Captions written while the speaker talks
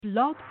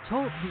Blog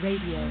Talk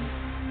Radio.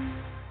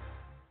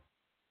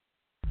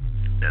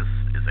 This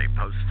is a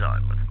Post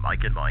Time with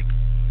Mike and Mike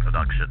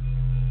production.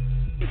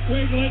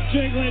 Wiglet,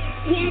 jiglet,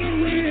 what a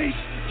race!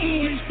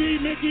 Always be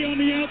Mickey on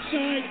the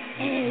outside.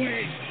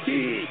 Always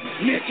be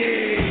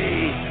Mickey!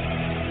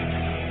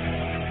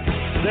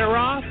 They're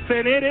off,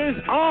 and it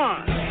is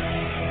on.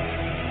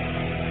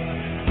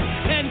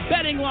 And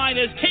Betting Line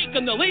has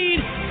taken the lead.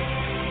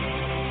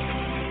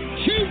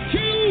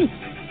 Choo-choo!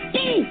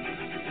 Boom!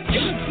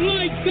 Just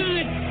like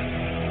that!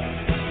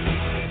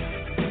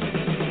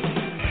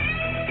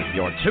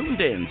 You're tuned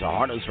in to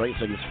Harness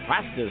Racing's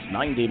fastest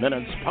 90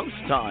 minutes Post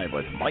Time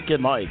with Mike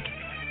and Mike,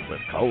 with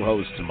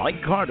co-host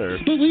Mike Carter.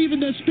 Believe in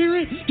the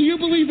spirit? Do you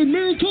believe in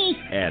miracles?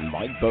 And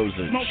Mike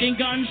Bozich. Smoking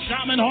Gun,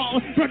 Shaman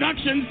Hall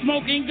Production.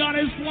 Smoking Gun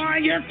is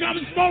flying. Here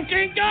comes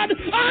Smoking Gun.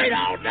 I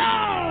don't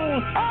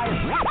know.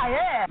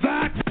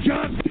 That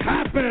just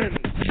happened.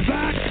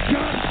 That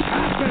just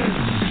happened.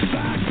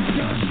 That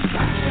just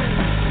happened.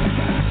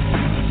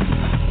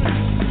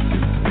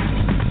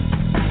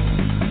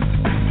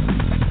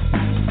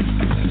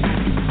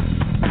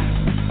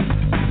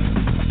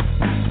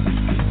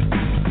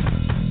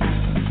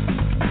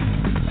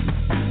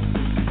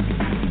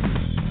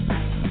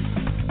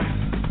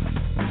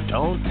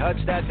 Don't touch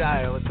that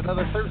dial. It's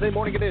another Thursday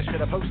morning edition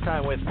of Post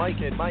Time with Mike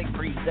and Mike,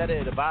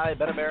 presented by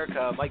Bet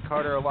America. Mike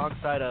Carter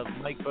alongside of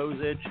Mike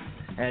Bozich.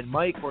 And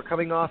Mike, we're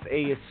coming off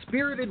a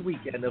spirited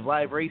weekend of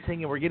live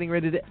racing, and we're getting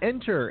ready to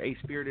enter a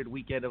spirited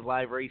weekend of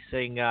live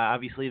racing.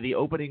 Obviously, the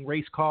opening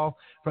race call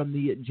from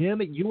the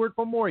Jim Ewart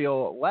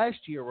Memorial last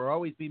year, where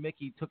Always Be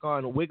Mickey took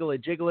on Wiggle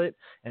It Jiggle It,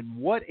 and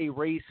what a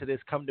race it has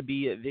come to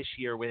be this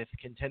year with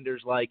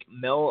contenders like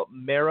Mel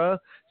Mara.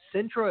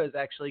 Sintra is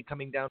actually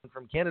coming down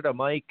from Canada,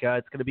 Mike.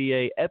 It's going to be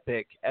a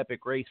epic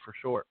race for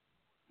sure.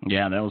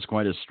 Yeah, that was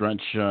quite a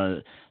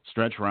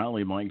stretch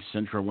rally, Mike.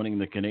 Sintra winning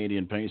the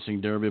Canadian Pacing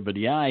Derby. But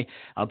yeah,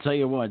 I'll tell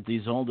you what,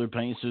 these older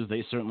pacers,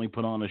 they certainly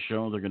put on a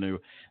show. They're going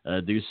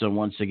to do so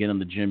once again in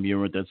the Jim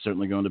Ewart. That's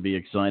certainly going to be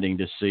exciting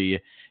to see.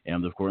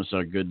 And, of course,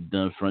 our good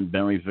friend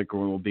Barry Vicker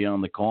will be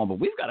on the call. But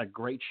we've got a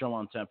great show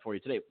on tap for you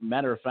today.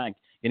 Matter of fact,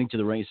 getting to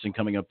the racing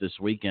coming up this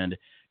weekend,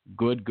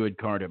 good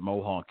card at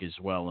Mohawk as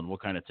well, and we'll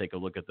kind of take a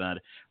look at that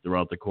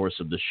throughout the course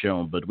of the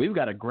show. But we've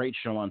got a great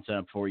show on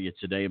tap for you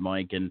today,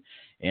 Mike, and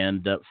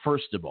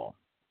first of all,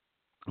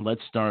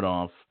 let's start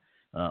off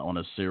on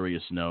a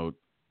serious note,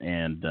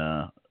 and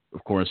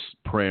of course,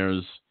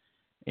 prayers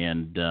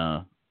and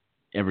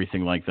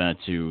everything like that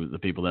to the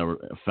people that were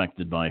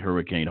affected by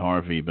Hurricane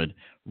Harvey. But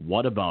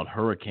what about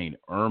Hurricane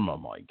Irma,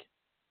 Mike?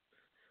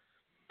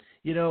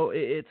 You know,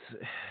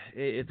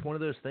 it's one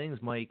of those things,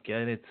 Mike,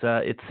 and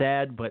it's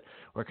sad, but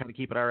we're kind of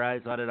keeping our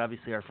eyes on it.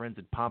 Obviously, our friends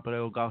at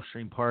Pompano,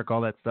 Gulfstream Park,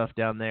 all that stuff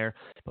down there.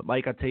 But,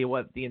 Mike, I'll tell you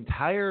what, the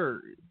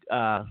entire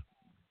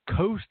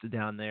coast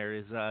down there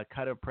is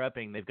kind of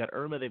prepping. They've got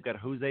Irma, they've got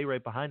Jose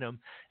right behind them,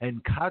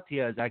 and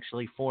Katia is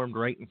actually formed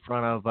right in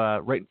front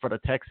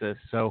of Texas.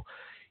 So,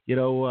 you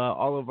know,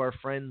 all of our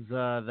friends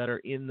that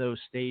are in those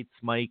states,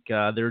 Mike,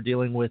 they're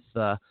dealing with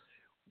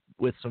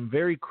some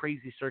very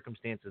crazy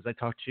circumstances. I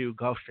talked to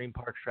Gulfstream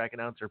Park's track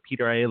announcer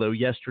Peter Aiello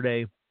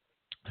yesterday,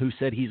 who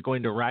said he's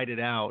going to ride it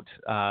out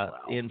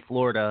in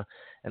Florida.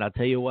 And I'll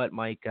tell you what,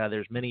 Mike,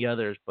 there's many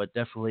others, but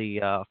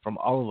definitely from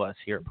all of us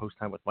here at Post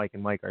Time with Mike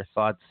and Mike, our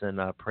thoughts and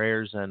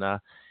prayers and,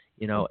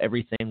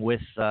 everything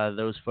with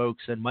those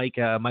folks. And, Mike,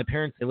 my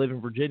parents, they live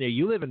in Virginia.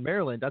 You live in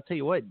Maryland. I'll tell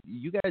you what,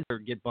 you guys are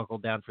get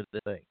buckled down for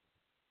this thing.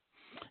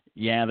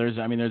 Yeah, there's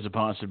a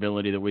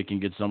possibility that we can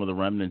get some of the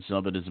remnants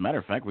of it. As a matter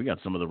of fact, we got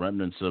some of the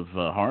remnants of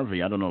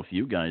Harvey. I don't know if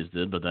you guys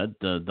did, but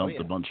that dumped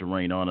a bunch of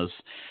rain on us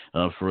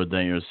for a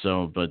day or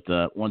so. But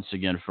once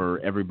again, for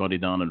everybody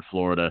down in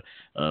Florida,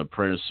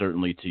 prayers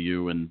certainly to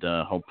you, and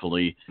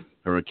hopefully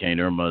Hurricane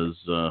Irma's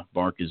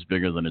bark is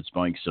bigger than its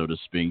bite, so to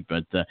speak.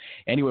 But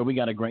anyway, we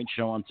got a great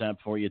show on tap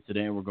for you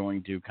today. We're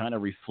going to kind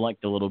of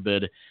reflect a little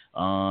bit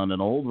on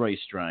an old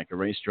racetrack, a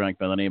racetrack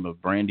by the name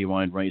of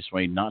Brandywine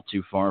Raceway, not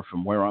too far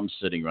from where I'm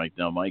sitting right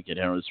now, Mike, at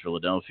Harrah's,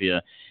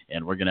 Philadelphia.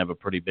 And we're going to have a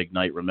pretty big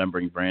night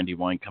remembering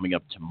Brandywine coming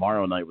up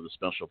tomorrow night with a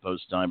special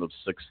post time of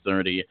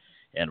 6:30.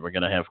 And we're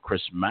going to have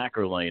Chris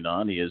Mackerlane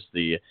on. He is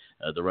the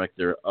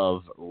director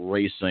of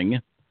racing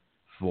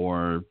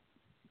for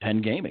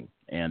Penn Gaming.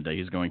 And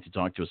he's going to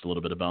talk to us a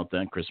little bit about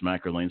that. Chris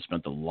Mackerlane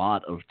spent a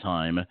lot of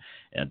time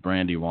at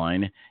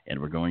Brandywine,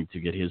 and we're going to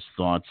get his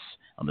thoughts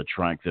on the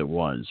track that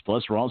was.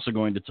 Plus, we're also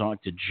going to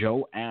talk to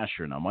Joe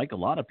Asher. Now, Mike, a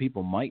lot of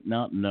people might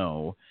not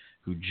know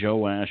who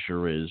Joe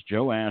Asher is.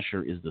 Joe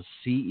Asher is the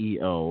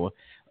CEO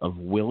of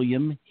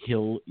William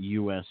Hill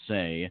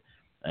USA,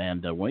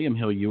 and William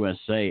Hill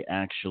USA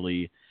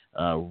actually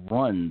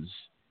runs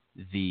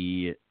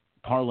the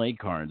parlay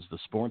cards, the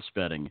sports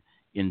betting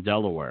in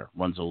Delaware,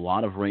 runs a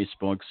lot of race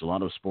books, a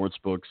lot of sports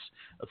books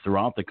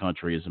throughout the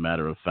country, as a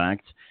matter of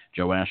fact.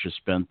 Joe Asher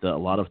spent a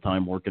lot of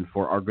time working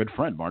for our good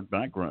friend, Marv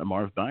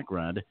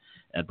Backrad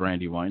at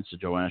Brandywine. So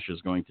Joe Asher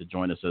is going to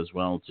join us as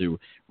well to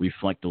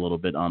reflect a little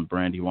bit on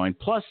Brandywine.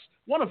 Plus,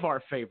 one of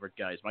our favorite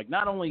guys, Mike.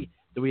 Not only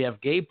do we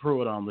have Gabe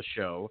Pruitt on the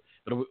show,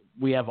 But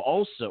we have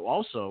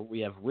also we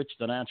have Rich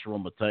the Natural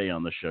Matei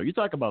on the show. You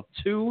talk about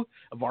two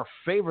of our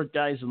favorite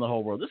guys in the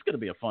whole world. This is going to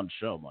be a fun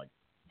show, Mike.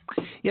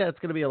 Yeah, it's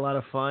going to be a lot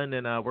of fun,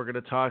 and we're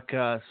going to talk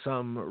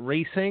some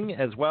racing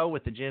as well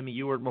with the Jim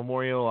Ewart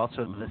Memorial,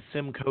 also the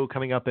Simcoe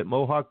coming up at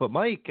Mohawk. But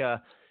Mike,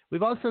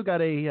 we've also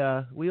got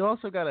a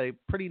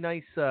pretty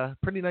nice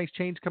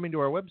change coming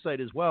to our website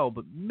as well.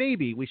 But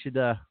maybe we should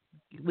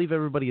leave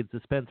everybody in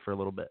suspense for a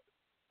little bit.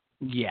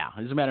 Yeah,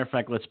 as a matter of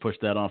fact, let's push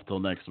that off till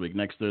next week.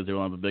 Next Thursday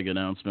we'll have a big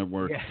announcement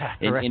where,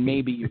 and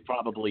maybe you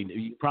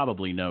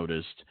probably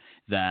noticed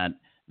that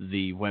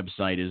the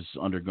website has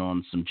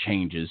undergone some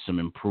changes, some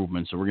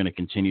improvements. So we're going to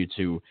continue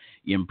to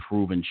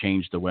improve and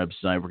change the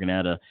website. We're going to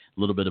add a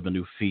little bit of a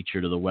new feature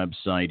to the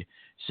website.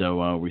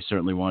 So we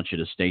certainly want you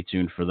to stay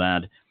tuned for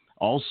that.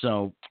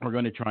 Also, we're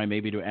going to try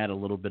maybe to add a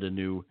little bit of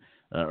new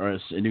or a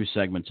new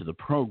segment to the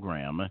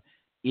program.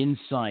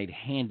 Inside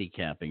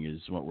handicapping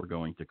is what we're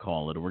going to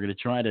call it. We're going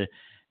to try to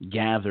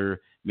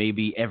gather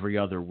maybe every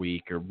other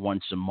week or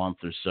once a month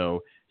or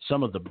so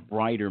some of the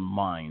brighter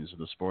minds of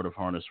the sport of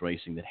harness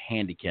racing that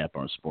handicap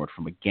our sport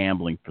from a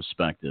gambling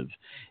perspective.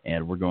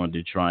 And we're going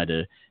to try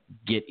to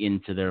get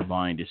into their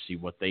mind to see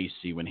what they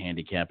see when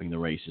handicapping the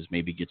races,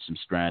 maybe get some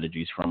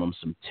strategies from them,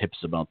 some tips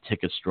about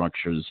ticket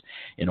structures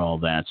and all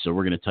that. So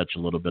we're going to touch a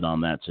little bit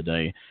on that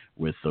today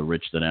with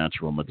Rich the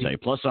Natural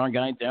Matei. Plus our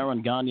guy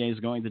Darren Gagne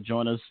is going to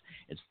join us.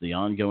 It's the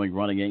ongoing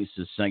Running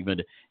Aces segment,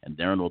 and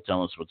Darren will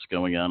tell us what's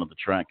going on the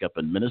track up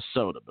in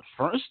Minnesota. But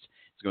first,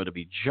 it's going to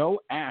be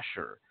Joe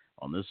Asher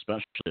on this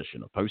special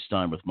edition of Post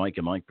Time with Mike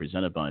and Mike,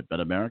 presented by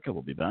Bet America.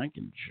 We'll be back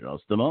in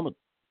just a moment.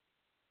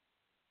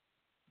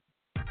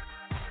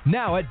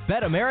 Now at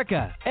Bet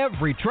America,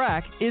 every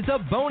track is a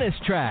bonus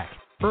track.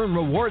 Earn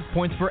rewards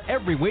points for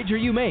every wager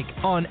you make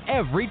on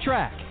every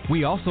track.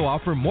 We also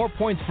offer more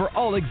points for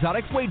all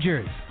exotic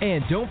wagers.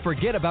 And don't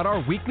forget about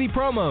our weekly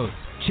promos.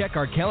 Check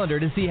our calendar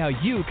to see how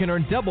you can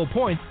earn double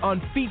points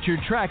on featured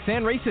tracks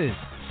and races.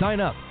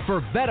 Sign up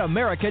for Bet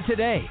America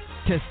today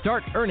to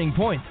start earning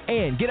points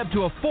and get up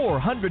to a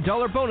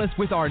 $400 bonus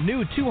with our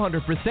new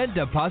 200%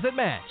 deposit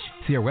match.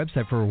 See our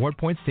website for reward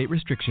points, state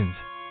restrictions.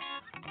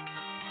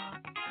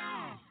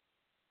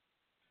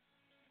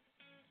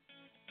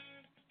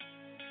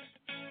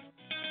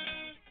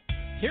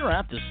 Here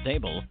at the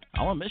stable,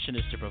 our mission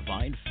is to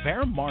provide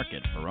fair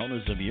market for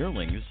owners of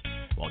yearlings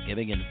while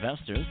giving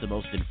investors the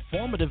most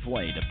informative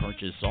way to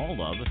purchase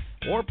all of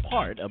or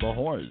part of a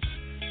horse.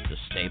 The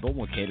stable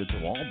will cater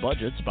to all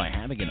budgets by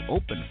having an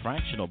open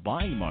fractional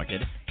buying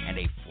market and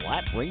a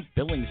flat rate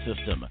billing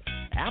system.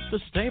 At the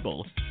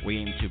stable, we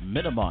aim to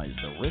minimize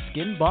the risk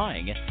in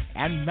buying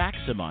and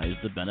maximize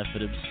the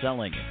benefit of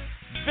selling.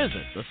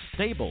 Visit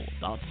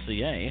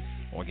thestable.ca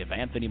or give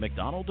Anthony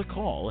McDonald a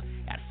call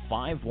at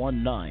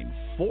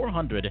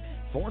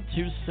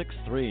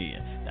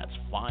 519-400-4263. That's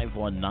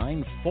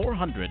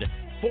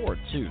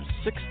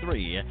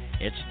 519-400-4263.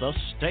 It's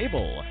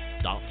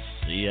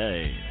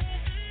thestable.ca.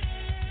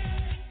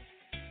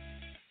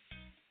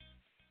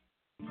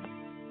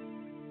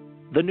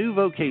 The New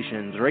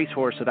Vocations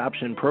Racehorse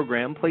Adoption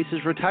Program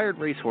places retired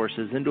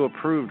racehorses into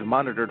approved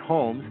monitored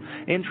homes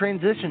and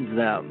transitions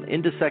them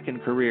into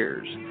second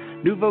careers.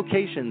 New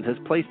Vocations has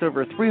placed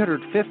over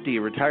 350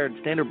 retired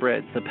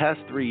standardbreds the past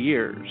 3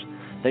 years.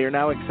 They are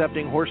now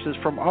accepting horses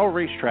from all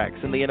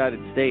racetracks in the United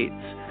States.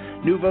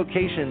 New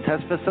Vocations has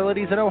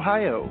facilities in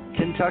Ohio,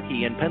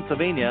 Kentucky, and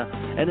Pennsylvania,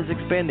 and is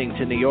expanding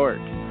to New York.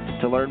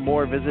 To learn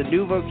more, visit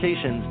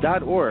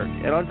newvocations.org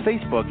and on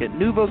Facebook at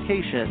New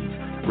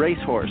Vocations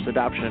Racehorse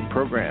Adoption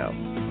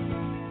Program.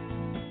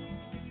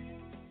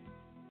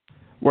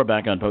 We're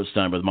back on Post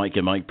Time with Mike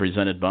and Mike,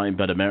 presented by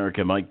Bet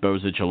America. Mike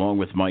Bozich along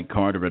with Mike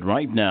Carter. And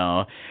right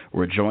now,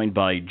 we're joined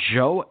by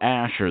Joe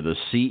Asher, the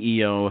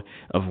CEO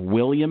of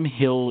William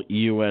Hill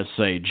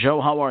USA. Joe,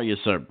 how are you,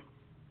 sir?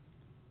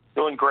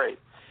 Doing great.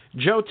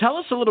 Joe, tell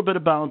us a little bit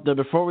about,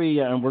 before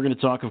we're going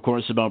to talk, of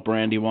course, about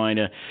Brandywine,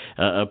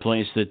 a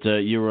place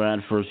that you were at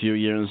for a few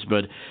years.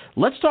 But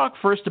let's talk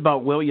first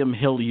about William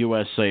Hill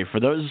USA.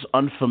 For those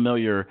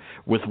unfamiliar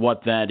with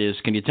what that is,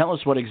 can you tell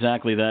us what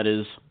exactly that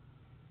is?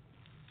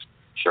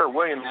 Sure.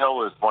 William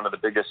Hill is one of the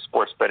biggest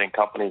sports betting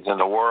companies in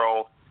the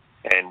world,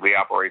 and we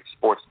operate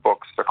sports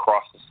books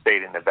across the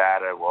state of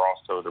Nevada. We're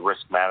also the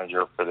risk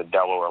manager for the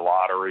Delaware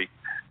Lottery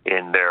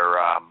in their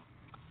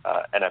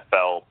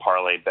NFL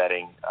parlay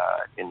betting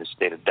in the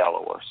state of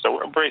Delaware. So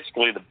we're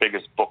basically the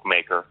biggest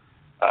bookmaker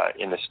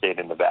in the state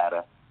of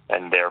Nevada,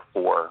 and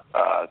therefore,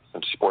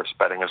 since sports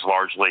betting is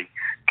largely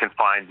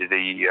confined to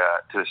the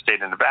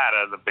state of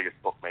Nevada, the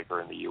biggest bookmaker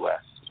in the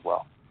U.S. as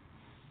well.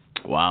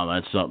 Wow,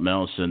 that's something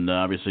else. And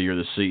obviously you're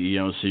the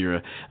CEO, so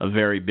you're a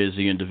very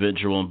busy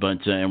individual.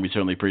 But and we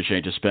certainly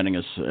appreciate you spending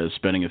a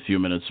few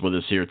minutes with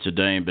us here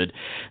today. But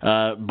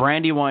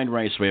Brandywine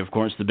Raceway, of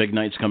course, the big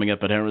night's coming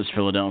up at Harrah's,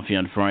 Philadelphia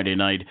on Friday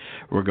night.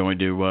 We're going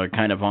to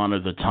kind of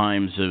honor the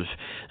times of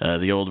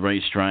the old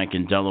racetrack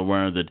in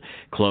Delaware that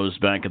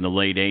closed back in the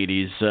late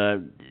 80s.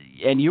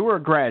 and you were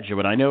a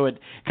graduate. I know it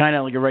kind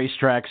of like a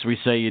racetracks. We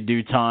say you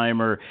do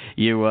time or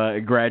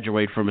you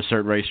graduate from a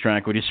certain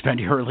racetrack when you spend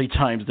your early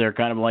times there,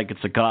 kind of like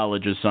it's a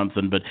college or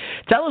something. But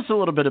tell us a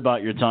little bit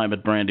about your time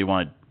at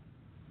Brandywine.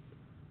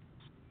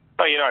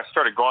 Well, I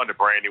started going to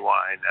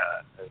Brandywine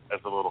as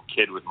a little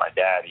kid with my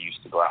dad. He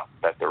used to go out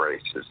and bet the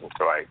races, and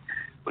so I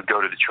would go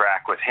to the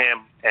track with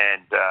him.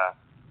 And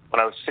when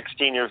I was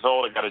 16 years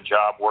old, I got a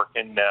job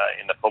working in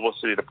the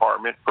publicity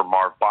department for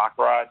Marv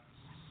Baccarat,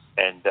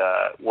 and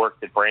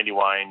worked at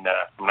Brandywine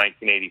from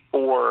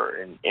 1984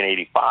 in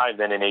 85.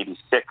 Then in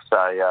 86,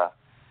 I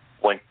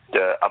went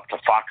up to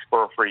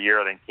Foxborough for a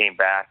year, then came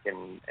back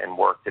and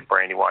worked at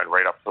Brandywine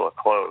right up till it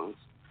closed.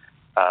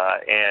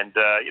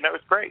 It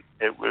was great.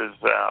 It was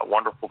a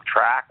wonderful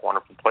track,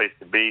 wonderful place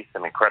to be,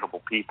 some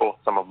incredible people.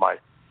 Some of my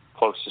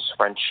closest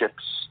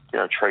friendships,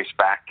 trace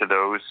back to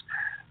those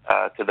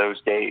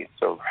days.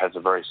 So it has a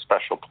very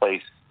special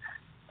place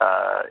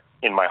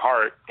in my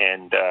heart.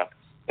 And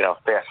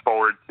fast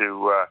forward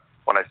to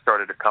when I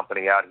started a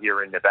company out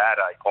here in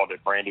Nevada, I called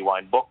it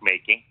Brandywine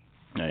Bookmaking,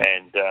 nice.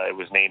 And it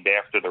was named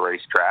after the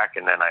racetrack.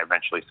 And then I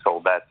eventually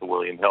sold that to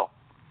William Hill.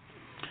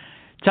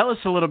 Tell us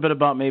a little bit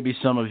about maybe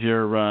some of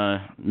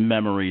your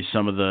memories,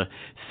 some of the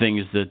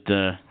things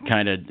that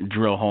kind of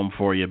drill home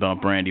for you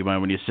about Brandywine.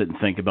 When you sit and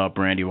think about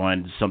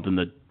Brandywine, something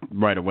that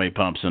right away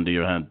pops into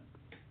your head.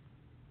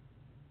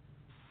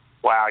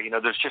 Wow,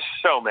 there's just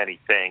so many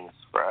things.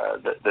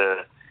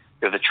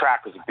 The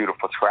track was a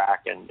beautiful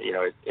track, and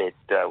it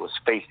was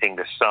facing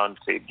the sun,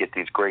 so you'd get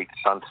these great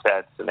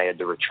sunsets, and they had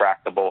the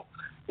retractable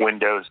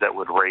windows that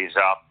would raise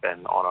up,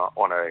 and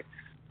on a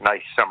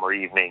nice summer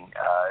evening,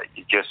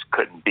 you just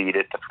couldn't beat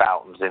it. The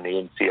fountains in the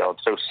infield,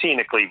 so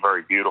scenically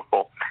very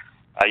beautiful.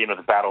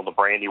 The Battle of the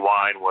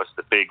Brandywine was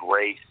the big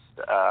race,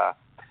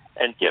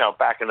 and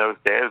back in those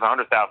days, it was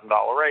a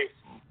 $100,000 race.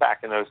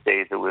 Back in those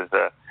days, it was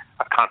a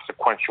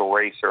consequential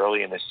race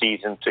early in the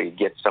season, so you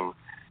get some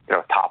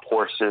top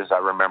horses. I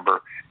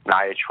remember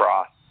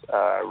Niatros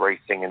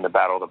racing in the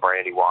Battle of the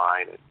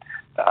Brandywine. It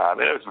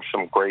was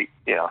some great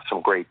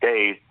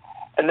days.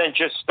 And then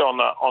just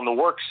on the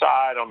work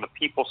side, on the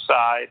people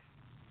side,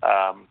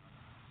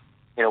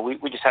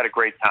 we just had a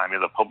great time.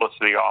 The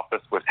publicity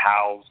office was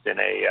housed in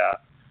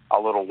a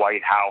little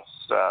white house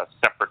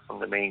separate from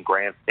the main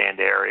grandstand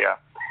area,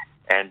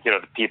 and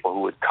the people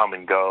who would come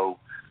and go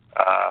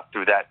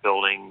through that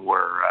building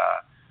were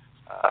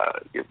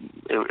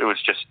it was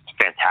just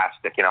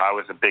fantastic. I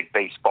was a big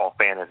baseball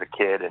fan as a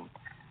kid, and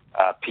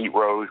Pete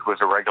Rose was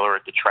a regular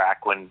at the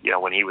track when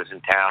he was in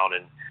town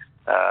and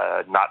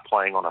not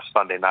playing on a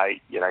Sunday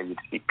night. You'd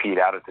see Pete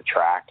out at the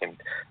track, and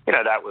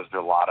that was a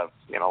lot of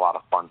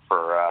fun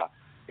for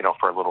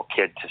for a little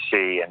kid to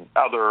see. And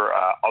other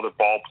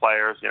ball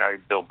players,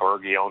 Bill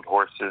Berge owned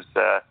horses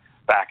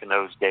back in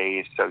those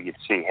days, so you'd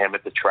see him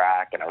at the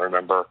track. And I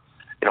remember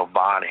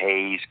Von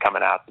Hayes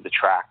coming out to the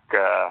track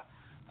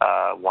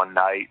one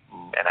night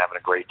and having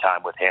a great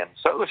time with him.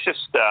 So it was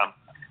just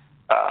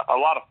a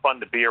lot of fun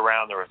to be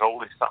around. There was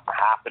always something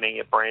happening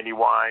at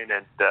Brandywine,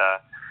 and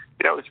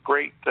it was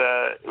great.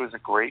 It was a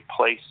great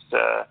place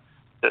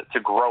to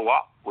grow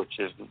up, which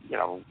is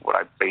what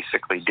I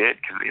basically did,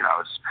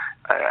 because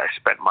I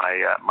spent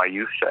my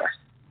youth there.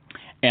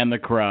 And the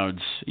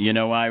crowds.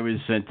 I was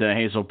at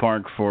Hazel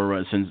Park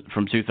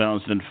from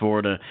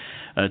 2004 to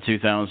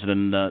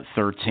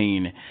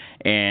 2013,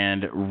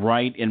 and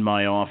right in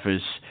my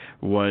office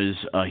was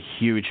a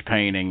huge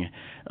painting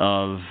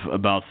of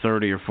about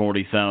 30 or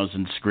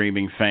 40,000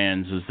 screaming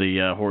fans as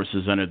the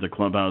horses entered the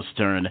clubhouse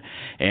turn.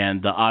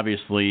 And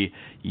obviously,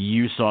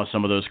 you saw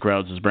some of those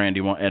crowds at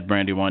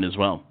Brandywine as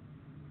well.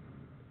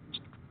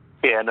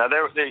 Yeah, no,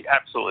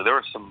 absolutely. There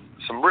were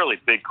some really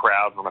big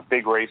crowds on a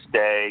big race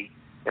day,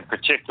 in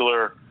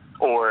particular,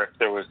 or if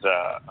there was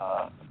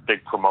a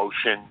big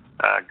promotion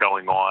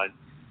going on.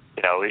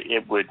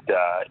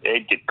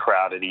 It'd get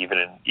crowded even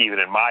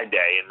in my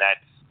day, and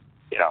that's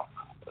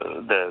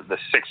the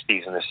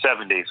 60s and the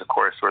 70s, of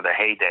course, were the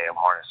heyday of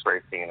harness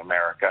racing in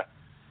America.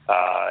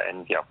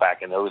 And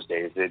back in those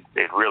days,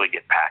 they'd really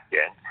get packed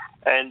in.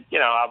 And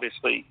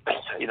obviously,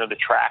 the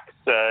tracks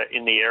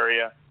in the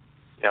area,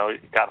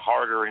 it got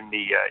harder in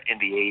the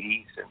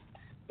 80s,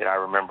 and I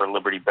remember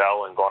Liberty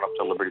Bell and going up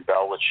to Liberty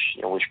Bell,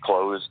 which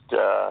closed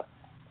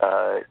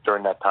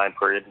during that time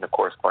period, and of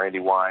course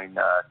Brandywine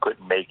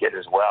couldn't make it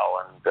as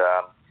well.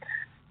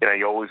 And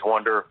you always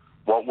wonder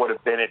what would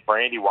have been at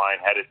Brandywine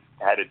had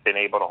it been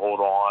able to hold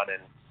on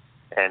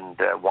and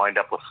wind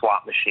up with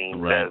slot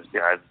machines, right,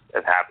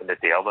 as happened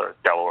at the other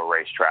Delaware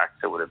racetracks.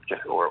 It would have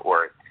just or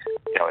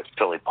at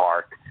Philly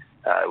Park,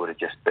 it would have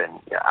just been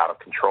out of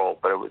control.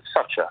 But it was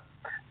such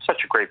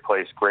a great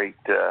place, great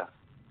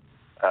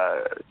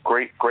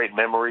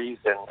memories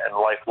and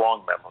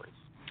lifelong memories.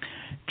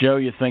 Joe,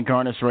 you think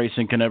harness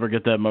racing can ever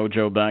get that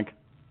mojo back?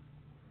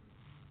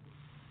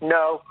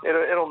 No,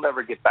 it'll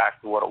never get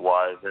back to what it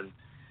was, and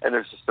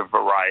there's just a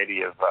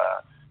variety of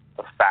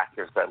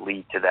factors that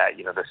lead to that.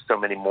 There's so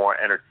many more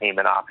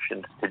entertainment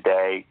options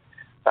today.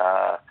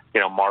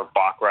 Marv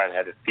Baccarat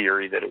had a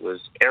theory that it was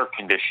air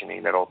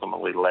conditioning that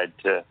ultimately led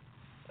to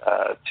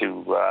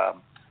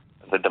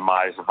the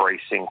demise of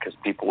racing, because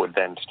people would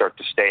then start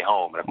to stay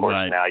home. And of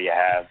course, now you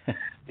have,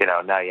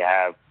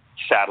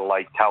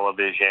 satellite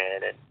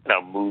television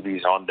and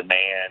movies on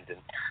demand, and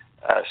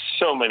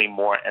so many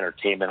more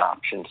entertainment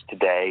options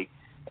today,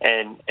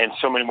 and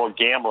so many more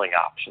gambling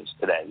options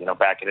today.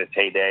 Back in its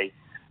heyday,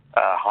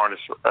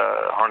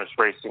 harness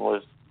racing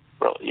was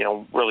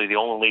really the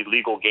only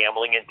legal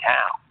gambling in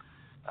town.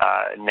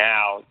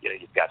 Now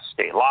you've got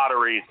state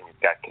lotteries, and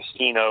you've got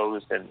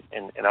casinos and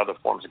other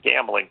forms of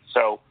gambling.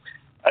 So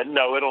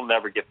no, it'll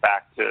never get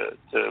back to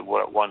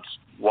what it once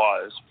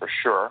was, for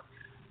sure.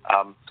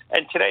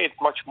 And today it's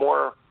much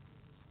more.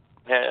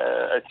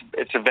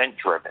 It's event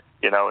driven,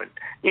 and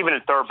even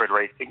in thoroughbred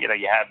racing, you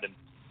have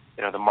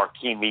the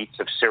marquee meets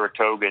of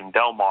Saratoga and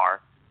Del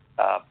Mar,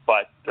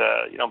 but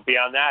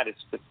beyond that,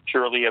 it's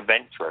purely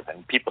event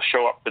driven. People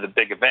show up for the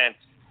big events,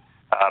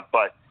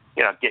 but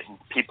getting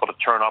people to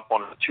turn up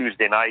on a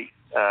Tuesday night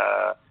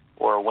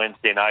or a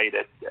Wednesday night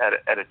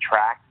at a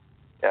track,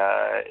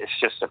 it's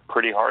just a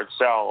pretty hard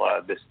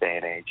sell this day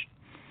and age.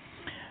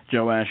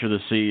 Joe Asher, the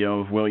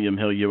CEO of William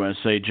Hill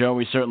USA. Joe,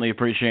 we certainly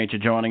appreciate you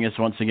joining us.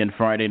 Once again,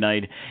 Friday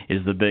night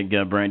is the big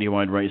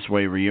Brandywine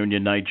Raceway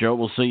reunion night. Joe,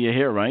 we'll see you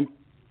here, right?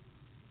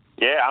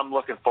 Yeah, I'm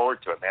looking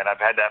forward to it, man. I've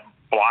had that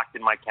blocked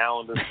in my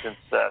calendar since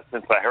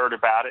I heard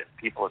about it.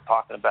 People are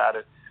talking about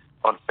it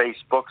on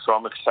Facebook, so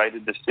I'm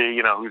excited to see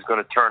who's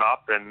going to turn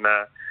up, and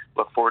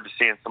look forward to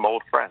seeing some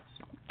old friends.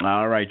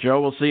 All right,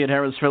 Joe, we'll see you at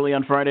Harris Philly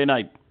on Friday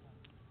night.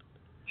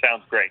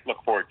 Sounds great.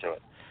 Look forward to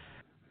it.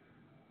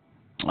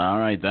 All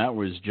right, that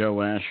was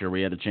Joe Asher.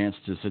 We had a chance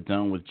to sit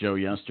down with Joe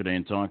yesterday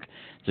and talk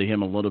to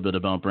him a little bit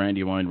about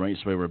Brandywine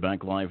Raceway. We're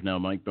back live now.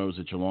 Mike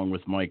Bozich along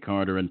with Mike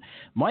Carter. And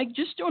Mike,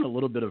 just doing a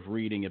little bit of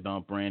reading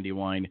about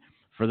Brandywine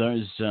for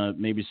those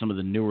maybe some of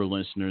the newer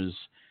listeners,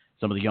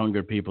 some of the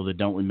younger people that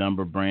don't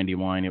remember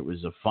Brandywine. It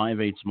was a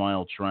 5/8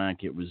 mile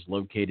track. It was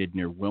located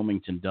near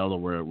Wilmington,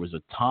 Delaware. It was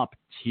a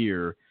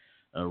top-tier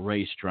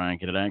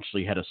racetrack, and it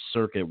actually had a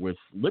circuit with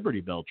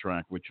Liberty Bell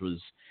track, which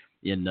was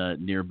in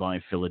nearby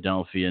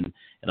Philadelphia. And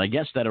I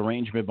guess that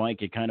arrangement,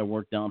 Mike, it kind of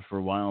worked out for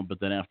a while, but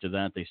then after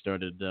that they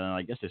started,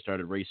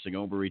 racing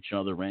over each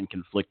other, ran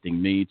conflicting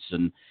meets,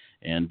 and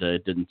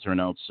it didn't turn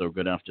out so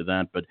good after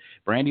that. But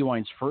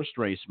Brandywine's first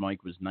race,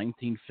 Mike, was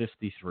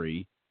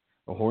 1953.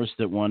 A horse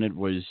that won it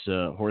was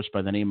a horse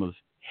by the name of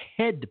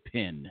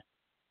Headpin.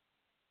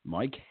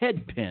 Mike,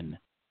 Headpin.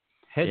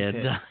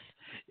 Headpin. And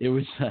it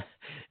was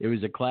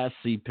a Class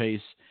C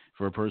pace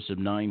for a purse of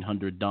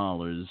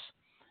 $900.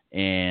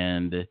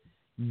 And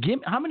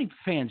how many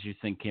fans you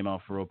think came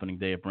out for opening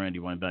day at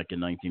Brandywine back in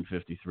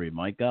 1953,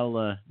 Mike?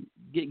 I'll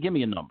give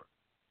me a number.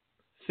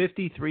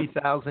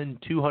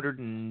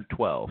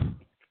 53,212.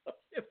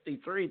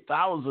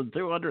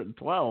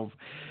 53,212.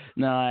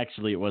 No,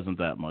 actually, it wasn't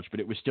that much, but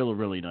it was still a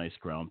really nice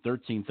crowd.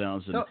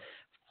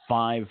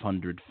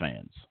 13,500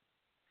 fans.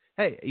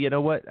 Hey, you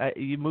know what?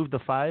 You moved the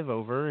 5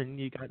 over, and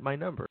you got my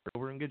number.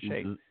 We're in good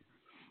shape.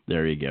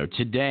 There you go.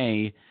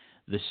 Today,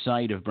 the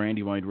site of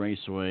Brandywine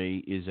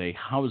Raceway is a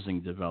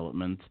housing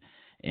development,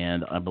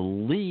 and I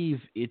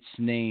believe it's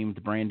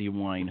named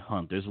Brandywine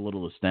Hunt. There's a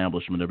little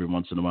establishment every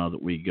once in a while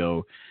that we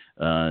go,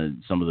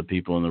 some of the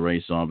people in the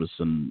race office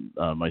and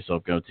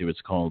myself go to.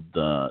 It's called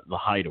The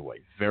Hideaway.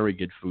 Very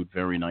good food,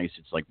 very nice.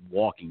 It's like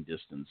walking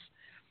distance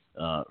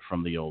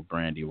from the old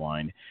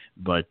Brandywine.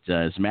 But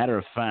as a matter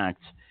of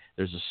fact,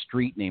 there's a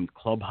street named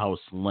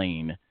Clubhouse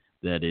Lane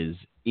that is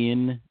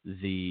in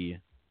the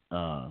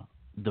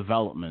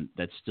development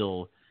that's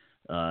still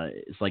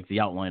it's like the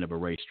outline of a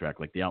racetrack,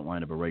 like the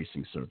outline of a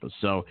racing surface.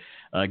 So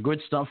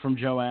good stuff from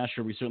Joe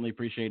Asher. We certainly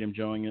appreciate him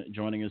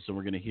joining us, and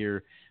we're going to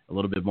hear a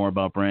little bit more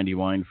about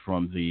Brandywine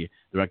from the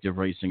Director of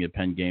Racing at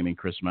Penn Gaming,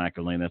 Chris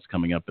McElwain. That's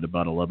coming up at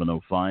about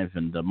 11:05.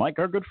 And Mike,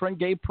 our good friend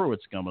Gabe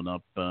Pruitt's coming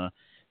up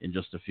in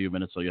just a few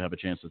minutes, so you'll have a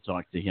chance to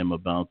talk to him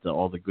about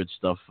all the good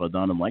stuff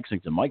down in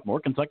Lexington. Mike,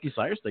 more Kentucky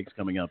Sire Stakes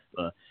coming up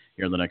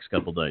here in the next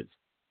couple days.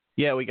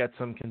 Yeah, we got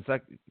some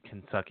Kentucky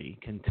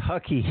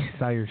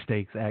Sire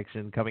Stakes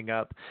action coming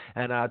up.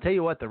 And I'll tell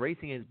you what, the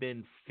racing has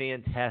been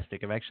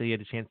fantastic. I've actually had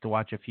a chance to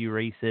watch a few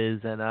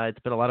races, and it's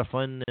been a lot of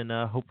fun. And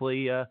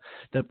hopefully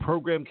the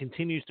program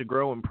continues to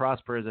grow and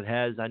prosper as it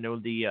has. I know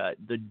the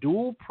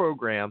dual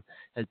program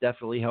has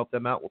definitely helped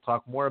them out. We'll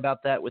talk more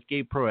about that with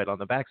Gabe Pruitt on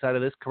the backside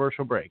of this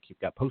commercial break. You've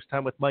got Post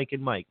Time with Mike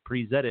and Mike,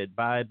 presented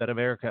by Bet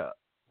America.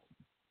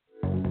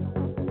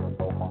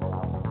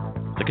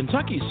 The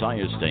Kentucky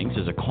Sire Stakes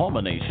is a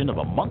culmination of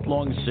a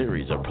month-long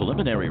series of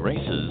preliminary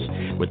races,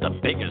 with the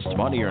biggest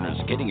money earners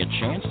getting a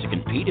chance to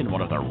compete in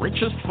one of the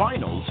richest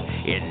finals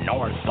in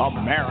North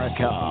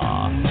America.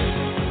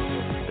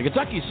 The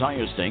Kentucky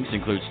Sire Stakes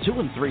includes 2-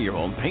 and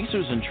 3-year-old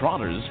pacers and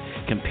trotters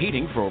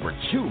competing for over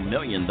 $2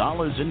 million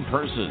in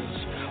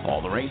purses.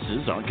 All the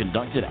races are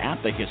conducted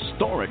at the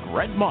historic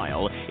Red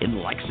Mile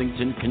in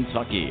Lexington,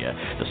 Kentucky.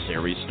 The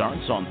series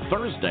starts on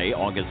Thursday,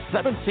 August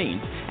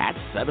 17th at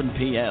 7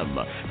 p.m.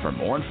 For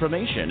more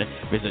information,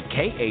 visit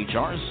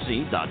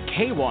khrc.ky.gov.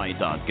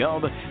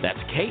 That's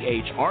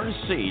khrc.ky.gov.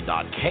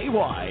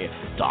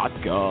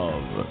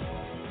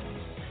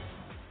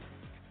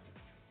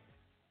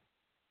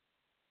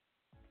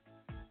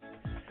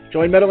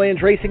 Join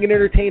Meadowlands Racing and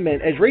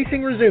Entertainment as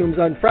racing resumes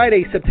on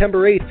Friday,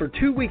 September 8th for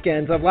 2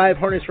 weekends of live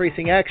harness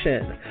racing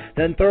action.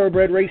 Then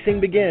Thoroughbred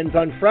Racing begins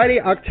on Friday,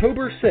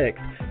 October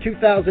 6th,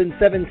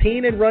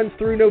 2017 and runs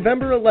through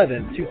November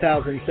 11th,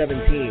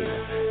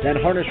 2017. Then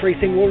Harness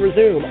Racing will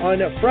resume on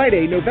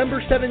Friday,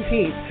 November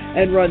 17th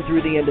and run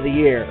through the end of the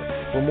year.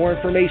 For more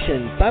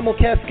information,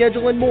 simulcast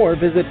schedule and more,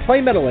 visit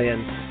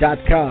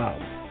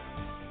playmeadowlands.com.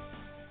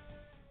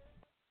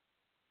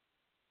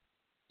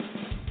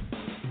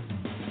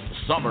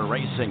 Summer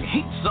racing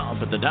heats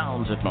up at the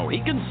Downs at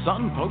Mohegan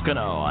Sun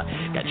Pocono.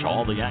 Catch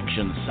all the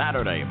action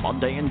Saturday,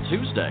 Monday, and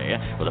Tuesday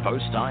with a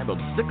post time of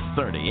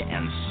 6:30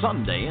 and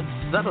Sunday at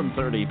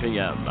 7:30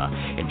 p.m.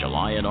 In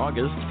July and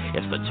August,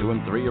 it's the 2-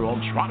 and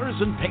 3-year-old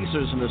trotters and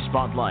pacers in the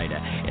spotlight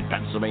in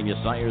Pennsylvania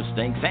Sire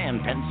Stakes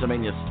and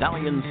Pennsylvania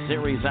Stallion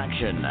Series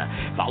action.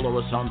 Follow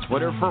us on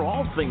Twitter for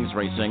all things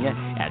racing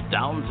at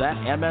Downs at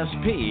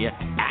MSP,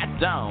 at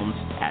Downs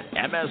at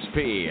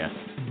MSP.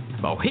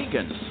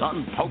 Mohegan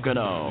Sun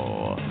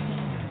Pocono.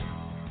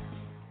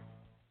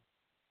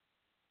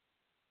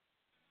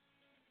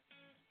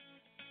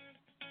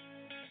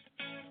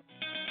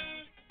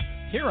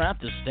 Here at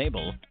the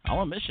stable,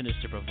 our mission is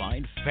to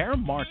provide fair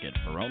market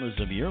for owners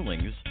of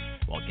yearlings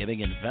while giving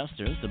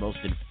investors the most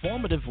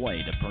informative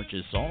way to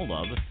purchase all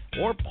of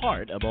or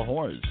part of a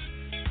horse.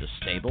 The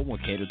stable will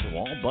cater to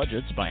all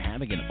budgets by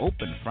having an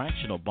open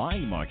fractional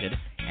buying market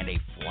and a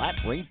flat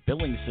rate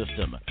billing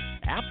system.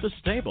 At the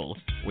stable,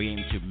 we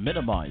aim to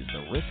minimize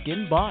the risk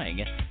in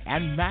buying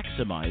and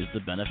maximize the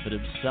benefit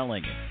of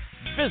selling.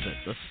 Visit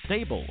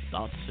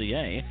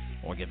thestable.ca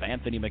or give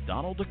Anthony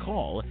McDonald a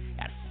call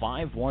at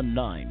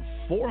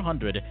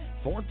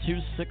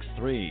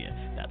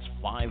 519-400-4263. That's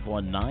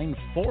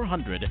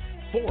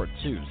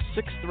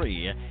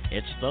 519-400-4263.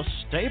 It's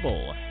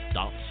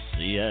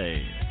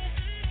thestable.ca.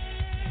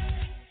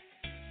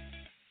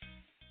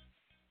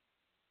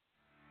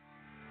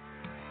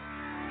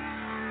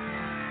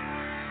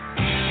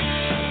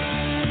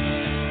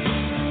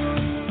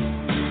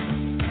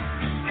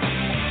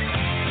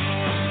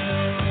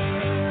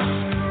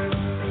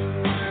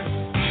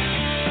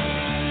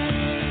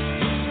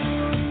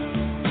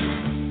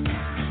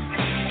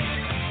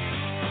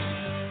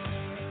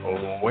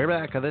 We're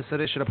back on this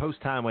edition of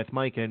Post Time with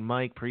Mike and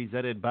Mike,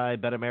 presented by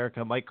Bet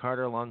America. Mike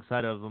Carter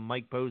alongside of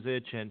Mike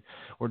Bozich, and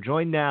we're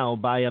joined now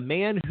by a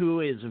man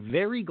who is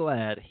very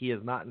glad he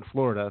is not in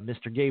Florida,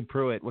 Mr. Gabe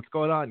Pruitt. What's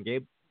going on,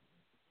 Gabe?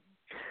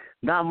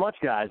 Not much,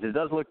 guys. It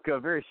does look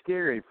very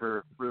scary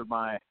for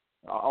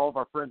all of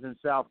our friends in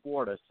South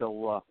Florida,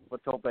 so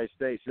let's hope they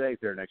stay safe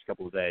there the next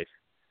couple of days.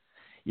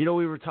 You know,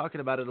 we were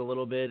talking about it a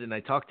little bit, and I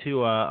talked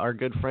to our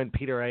good friend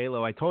Peter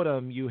Aiello. I told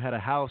him you had a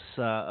house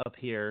up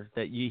here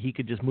that he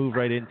could just move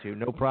right into,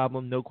 no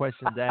problem, no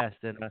questions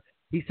asked. And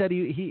he said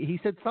he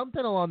said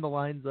something along the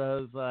lines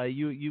of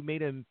you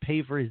made him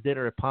pay for his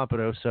dinner at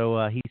Pompano,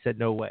 so he said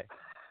no way.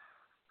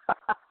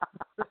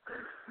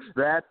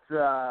 That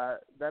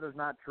is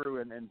not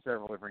true in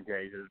several different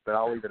cases, but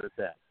I'll leave it at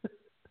that.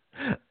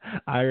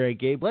 All right,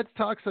 Gabe, let's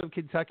talk some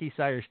Kentucky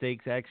Sire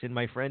Stakes action,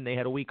 my friend. They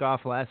had a week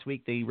off last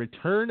week. They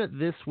return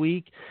this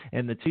week,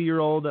 and the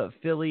 2-year-old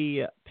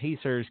filly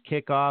Pacers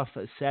kick off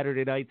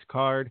Saturday night's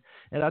card.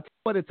 And I'll tell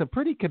you what, it's a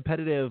pretty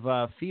competitive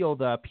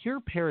field.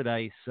 Pure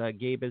Paradise,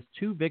 Gabe, has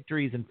 2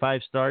 victories and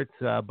 5 starts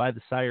by the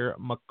sire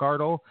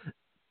McCardle.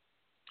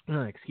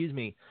 Excuse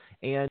me.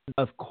 And,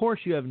 of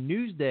course, you have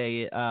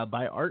Newsday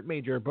by Art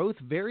Major, both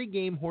very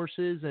game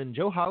horses, and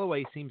Joe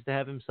Holloway seems to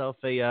have himself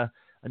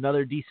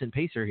another decent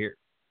pacer here.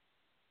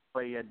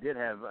 He does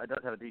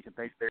have a decent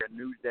pacer there at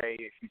Newsday.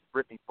 She's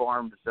Brittany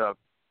Farms'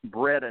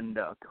 bred and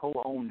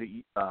co-owned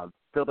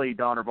filly,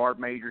 daughter of Art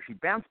Major. She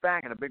bounced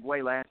back in a big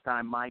way last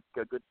time, Mike.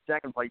 A good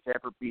second-place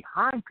effort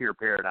behind Pure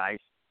Paradise.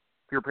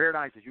 Pure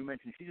Paradise, as you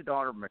mentioned, she's a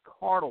daughter of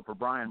McCardle for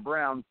Brian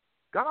Brown.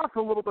 Got off to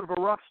a little bit of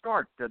a rough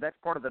start. That's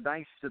part of the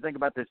nice to think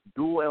about this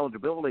dual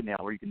eligibility now,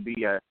 where you can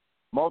be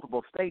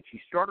multiple states.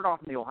 She started off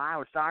in the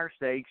Ohio Sire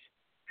Stakes.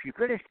 She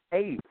finished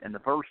 8th in the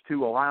first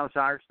 2 Ohio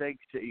Sire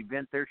Stakes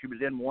events there. She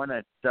was in one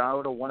at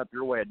Scioto, one up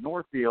your way at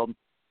Northfield.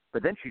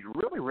 But then she's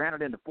really ran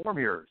it into form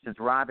here since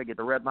arriving at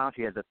the Red Mile.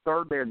 She has a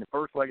 3rd there in the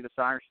first leg of the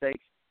Sire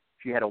Stakes.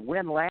 She had a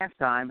win last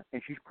time,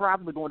 and she's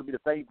probably going to be the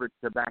favorite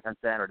back on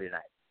Saturday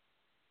night.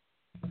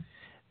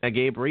 Now,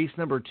 Gabe, race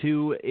number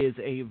 2 is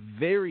a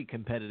very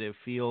competitive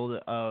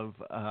field of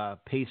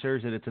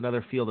pacers, and it's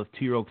another field of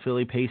 2-year-old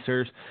filly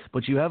pacers.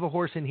 But you have a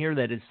horse in here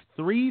that is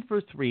 3 for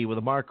 3 with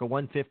a mark of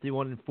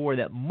 151-4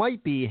 that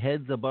might be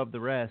heads above the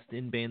rest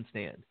in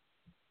Bandstand.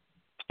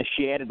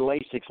 She added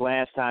Lasix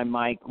last time,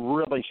 Mike.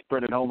 Really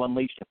sprinted home,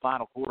 unleashed the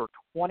final quarter,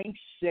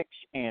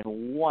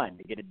 26-1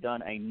 to get it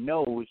done. A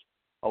nose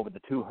over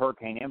the 2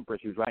 Hurricane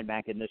Empress, who's right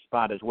back in this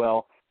spot as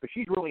well. But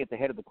she's really at the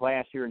head of the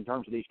class here in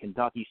terms of these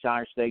Kentucky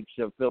Sire Stakes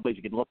fillies.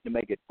 You can look to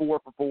make it 4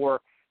 for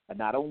 4. And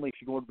not only is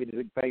she going to be the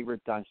big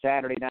favorite on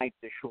Saturday night,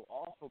 she'll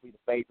also be the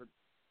favorite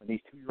when these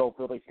 2-year-old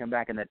fillies come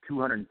back in that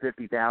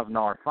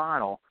 $250,000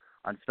 final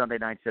on Sunday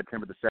night,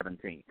 September the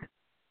 17th.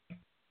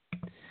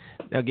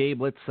 Now,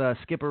 Gabe, let's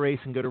skip a race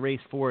and go to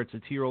race 4. It's a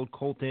 2-year-old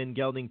Colton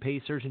Gelding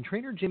Pacers, and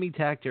trainer Jimmy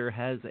Tactor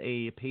has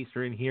a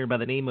pacer in here by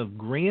the name of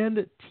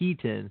Grand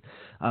Teton,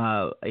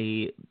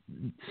 a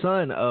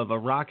son of a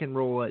rock and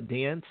roll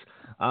dance,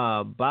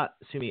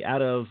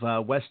 out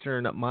of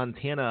western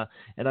Montana.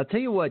 And I'll tell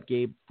you what,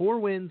 Gabe, 4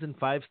 wins and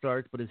 5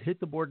 starts, but has hit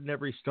the board in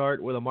every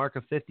start with a mark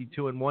of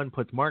 52-1,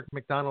 puts Mark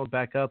McDonald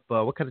back up.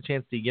 What kind of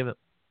chance do you give him?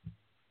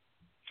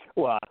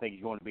 Well, I think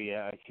he's going to be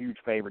a huge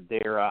favorite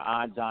there,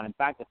 odds on. In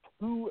fact, the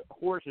 2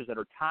 horses that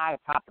are tied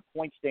atop the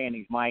point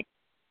standings, Mike,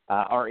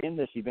 are in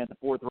this event,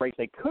 the 4th race.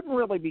 They couldn't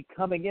really be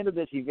coming into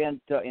this event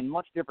in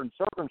much different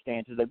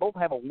circumstances. They both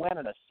have a win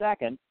and a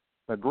second.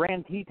 But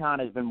Grand Teton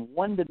has been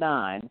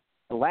 1-9.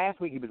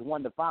 Last week he was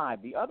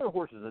 1-5. The other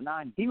horse is a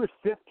 9. He was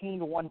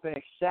 15-1,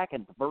 finished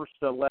second the first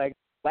leg.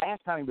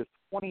 Last time he was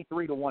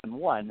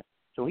 23-1.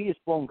 So he has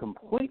flown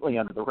completely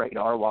under the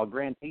radar, while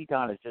Grand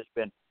Teton has just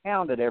been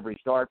hounded every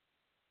start.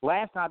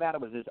 Last time out,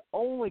 it was his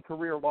only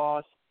career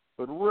loss,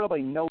 but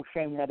really no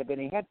shame in that event.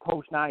 He had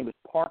post 9. He was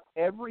parked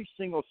every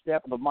single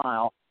step of the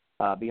mile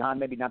behind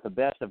maybe not the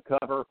best of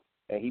cover.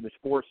 He was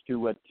forced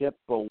to tip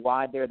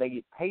wide there.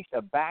 They paced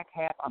a back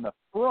half on the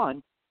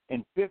front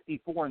in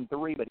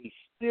 54-3, but he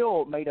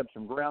still made up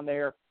some ground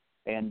there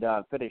and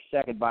finished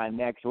second by a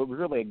neck. So it was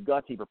really a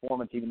gutsy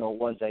performance, even though it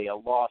was a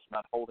loss,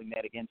 not holding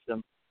that against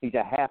him. He's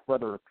a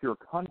half-brother of Pure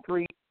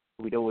Country.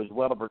 We know is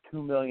well over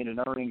 $2 million in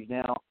earnings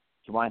now.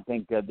 So I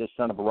think this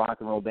son of a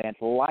rock and roll dance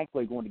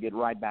likely going to get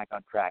right back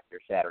on track here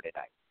Saturday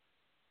night.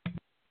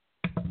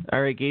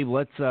 All right, Gabe,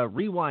 let's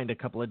rewind a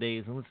couple of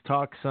days and let's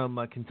talk some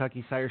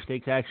Kentucky Sire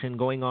Stakes action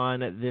going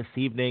on this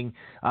evening.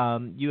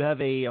 You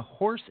have a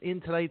horse in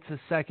tonight's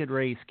second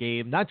race,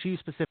 Gabe. Not you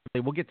specifically.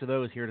 We'll get to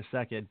those here in a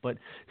second. But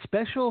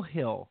Special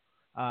Hill,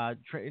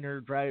 trainer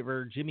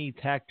driver Jimmy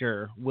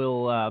Tactor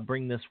will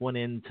bring this one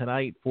in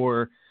tonight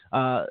for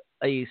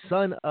a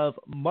son of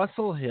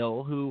Muscle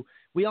Hill, who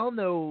we all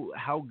know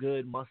how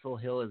good Muscle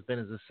Hill has been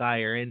as a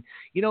sire. And,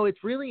 you know,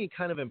 it's really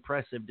kind of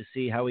impressive to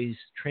see how he's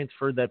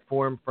transferred that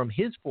form from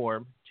his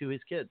form to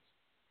his kids.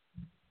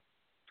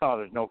 Oh,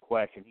 there's no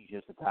question. He's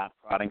just a top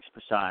trotting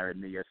sire in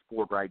the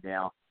sport right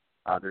now.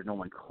 There's no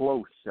one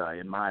close,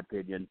 in my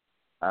opinion,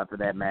 for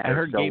that matter. I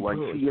heard Gabe was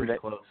pretty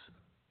close.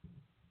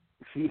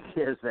 She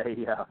is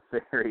a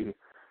very,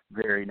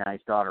 very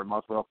nice daughter of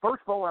Muscle Hill.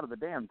 First foal out of the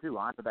dam, too,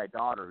 onto that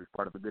daughter who's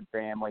part of a good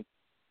family.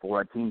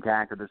 For Team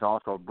Tactor, there's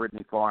also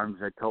Brittany Farms,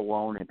 a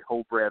co-owned and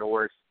co-bred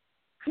horse.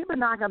 She's been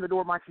knocking on the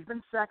door, Mike. She's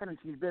been second and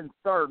she's been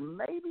third,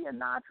 maybe a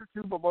notch or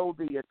two below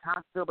the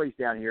top fillies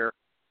down here.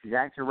 She's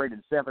actually rated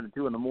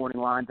 7-2 in the morning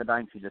line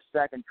tonight. She's a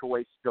second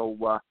choice,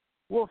 so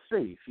we'll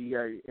see. She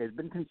has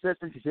been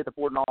consistent. She's hit the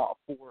board in all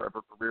 4 of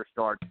her career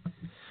starts.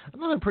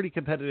 Another pretty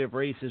competitive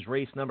race is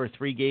race number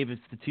 3, Gabe.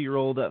 It's the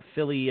 2-year-old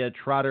filly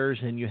trotters,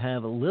 and you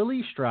have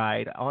Lily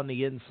Stride on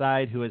the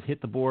inside, who has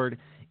hit the board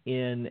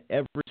in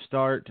every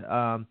start.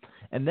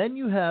 And then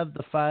you have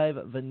the 5,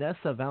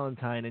 Vanessa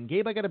Valentine. And,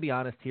 Gabe, I got to be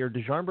honest here.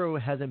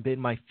 DeJarmbro hasn't been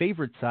my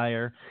favorite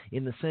sire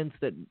in the sense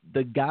that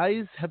the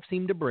guys have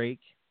seemed to break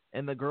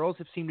and the girls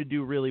have seemed to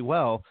do really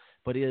well.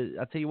 But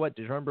I'll tell you what,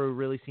 DeJarmbro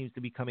really seems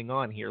to be coming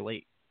on here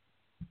late.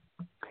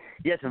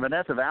 Yes, and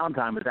Vanessa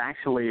Valentine was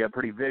actually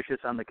pretty vicious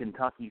on the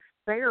Kentucky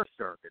Fair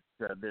circuit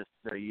this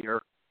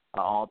year.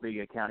 All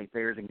the county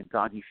fairs in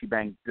Kentucky. She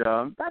banked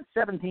about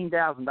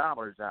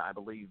 $17,000, I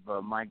believe,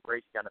 Mike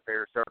Gracie on the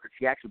fair circuit.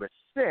 She actually was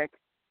sick,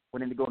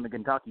 went in to go in the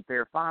Kentucky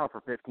Fair final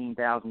for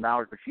 $15,000.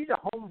 But she's a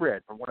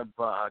homebred for one of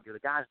the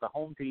guys, the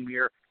home team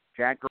here,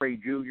 Jack Gray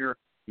Jr.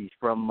 He's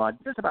from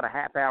just about a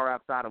half hour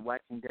outside of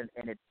Lexington,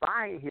 and it's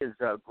by his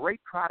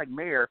great trotting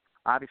mare,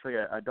 obviously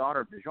a daughter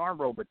of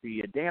DeJarmbro, but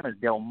the dam is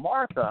Del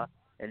Martha.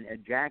 And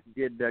Jack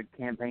did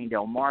campaign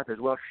Del Martha as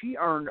well. She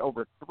earned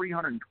over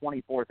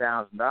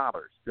 $324,000.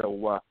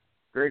 So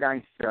very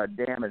nice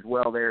dam as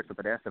well there. So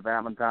Vanessa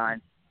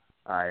Valentine,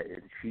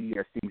 she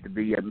seems to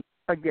be,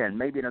 again,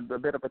 maybe in a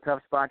bit of a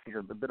tough spot. She's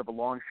a bit of a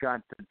long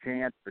shot to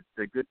chance, but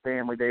a good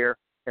family there.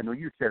 And when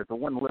you said it, the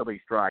one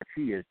Lily Stride,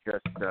 she is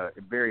just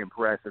very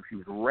impressive. She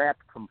was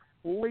wrapped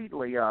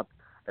completely up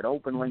at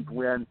open length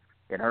win.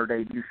 In her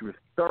debut, she was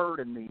third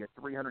in the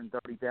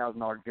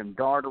 $330,000 Jim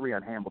Dartery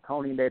on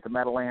Hambletonian Day at the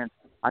Meadowlands.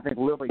 I think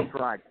Lily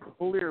Stride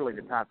clearly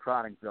the top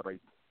trotting filly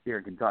here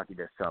in Kentucky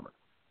this summer.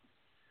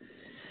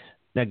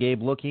 Now,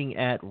 Gabe, looking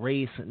at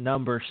race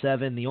number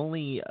 7, the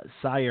only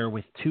sire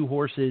with 2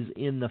 horses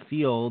in the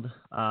field,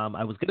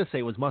 I was going to say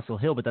it was Muscle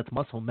Hill, but that's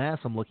Muscle Mass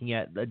I'm looking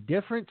at. A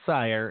different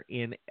sire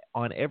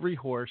on every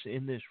horse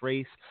in this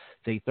race.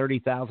 It's a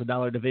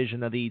 $30,000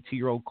 division of the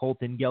 2-year-old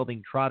Colton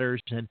Gelding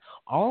Trotters, and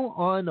all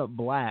on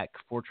black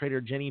for trader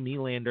Jenny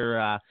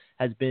Melander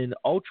has been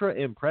ultra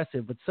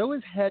impressive, but so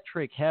is Hat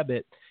Trick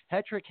Habit.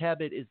 Hat Trick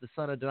Habit is the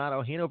son of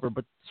Donato Hanover,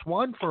 but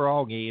Swan for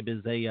All, Gabe,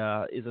 is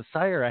a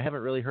sire I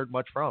haven't really heard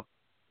much from.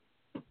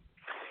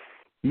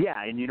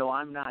 Yeah, and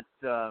I'm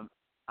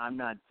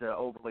not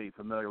overly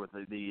familiar with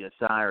the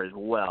sire as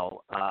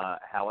well.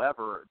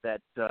 However,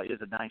 that is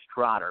a nice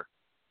trotter.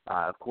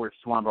 Of course,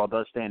 Swan for All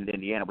does stand in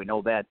Indiana. We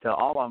know that.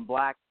 All on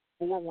black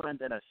 4 wins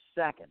and a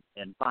second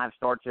in 5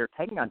 starts there,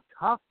 taking on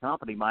tough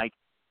company, Mike,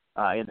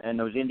 in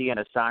those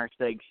Indiana Sire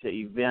Stakes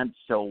events.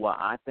 So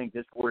I think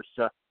this horse,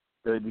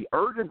 the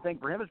urgent thing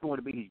for him is going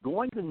to be he's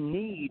going to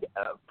need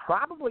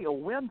probably a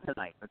win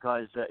tonight,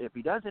 because if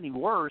he does any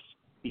worse,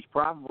 he's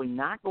probably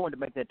not going to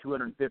make that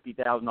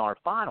 $250,000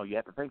 final. You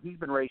have to think he's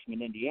been racing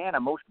in Indiana.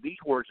 Most of these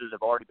horses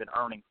have already been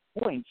earning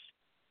points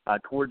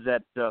towards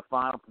that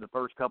final for the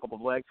first couple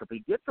of legs. So if he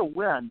gets a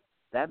win,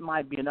 that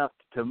might be enough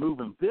to move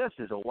him. This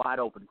is a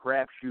wide-open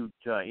crapshoot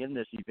in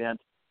this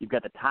event. You've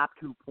got the top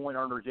 2 point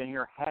earners in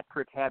here, Hat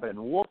Trick Habit and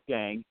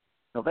Wolfgang.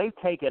 Now, they've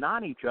taken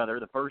on each other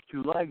the first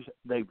 2 legs.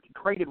 They've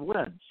traded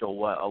wins.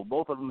 So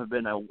both of them have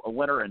been a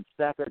winner and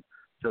second.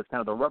 So it's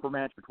kind of the rubber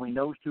match between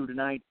those 2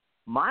 tonight.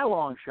 My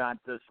long shot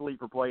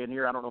sleeper play in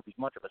here, I don't know if he's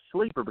much of a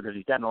sleeper because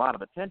he's gotten a lot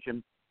of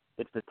attention.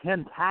 It's the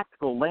 10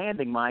 Tactical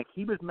Landing, Mike.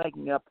 He was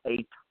making up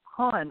a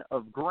ton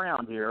of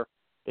ground here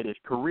in his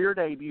career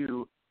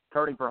debut,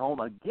 starting for home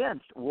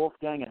against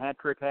Wolfgang and Hat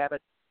Trick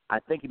Habit. I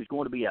think he was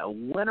going to be a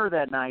winner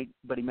that night,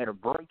 but he made a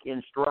break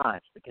in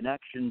strides. The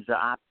Connections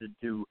opted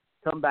to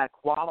come back,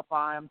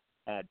 qualify him,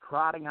 add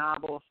trotting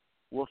hobbles.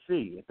 We'll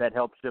see if that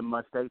helps him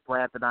stay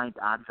flat tonight.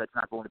 Obviously, it's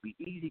not going to be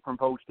easy from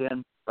post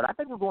in, but I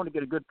think we're going to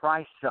get a good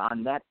price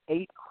on that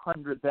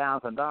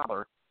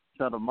 $800,000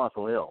 Son of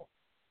Muscle Hill.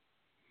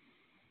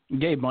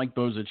 Gabe, Mike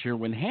Bozich here.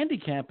 When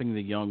handicapping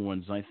the young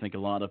ones, I think a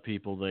lot of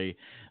people, they,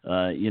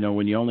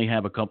 when you only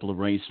have a couple of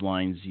race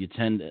lines,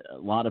 a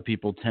lot of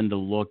people tend to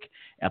look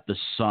at the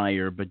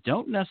sire, but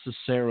don't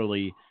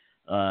necessarily,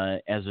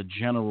 as a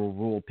general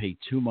rule, pay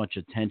too much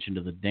attention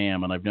to the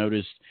dam. And I've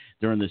noticed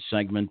during this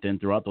segment and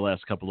throughout the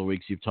last couple of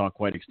weeks, you've talked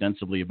quite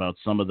extensively about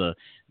some of the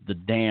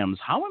dams.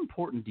 How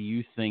important do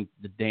you think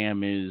the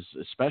dam is,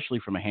 especially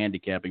from a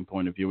handicapping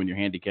point of view, when you're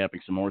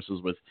handicapping some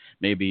horses with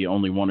maybe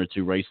only 1 or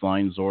 2 race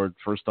lines or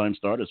first-time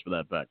starters for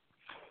that fact?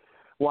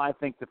 Well, I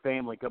think the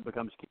family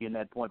becomes key in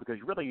that point,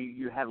 because really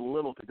you have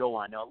little to go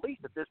on. Now, at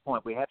least at this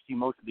point, we have seen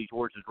most of these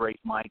horses race,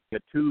 Mike,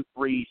 2,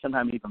 3,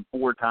 sometimes even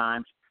 4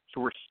 times. So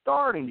we're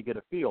starting to get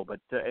a feel. But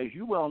as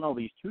you well know,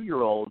 these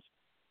 2-year-olds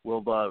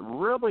will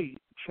really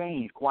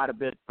change quite a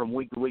bit from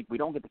week to week. We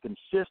don't get the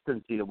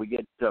consistency that we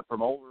get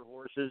from older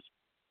horses.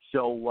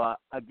 So,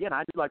 again,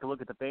 I do like to look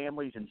at the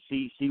families and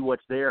see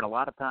what's there. And a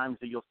lot of times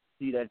you'll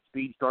see that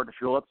speed start to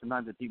show up.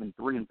 Sometimes it's even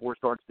 3 and 4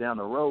 starts down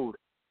the road.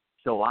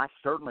 So I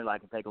certainly like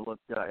to take a look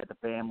at the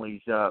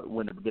families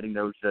when they're getting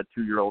those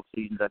 2-year-old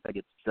seasons. I think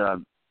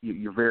it's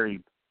you're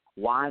very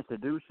wise to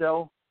do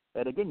so.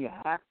 And again, you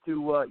have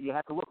to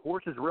look.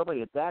 Horses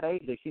really at that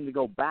age, they seem to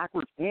go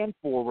backwards and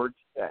forwards,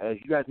 as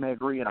you guys may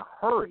agree, in a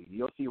hurry.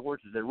 You'll see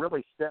horses that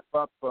really step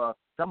up.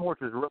 Some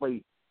horses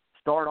really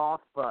start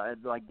off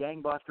like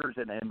gangbusters,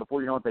 and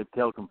before you know it, they've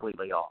tailed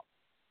completely off.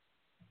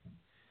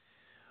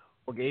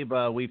 Well, Gabe,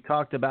 we've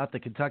talked about the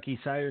Kentucky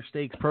Sire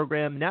Stakes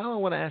program. Now I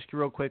want to ask you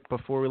real quick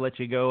before we let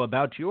you go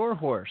about your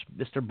horse.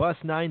 Mr. Bus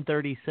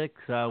 936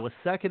 was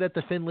second at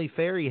the Findlay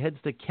Fair. He heads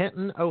to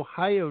Kenton,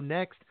 Ohio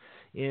next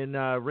in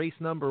race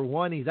number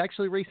 1. He's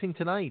actually racing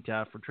tonight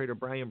for Trader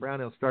Brian Brown.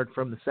 He'll start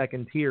from the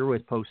second tier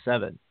with post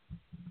 7.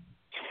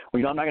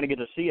 Well, I'm not going to get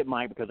to see it,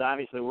 Mike, because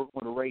obviously we're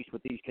going to race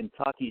with these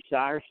Kentucky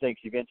Sire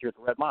Stakes events here at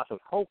the Red Moss. So I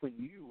was hoping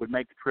you would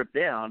make the trip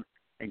down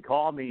and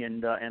call me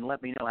and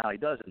let me know how he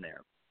does in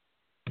there.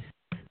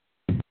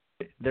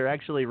 They're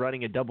actually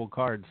running a double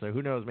card, so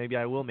who knows? Maybe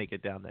I will make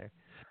it down there.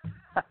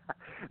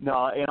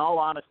 No, in all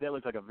honesty, that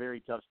looks like a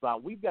very tough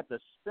spot. We've got the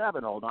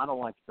 7-hole. I don't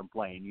like to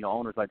complain.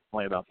 Owners like to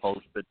complain about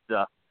posts, but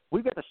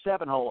we've got the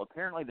 7-hole.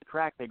 Apparently, the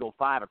track, they go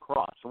 5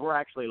 across. So we're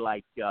actually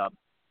like there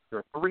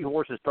are 3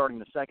 horses starting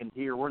the second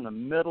tier. We're in the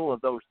middle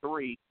of those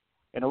 3,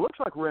 and it looks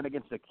like we're in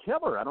against a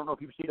killer. I don't know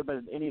if you've seen him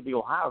in any of the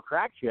Ohio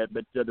tracks yet,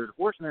 but there's a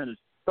horse in there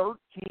that's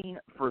 13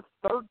 for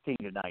 13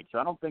 tonight. So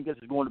I don't think this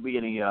is going to be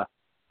any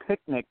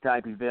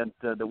picnic-type event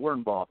that we're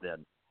involved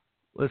in.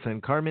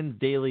 Listen, Carmen's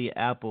Daily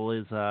Apple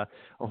is a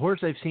horse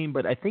I've seen,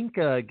 but I think,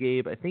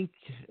 Gabe,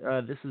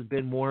 this has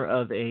been more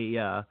of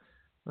a,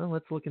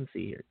 let's look and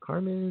see here.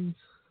 Carmen's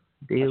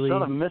Daily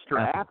Son of Mr.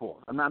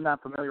 Apple. I'm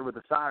not familiar with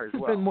the sire as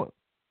well.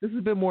 This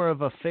has been more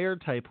of a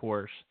fair-type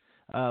horse,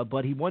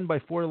 but he won by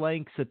 4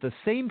 lengths at the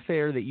same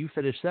fair that you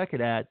finished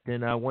second at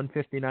in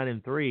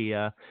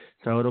 159-3.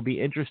 So it'll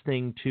be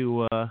interesting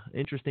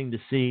to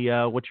see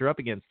what you're up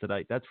against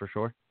tonight. That's for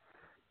sure.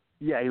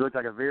 Yeah, he looks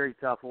like a very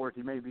tough horse.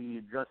 He may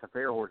be just a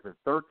fair horse, but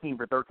 13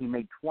 for 13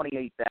 made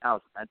 $28,000.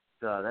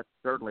 That's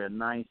certainly a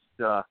nice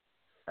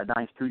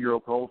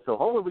 2-year-old colt. So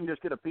hopefully we can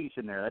just get a piece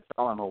in there. That's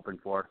all I'm hoping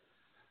for.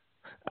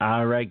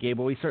 All right, Gabe.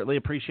 Well, we certainly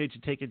appreciate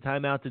you taking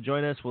time out to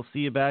join us. We'll see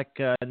you back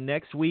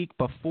next week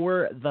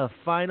before the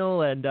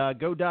final, and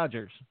go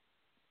Dodgers.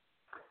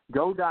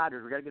 Go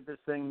Dodgers. We got to get this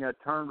thing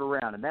turned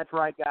around. And that's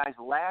right, guys.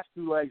 Last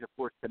 2 legs, of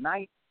course,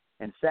 tonight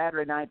and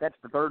Saturday night. That's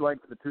the 3rd leg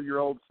for the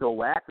 2-year-olds.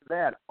 So after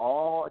that,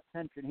 all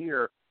attention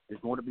here is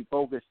going to be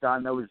focused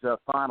on those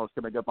finals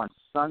coming up on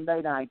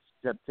Sunday night,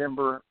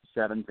 September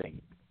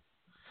 17th.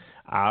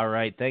 All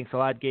right. Thanks a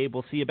lot, Gabe.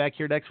 We'll see you back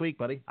here next week,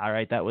 buddy. All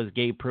right. That was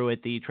Gabe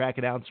Pruitt, the track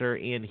announcer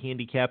and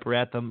handicapper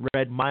at the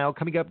Red Mile.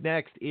 Coming up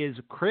next is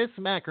Chris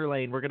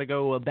Mackerlane. We're going to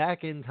go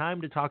back in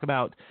time to talk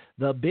about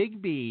the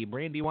Big B,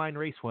 Brandywine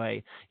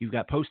Raceway. You've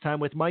got Post Time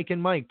with Mike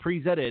and Mike,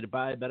 presented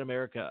by Bet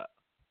America.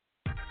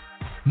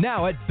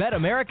 Now at Bet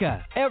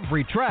America,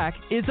 every track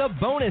is a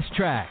bonus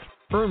track.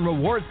 Earn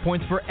rewards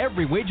points for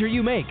every wager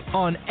you make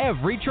on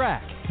every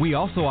track. We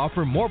also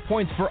offer more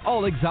points for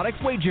all exotics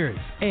wagers.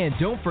 And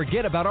don't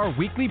forget about our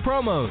weekly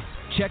promos.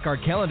 Check our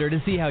calendar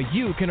to see how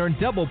you can earn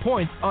double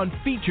points on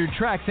featured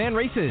tracks and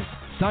races.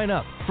 Sign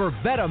up for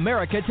Bet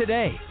America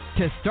today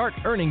to start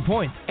earning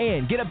points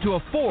and get up to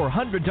a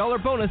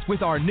 $400 bonus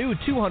with our new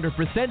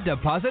 200%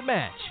 deposit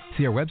match.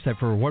 See our website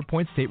for reward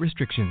points, state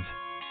restrictions.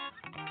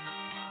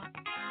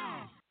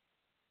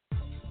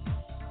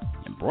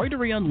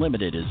 Embroidery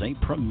Unlimited is a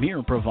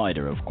premier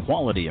provider of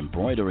quality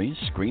embroidery,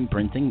 screen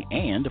printing,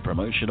 and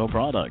promotional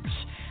products.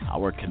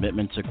 Our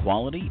commitment to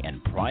quality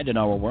and pride in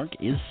our work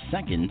is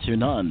second to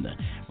none.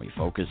 We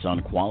focus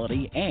on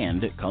quality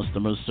and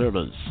customer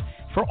service.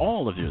 For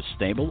all of your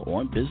stable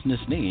or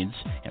business needs,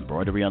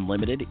 Embroidery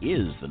Unlimited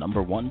is the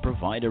 #1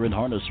 provider in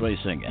harness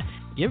racing.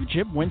 Give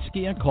Jim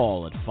Winsky a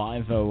call at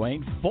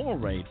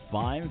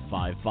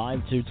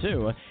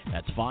 508-485-5522.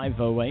 That's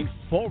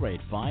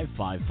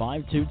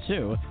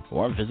 508-485-5522.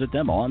 Or visit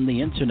them on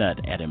the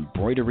internet at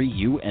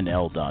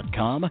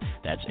embroideryunl.com.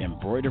 That's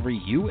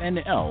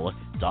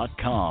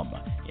embroideryunl.com.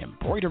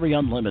 Embroidery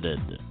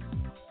Unlimited.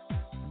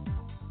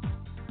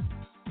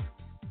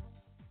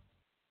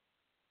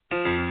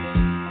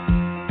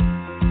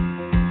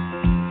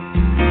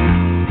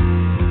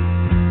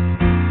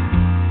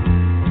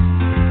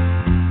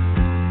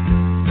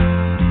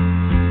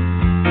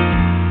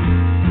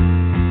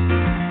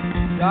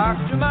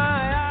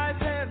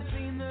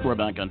 We're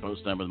back on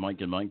Post Time with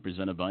Mike and Mike,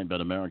 presented by Bet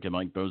America.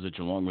 Mike Bozich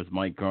along with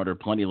Mike Carter.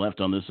 Plenty left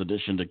on this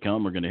edition to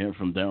come. We're going to hear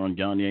from Darren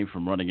Gagne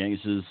from Running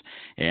Aces,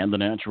 and the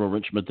natural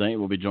Rich Matei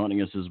will be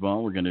joining us as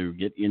well. We're going to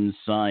get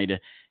inside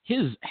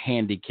his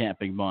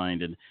handicapping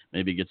mind and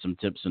maybe get some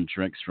tips and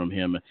tricks from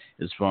him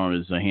as far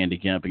as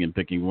handicapping and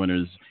picking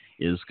winners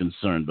is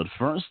concerned. But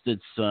first,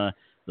 it's the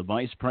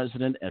Vice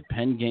President at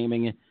Penn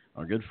Gaming,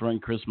 our good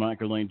friend Chris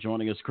Mackerlane,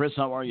 joining us. Chris,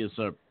 how are you,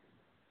 sir?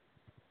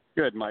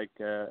 Good, Mike.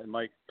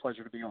 Mike,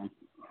 pleasure to be on.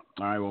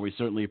 All right, well, we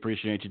certainly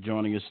appreciate you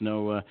joining us.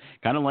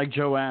 Kind of like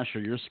Joe Asher,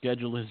 your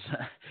schedule is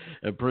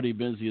pretty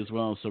busy as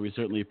well, so we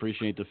certainly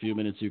appreciate the few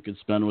minutes you could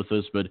spend with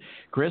us. But,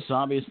 Chris,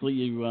 obviously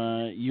you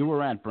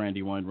were at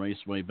Brandywine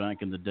Raceway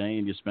back in the day,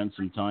 and you spent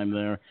some time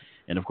there.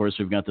 And, of course,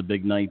 we've got the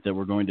big night that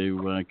we're going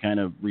to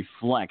kind of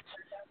reflect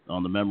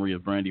on the memory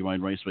of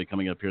Brandywine Raceway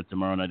coming up here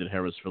tomorrow night at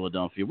Harrah's,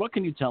 Philadelphia. What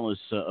can you tell us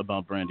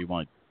about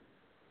Brandywine?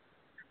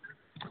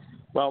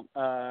 Well,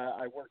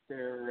 I worked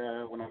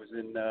there when I was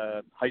in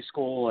high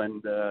school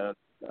and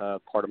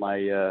part of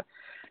my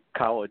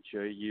college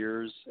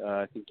years,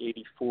 I think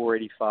 84,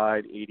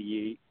 85,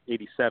 88,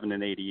 87,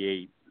 and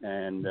 88.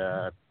 And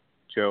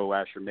Joe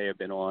Asher may have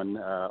been on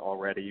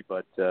already,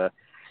 but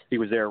he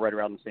was there right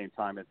around the same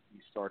time.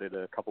 He started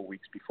a couple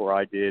weeks before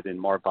I did in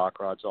Marv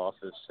Bachrod's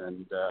office.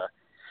 And,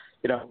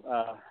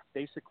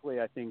 basically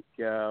I think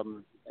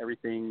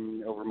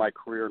everything over my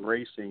career in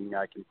racing,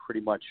 I can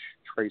pretty much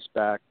trace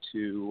back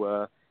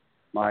to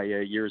my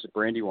years at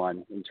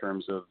Brandywine in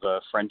terms of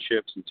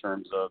friendships, in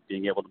terms of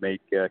being able to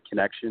make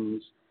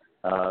connections,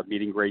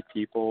 meeting great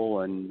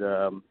people, and,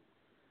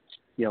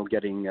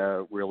 getting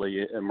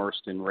really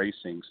immersed in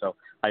racing. So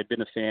I'd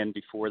been a fan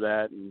before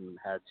that and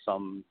had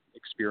some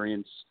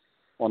experience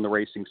on the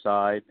racing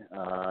side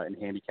and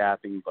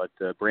handicapping, but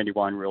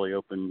Brandywine really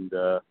opened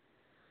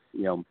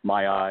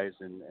my eyes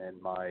and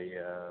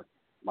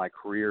my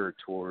career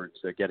towards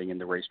getting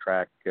into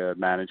racetrack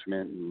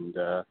management, and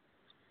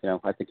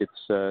I think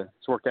it's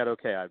worked out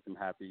okay. I've been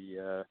happy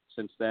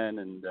since then,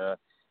 and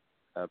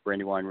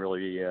Brandywine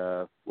really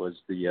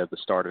was the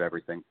start of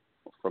everything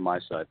from my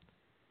side.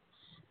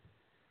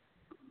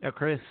 Now,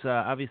 Chris,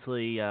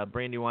 obviously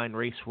Brandywine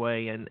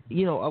Raceway, and,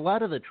 a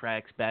lot of the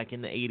tracks back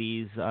in the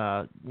 80s,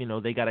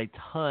 they got a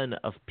ton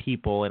of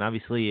people, and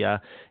obviously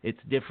it's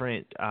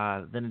different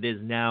than it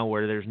is now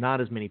where there's not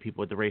as many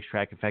people at the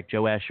racetrack. In fact,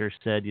 Joe Asher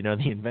said,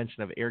 the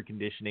invention of air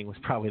conditioning was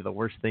probably the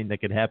worst thing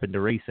that could happen to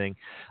racing.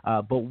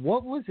 But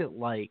what was it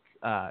like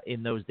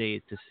in those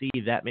days to see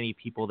that many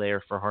people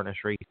there for harness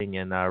racing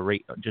and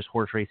just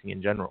horse racing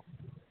in general?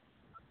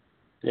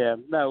 Yeah,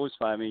 no, it was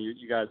fine. I mean,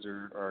 you guys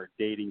are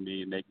dating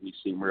me and making me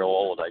seem real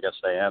old. I guess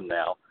I am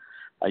now.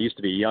 I used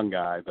to be a young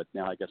guy, but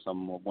now I guess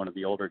I'm one of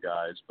the older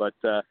guys. But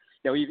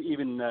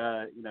even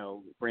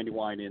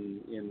Brandywine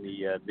in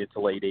the mid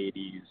to late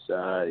 '80s,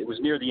 it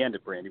was near the end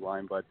of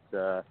Brandywine, but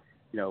there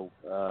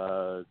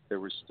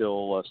was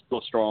still a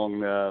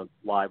strong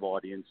live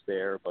audience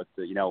there. But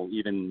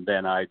even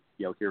then, I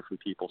hear from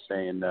people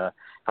saying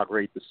how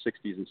great the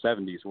 '60s and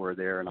 '70s were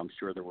there, and I'm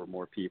sure there were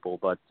more people.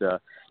 But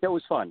it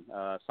was fun.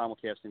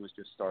 Simulcasting was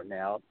just starting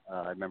out.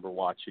 I remember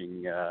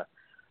watching. I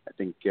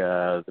think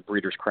the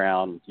Breeders'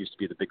 Crown used to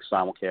be the big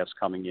simulcast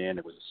coming in.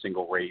 It was a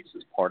single race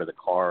as part of the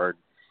card.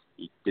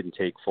 you didn't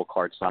take full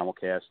card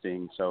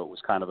simulcasting, so it was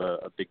kind of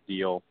a big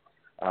deal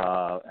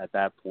at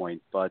that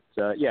point. But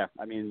yeah,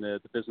 I mean the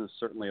business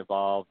certainly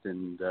evolved,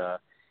 and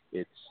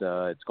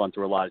it's gone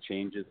through a lot of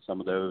changes. Some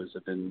of those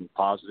have been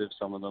positive,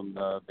 some of them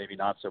maybe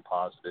not so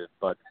positive.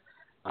 But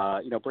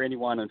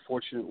Brandywine,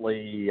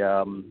 unfortunately,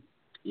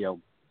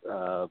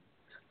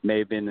 may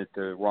have been at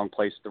the wrong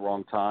place at the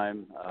wrong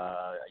time.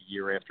 A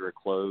year after it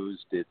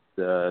closed,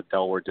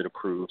 Delaware did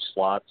approve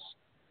slots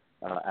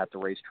at the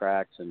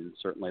racetracks, and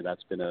certainly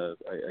that's been a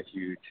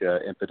huge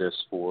impetus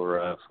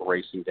for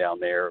racing down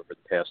there over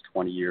the past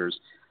 20 years.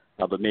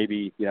 But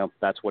maybe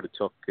that's what it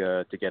took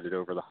to get it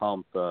over the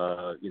hump.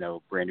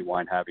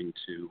 Brandywine having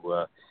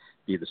to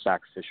be the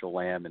sacrificial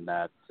lamb in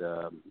that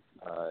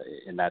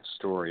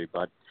story.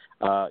 But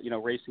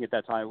racing at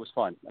that time was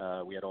fun.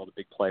 We had all the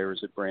big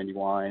players at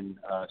Brandywine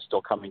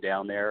still coming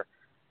down there,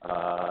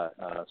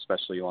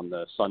 especially on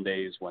the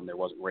Sundays when there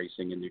wasn't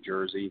racing in New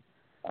Jersey.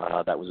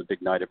 That was a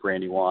big night at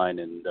Brandywine,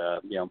 and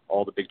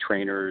all the big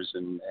trainers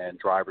and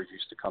drivers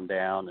used to come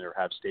down or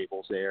have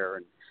stables there.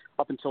 And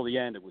up until the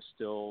end, it was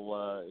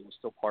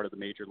still part of the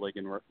major league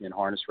in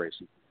harness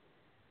racing.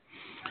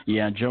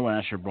 Yeah, Joe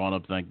Asher brought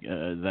up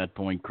that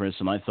point, Chris,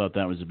 and I thought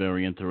that was a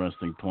very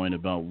interesting point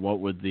about what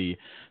would the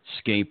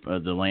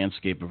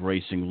landscape of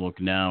racing look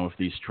now if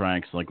these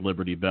tracks like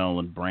Liberty Bell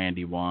and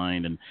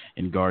Brandywine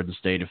and Garden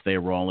State, if they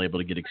were all able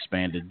to get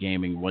expanded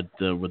gaming, what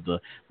would the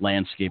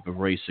landscape of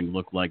racing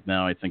look like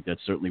now? I think that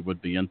certainly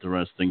would be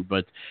interesting.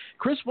 But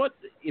Chris, what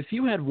if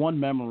you had one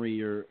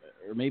memory or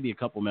maybe a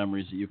couple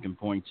memories that you can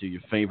point to,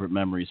 your favorite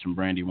memories from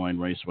Brandywine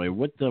Raceway,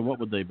 what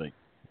would they be?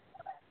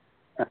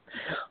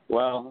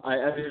 Well,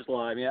 there's a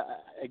lot. I mean,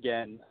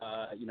 again,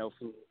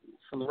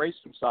 from the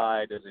racing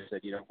side, as I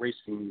said,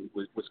 racing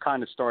was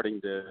kind of starting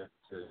to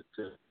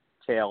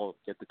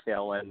get the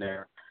tail end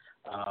there.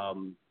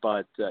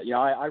 But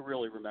I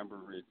really remember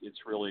it's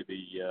really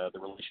the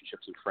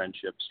relationships and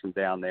friendships from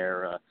down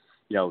there.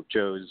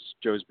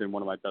 Joe's been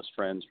one of my best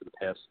friends for the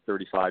past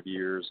 35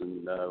 years,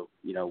 and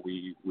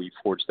we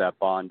forged that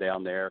bond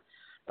down there.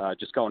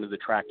 Just going to the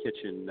track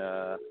kitchen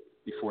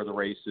before the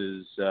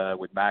races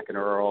with Mac and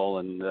Earl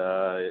and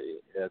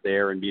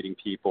there and meeting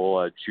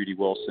people. Judy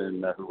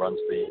Wilson, who runs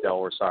the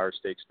Delaware Sire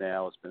Stakes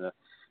now, has been a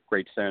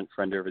great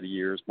friend over the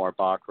years. Mark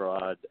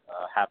Bachrod,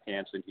 Hap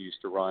Hansen, who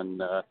used to run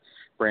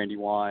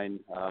Brandywine,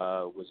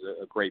 was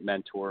a great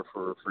mentor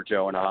for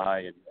Joe and I,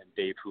 and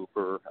Dave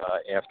Hooper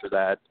after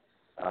that,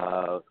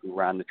 who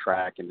ran the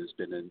track and has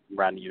been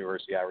ran the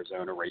University of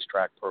Arizona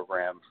racetrack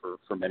program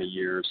for many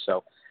years.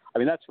 So, I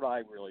mean, that's what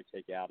I really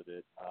take out of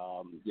it.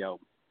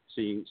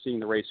 Seeing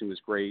the racing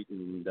was great,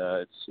 and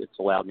it's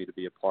allowed me to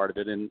be a part of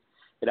it. And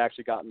it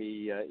actually got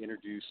me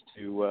introduced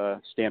to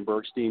Stan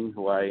Bergstein,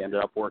 who I ended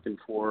up working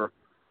for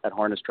at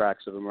Harness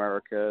Tracks of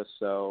America.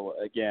 So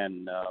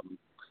again,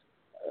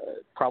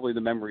 probably the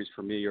memories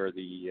for me are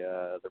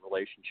the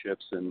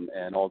relationships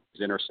and all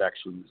these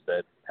intersections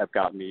that have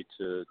gotten me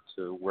to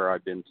where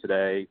I've been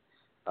today.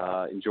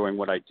 Enjoying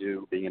what I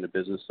do, being in a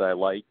business that I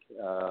like,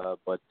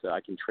 but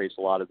I can trace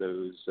a lot of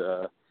those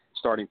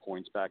starting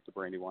points back to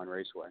Brandywine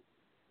Raceway.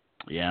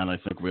 Yeah, and I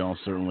think we all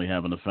certainly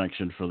have an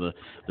affection for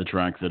the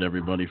track that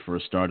everybody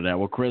first started at.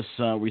 Well, Chris,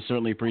 we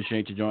certainly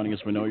appreciate you joining us.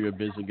 We know you're a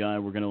busy guy.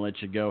 We're going to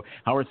let you go.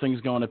 How are things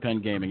going at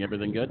Penn Gaming?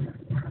 Everything good?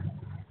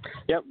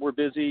 Yep, we're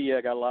busy.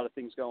 Got a lot of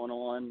things going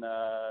on.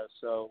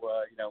 So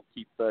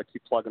keep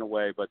plugging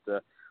away. But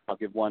I'll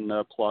give one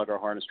plug. Our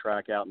harness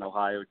track out in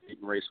Ohio,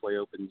 Dayton Raceway,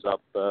 opens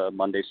up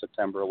Monday,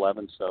 September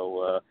 11th.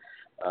 So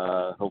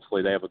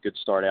hopefully they have a good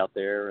start out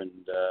there, and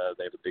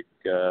they have a big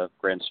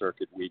Grand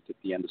Circuit week at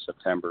the end of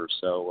September.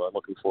 So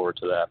looking forward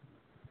to that.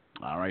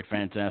 All right,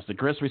 fantastic.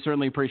 Chris, we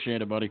certainly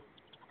appreciate it, buddy.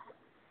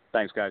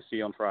 Thanks, guys. See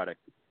you on Friday.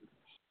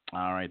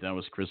 All right, that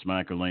was Chris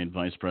McElwain,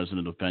 Vice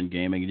President of Penn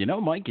Gaming.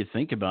 Mike, you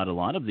think about a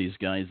lot of these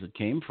guys that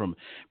came from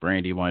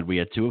Brandywine. We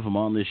had two of them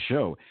on this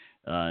show.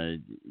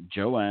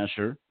 Joe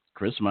Asher,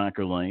 Chris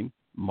McElwain,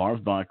 Marv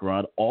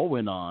Bachrod, all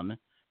went on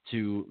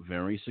to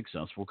very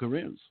successful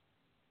careers.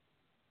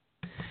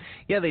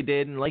 Yeah, they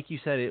did, and like you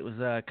said, it was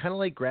kind of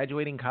like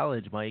graduating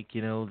college, Mike,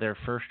 their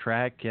first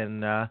track,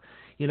 and, I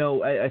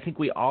think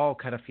we all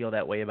kind of feel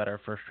that way about our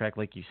first track,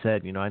 like you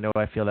said. I know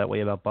I feel that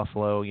way about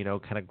Buffalo,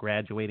 kind of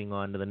graduating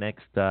on to the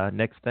next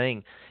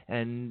thing,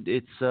 and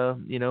it's,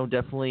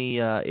 definitely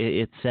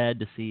it's sad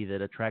to see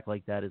that a track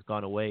like that has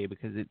gone away,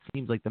 because it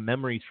seems like the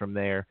memories from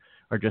there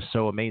are just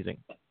so amazing.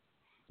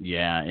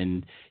 Yeah,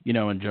 and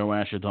Joe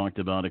Asher talked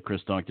about it,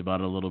 Chris talked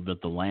about it a little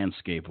bit, the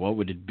landscape. What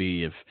would it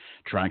be if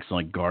tracks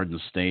like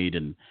Garden State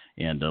and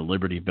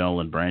Liberty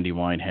Bell and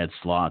Brandywine had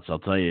slots? I'll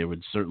tell you, it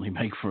would certainly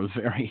make for a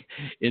very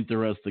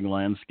interesting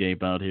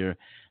landscape out here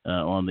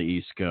on the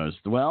East Coast.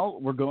 Well,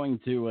 we're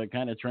going to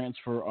kind of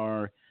transfer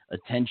our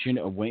attention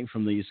away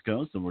from the East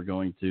Coast, and we're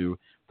going to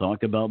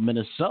talk about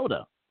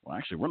Minnesota. Well,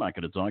 actually, we're not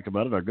going to talk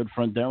about it. Our good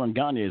friend Darren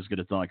Gagne is going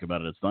to talk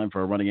about it. It's time for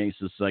our Running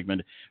Aces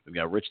segment. We've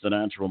got Rich the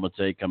Natural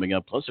Matei coming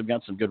up. Plus, we've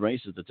got some good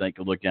races to take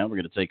a look at. We're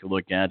going to take a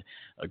look at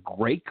a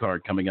great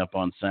card coming up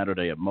on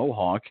Saturday at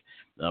Mohawk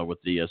with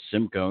the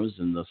Simcoes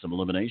and some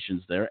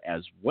eliminations there,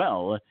 as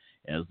well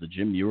as the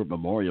Jim Ewart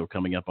Memorial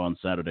coming up on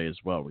Saturday as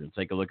well. We're going to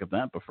take a look at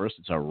that, but first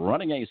it's our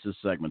Running Aces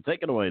segment.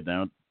 Take it away,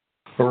 Down.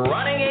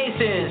 Running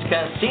Aces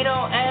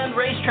Casino and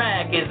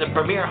Racetrack is the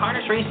premier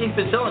harness racing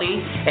facility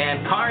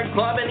and card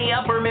club in the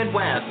upper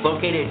Midwest,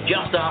 located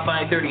just off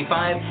I-35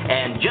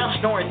 and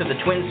just north of the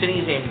Twin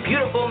Cities in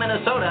beautiful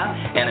Minnesota,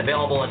 and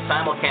available at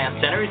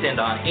simulcast centers and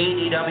on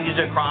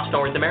ADWs across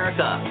North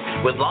America,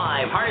 with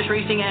live harness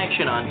racing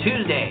action on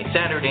Tuesday,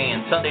 Saturday,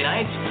 and Sunday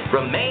nights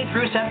from May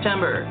through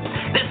September.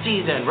 This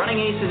season,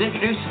 Running Aces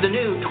introduces the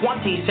new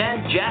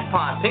 20-cent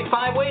jackpot Pick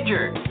 5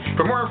 wager.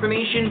 For more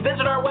information,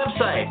 visit our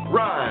website,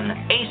 runaces.com.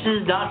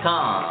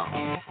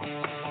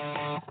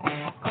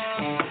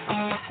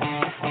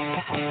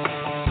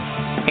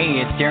 Hey,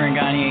 it's Darren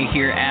Gagne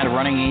here at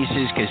Running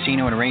Aces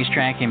Casino and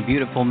Racetrack in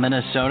beautiful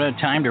Minnesota.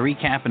 Time to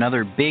recap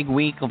another big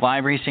week of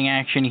live racing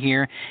action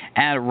here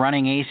at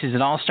Running Aces.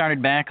 It all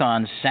started back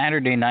on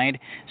Saturday night,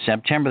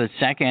 September the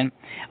 2nd.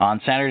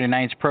 On Saturday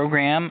night's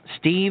program,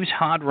 Steve's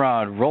Hot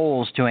Rod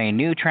rolls to a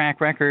new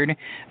track record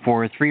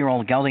for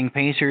 3-year-old gelding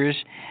pacers,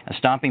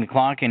 stopping the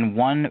clock in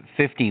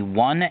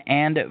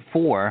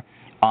 1:51.4.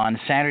 On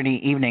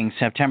Saturday evening,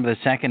 September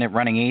the 2nd at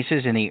Running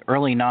Aces in the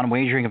early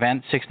non-wagering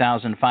event,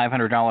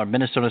 $6,500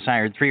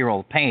 Minnesota-sired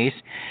 3-year-old pace.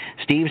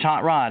 Steve's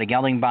Hot Rod, a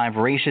gelding by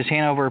Voracious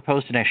Hanover,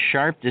 posted a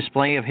sharp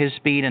display of his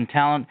speed and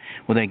talent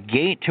with a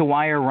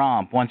gate-to-wire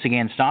romp, once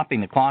again stopping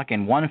the clock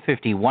in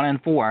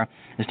 1:51.4,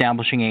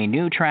 establishing a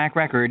new track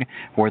record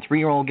for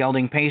 3-year-old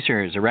gelding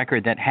pacers, a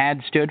record that had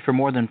stood for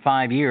more than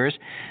 5 years,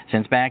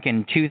 since back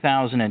in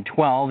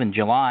 2012 in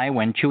July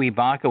when Chewy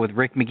Baca with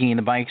Rick McGee in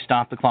the bike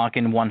stopped the clock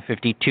in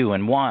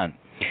 1:52.1.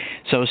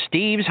 So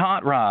Steve's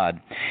Hot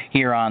Rod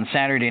here on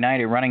Saturday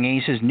night at Running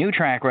Aces, new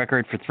track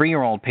record for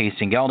 3-year-old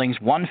pacing geldings,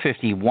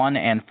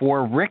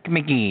 1:51.4. Rick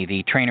McGee,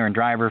 the trainer and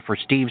driver for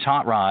Steve's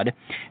Hot Rod,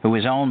 who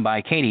is owned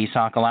by Katie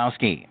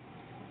Sokolowski.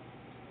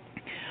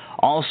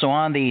 Also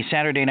on the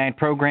Saturday night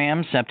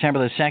program, September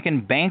the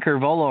 2nd, Banker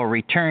Volo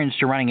returns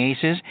to Running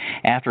Aces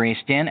after a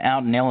stint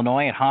out in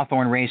Illinois at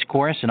Hawthorne Race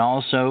Course and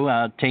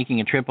also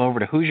taking a trip over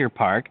to Hoosier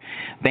Park.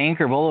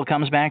 Banker Volo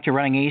comes back to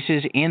Running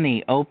Aces in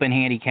the Open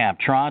Handicap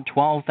Trot,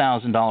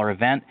 $12,000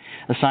 event,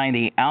 assigned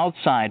the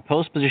outside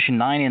post position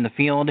 9 in the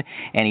field,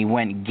 and he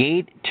went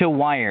gate to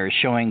wire,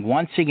 showing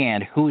once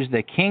again who's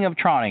the king of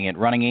trotting at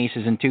Running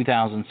Aces in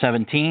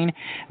 2017.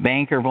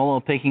 Banker Volo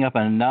picking up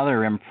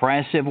another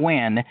impressive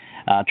win,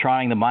 trotting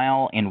the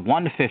mile in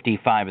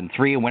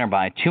 1:55.3, a winner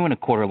by 2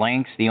 1/4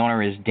 lengths. The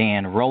owner is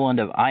Dan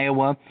Rowland of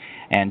Iowa,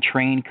 and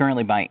trained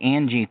currently by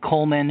Angie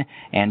Coleman,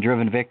 and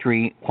driven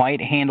victory quite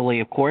handily,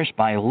 of course,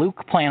 by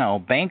Luke Plano.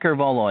 Banker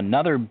Volo,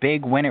 another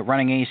big win at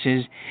Running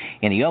Aces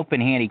in the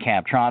Open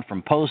Handicap Trot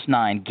from post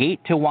 9,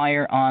 gate to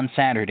wire on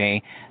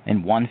Saturday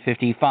in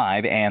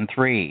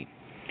 1:55.3.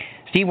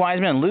 Steve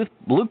Wiseman and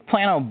Luke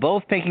Plano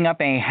both picking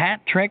up a hat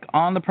trick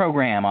on the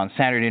program on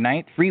Saturday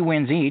night, 3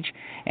 wins each,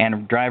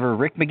 and driver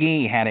Rick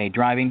McGee had a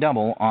driving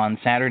double on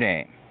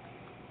Saturday.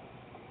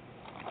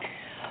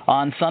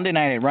 On Sunday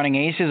night at Running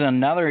Aces,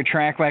 another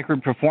track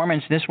record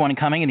performance, this one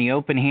coming in the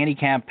Open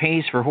Handicap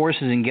pace for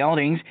horses and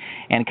geldings,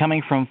 and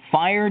coming from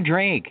Fire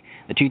Drake,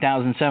 the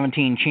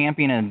 2017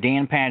 champion of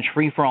Dan Patch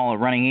Free-For-All at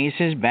Running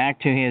Aces, back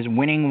to his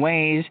winning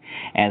ways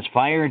as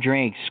Fire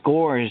Drake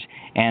scores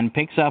and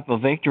picks up a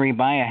victory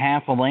by a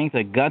half a length,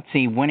 a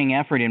gutsy winning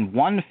effort in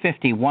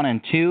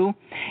 1:51.2,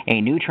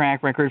 a new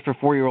track record for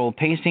 4-year-old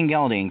pacing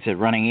geldings at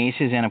Running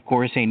Aces, and of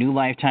course a new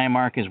lifetime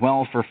mark as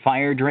well for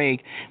Fire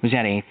Drake, who's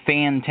had a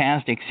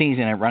fantastic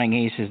season at Running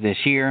Aces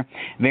this year.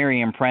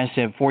 Very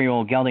impressive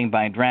 4-year-old gelding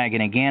by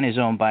Dragon, again is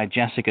owned by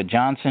Jessica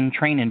Johnson,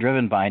 trained and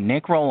driven by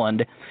Nick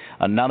Rowland.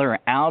 Another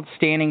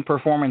outstanding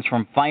performance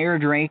from Fire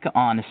Drake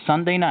on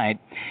Sunday night,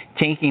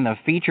 taking the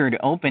featured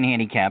Open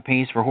Handicap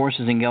pace for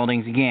horses and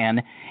geldings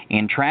again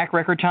in track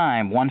record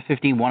time,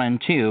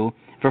 1:51.2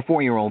 for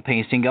 4-year-old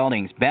pacing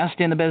geldings. Best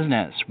in the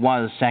business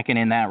was second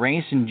in that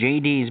race, and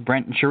JD's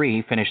Brenton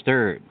Cherie finished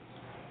third.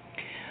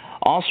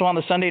 Also on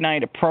the Sunday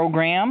night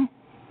program,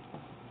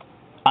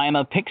 I'm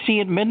a Pixie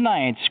at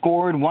Midnight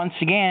scored once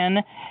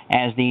again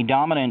as the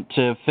dominant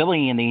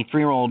filly in the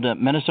 3-year-old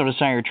Minnesota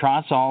sire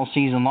trots all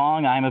season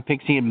long. I'm a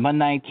Pixie at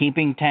Midnight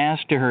keeping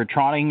task to her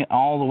trotting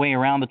all the way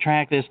around the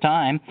track this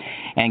time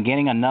and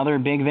getting another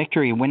big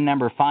victory. Win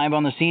number 5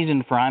 on the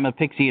season for I'm a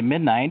Pixie at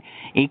Midnight,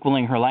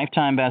 equaling her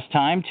lifetime best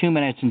time, 2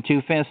 minutes and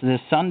 2/5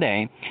 this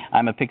Sunday.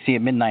 I'm a Pixie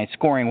at Midnight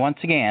scoring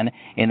once again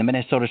in the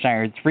Minnesota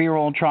sire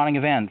 3-year-old trotting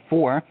event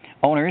for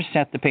owners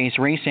Set the Pace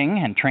Racing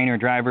and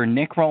trainer-driver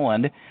Nick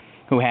Rowland,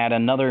 who had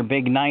another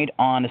big night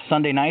on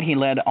Sunday night. He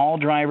led all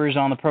drivers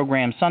on the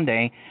program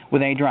Sunday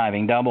with a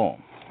driving double.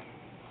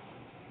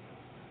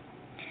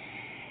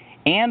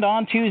 And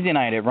on Tuesday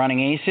night at Running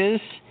Aces,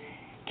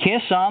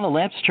 Kiss on the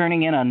Lips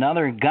turning in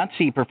another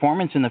gutsy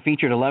performance in the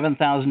featured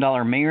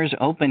 $11,000 Mayor's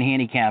Open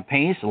Handicap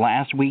pace.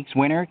 Last week's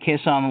winner,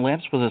 Kiss on the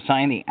Lips, was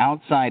assigned the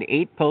outside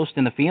 8 post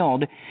in the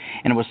field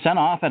and was sent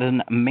off at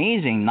an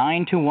amazing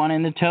 9-1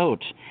 in the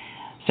tote.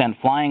 sent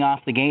flying off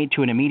the gate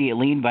to an immediate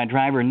lead by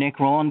driver Nick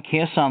Rowland.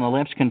 Kiss on the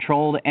Lips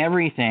controlled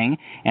everything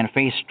and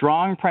faced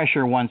strong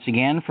pressure once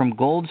again from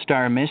Gold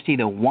Star Misty,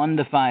 the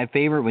 1-5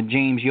 favorite with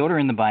James Yoder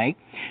in the bike,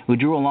 who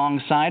drew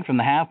alongside from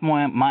the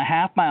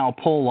half-mile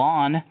pull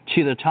on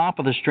to the top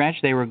of the stretch.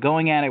 They were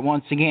going at it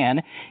once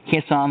again.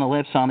 Kiss on the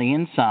Lips on the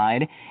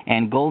inside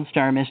and Gold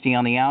Star Misty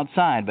on the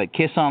outside. But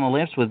Kiss on the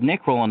Lips with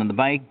Nick Rowland in the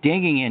bike,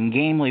 digging in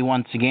gamely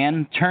once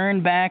again,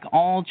 turned back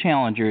all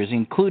challengers,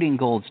 including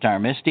Gold Star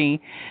Misty,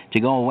 to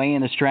go away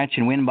in the stretch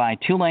and win by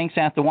 2 lengths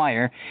at the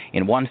wire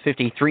in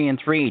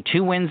 1:53.3.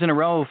 2 wins in a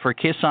row for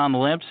Kiss on the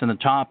Lips in the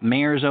top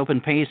Mayor's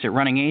Open pace at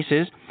Running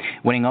Aces.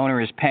 Winning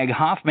owner is Peg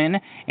Hoffman,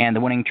 and the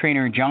winning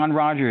trainer John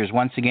Rogers.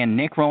 Once again,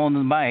 Nick Rowland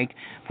on the bike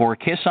for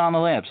Kiss on the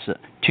Lips.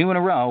 2 in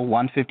a row,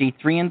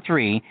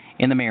 1:53.3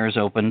 in the Mayor's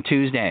Open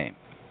Tuesday.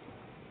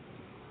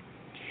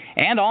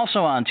 And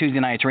also on Tuesday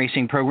night's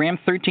racing program,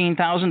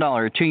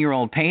 $13,000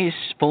 2-year-old pace,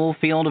 full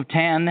field of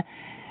 10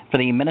 for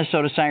the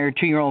Minnesota Sire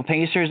 2-year-old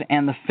Pacers,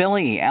 and the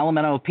filly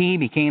Elemento P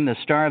became the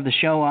star of the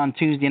show on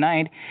Tuesday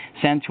night,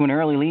 sent to an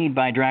early lead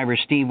by driver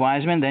Steve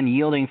Wiseman, then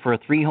yielding for a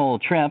 3-hole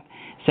trip,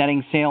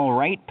 setting sail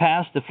right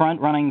past the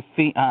front-running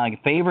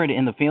favorite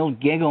in the field,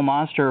 Giggle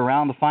Monster,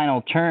 around the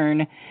final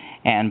turn.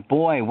 And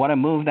boy, what a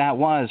move that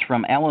was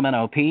from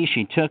Elemento P.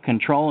 She took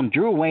control and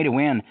drew away to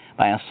win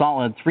by a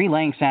solid 3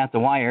 lengths at the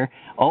wire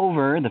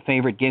over the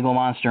favorite Giggle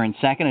Monster in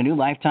second. A new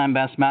lifetime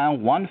best mile,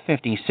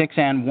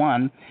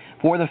 1:56.1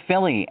 for the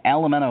filly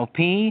Elemento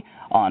P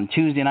on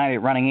Tuesday night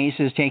at Running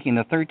Aces, taking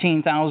the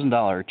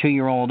 $13,000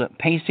 2-year-old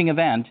pacing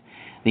event.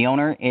 The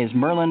owner is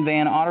Merlin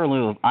Van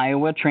Otterloo of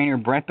Iowa, trainer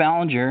Brett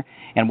Ballinger,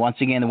 and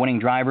once again the winning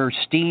driver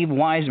Steve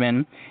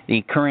Wiseman,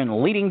 the current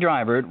leading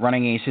driver at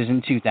Running Aces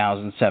in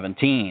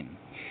 2017.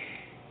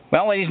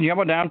 Well, ladies and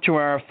gentlemen, down to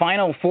our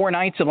final 4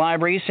 nights of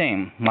live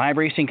racing. Live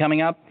racing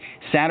coming up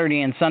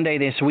Saturday and Sunday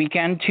this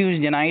weekend,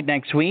 Tuesday night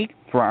next week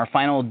for our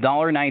final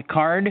Dollar Night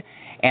card.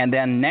 And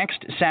then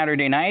next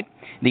Saturday night,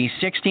 the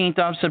 16th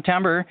of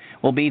September,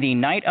 will be the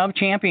Night of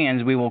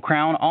Champions. We will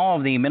crown all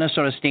of the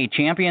Minnesota State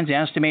champions.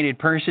 Estimated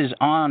purses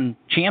on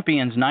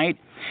Champions Night,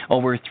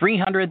 over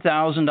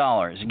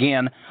 $300,000.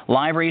 Again,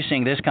 live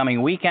racing this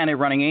coming weekend at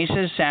Running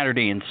Aces,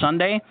 Saturday and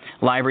Sunday.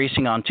 Live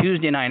racing on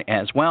Tuesday night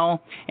as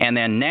well. And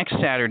then next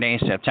Saturday,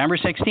 September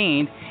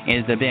 16th,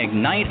 is the big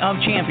Night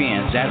of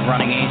Champions at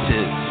Running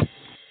Aces.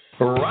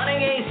 Running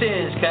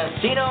Aces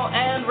Casino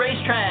and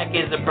Racetrack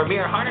is the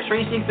premier harness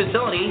racing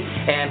facility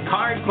and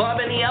card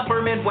club in the upper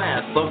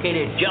Midwest,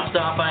 located just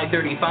off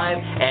I-35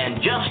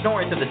 and just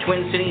north of the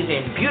Twin Cities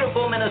in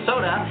beautiful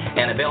Minnesota,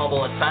 and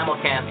available at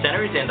simulcast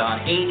centers and on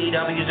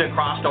ADWs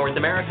across North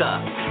America.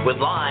 With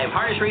live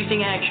harness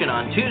racing action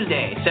on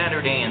Tuesday,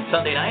 Saturday, and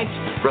Sunday nights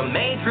from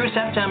May through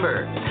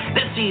September.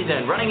 This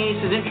season, Running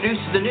Aces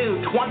introduces the new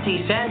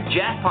 20-cent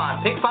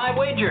jackpot Pick 5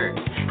 wager.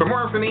 For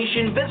more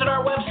information, visit our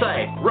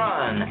website,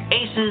 runaces.com.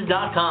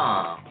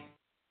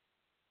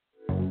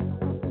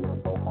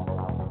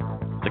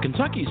 The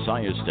Kentucky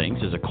Sire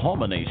Stakes is a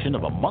culmination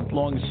of a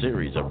month-long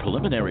series of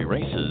preliminary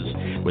races,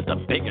 with the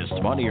biggest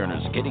money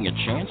earners getting a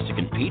chance to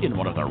compete in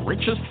one of the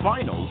richest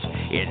finals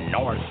in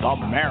North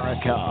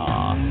America.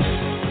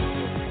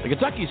 The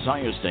Kentucky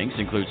Sire Stakes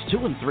includes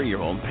 2- and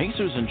 3-year-old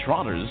pacers and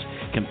trotters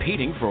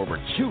competing for over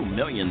 $2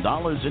 million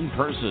in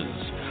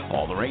purses.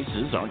 All the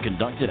races are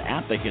conducted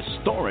at the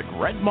historic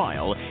Red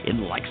Mile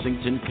in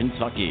Lexington,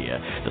 Kentucky.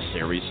 The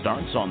series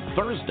starts on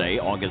Thursday,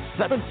 August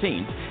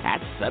 17th at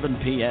 7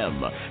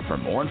 p.m. For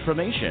more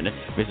information,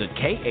 visit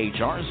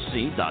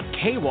khrc.ky.gov.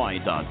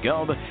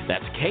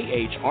 That's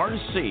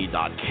khrc.ky.gov.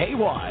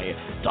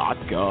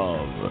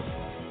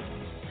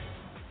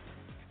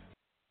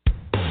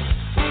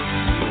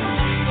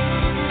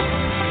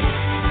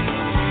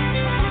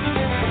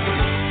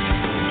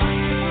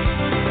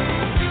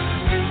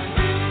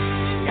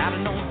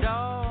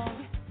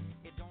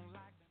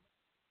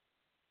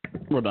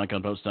 We're back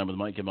on Post Time with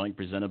Mike and Mike,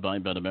 presented by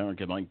Bet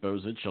America. Mike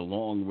Bozich,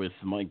 along with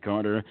Mike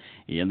Carter.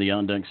 In the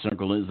on-deck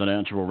circle is the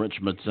natural Rich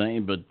Mattei.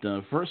 But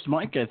first,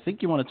 Mike, I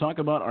think you want to talk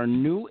about our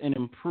new and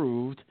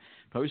improved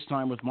Post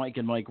Time with Mike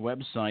and Mike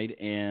website.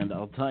 And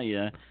I'll tell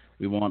you,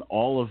 we want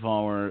all of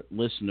our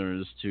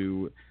listeners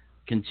to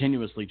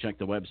continuously check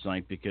the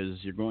website, because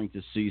you're going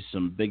to see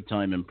some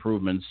big-time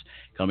improvements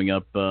coming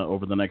up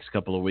over the next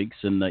couple of weeks,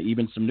 and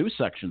even some new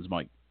sections,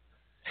 Mike.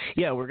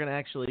 Yeah, we're going to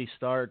actually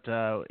start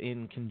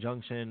in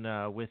conjunction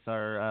with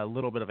our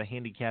little bit of a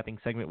handicapping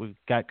segment we've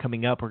got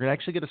coming up. We're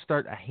actually going to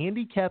start a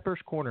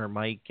handicapper's corner,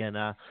 Mike, and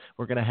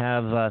we're going to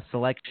have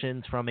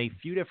selections from a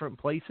few different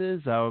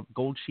places.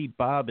 Gold Sheep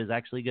Bob is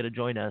actually going to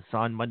join us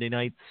on Monday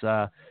nights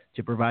to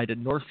provide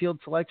Northfield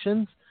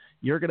selections.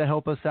 You're going to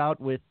help us out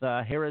with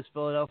Harris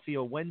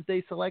Philadelphia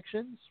Wednesday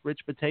selections. Rich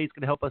Mattei is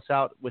going to help us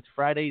out with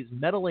Friday's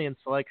Meadowland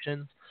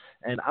selections.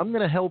 And I'm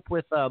going to help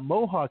with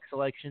Mohawk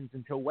selections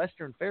until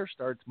Western Fair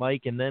starts,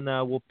 Mike, and then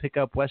we'll pick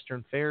up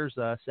Western Fair's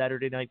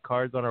Saturday night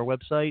cards on our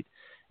website.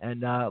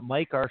 And,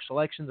 Mike, our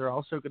selections are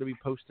also going to be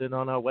posted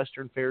on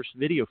Western Fair's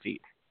video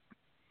feed.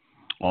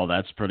 Oh,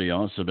 that's pretty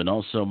awesome. And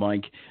also,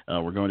 Mike,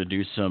 we're going to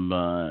do some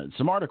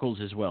articles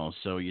as well.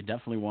 So you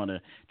definitely want to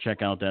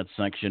check out that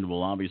section.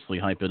 We'll obviously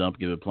hype it up,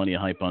 give it plenty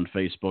of hype on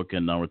Facebook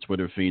and our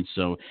Twitter feed.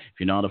 So if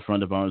you're not a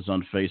friend of ours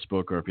on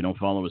Facebook or if you don't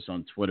follow us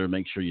on Twitter,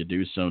 make sure you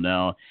do so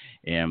now.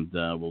 And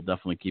we'll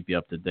definitely keep you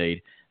up to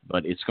date.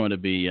 But it's going to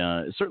be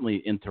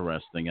certainly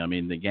interesting. I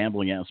mean, the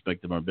gambling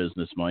aspect of our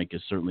business, Mike,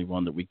 is certainly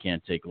one that we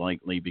can't take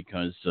lightly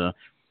because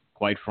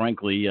quite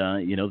frankly,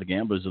 the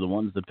gamblers are the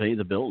ones that pay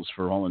the bills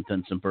for all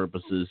intents and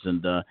purposes.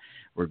 And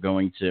we've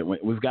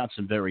got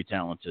some very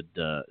talented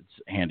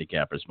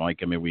handicappers,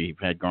 Mike. I mean, we've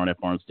had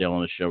Garnett Barnsdale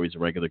on the show. He's a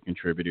regular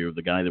contributor.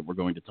 The guy that we're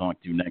going to talk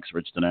to next,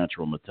 Rich the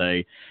Natural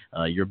Matei,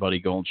 your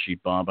buddy Gold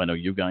Sheet Bob. I know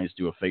you guys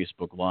do a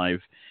Facebook Live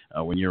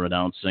when you're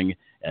announcing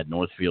at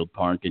Northfield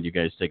Park, and you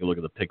guys take a look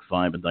at the pick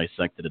 5 and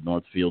dissect it at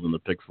Northfield and the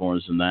pick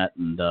 4s and that.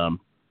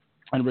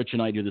 And Rich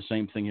and I do the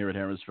same thing here at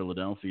Harris,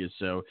 Philadelphia.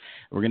 So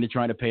we're going to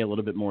try to pay a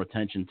little bit more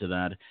attention to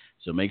that.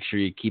 So make sure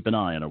you keep an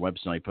eye on our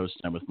website,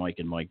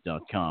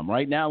 postttimewithmikeandmike.com.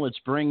 Right now, let's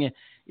bring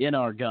in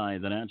our guy,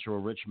 the natural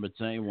Rich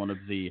Matei, one of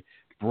the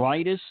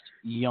brightest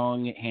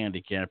young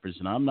handicappers.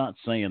 And I'm not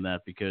saying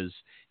that because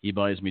he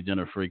buys me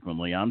dinner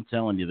frequently. I'm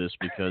telling you this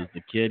because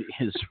the kid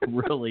is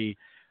really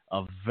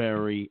a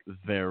very,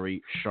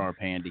 very sharp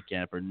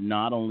handicapper,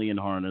 not only in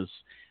harness,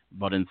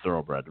 but in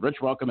thoroughbred. Rich,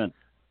 welcome in.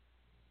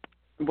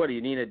 What, do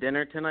you need a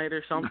dinner tonight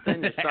or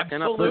something? You're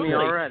sucking up to me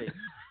already.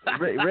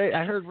 Ray,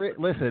 I heard.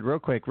 Listen, real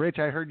quick, Rich.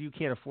 I heard you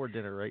can't afford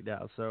dinner right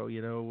now, so we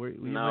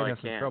might have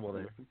some trouble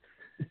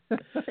there.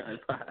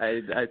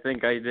 I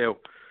think I do.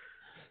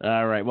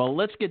 All right. Well,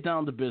 let's get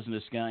down to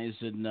business, guys,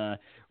 and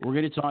we're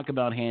going to talk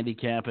about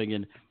handicapping,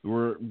 and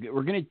we're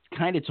going to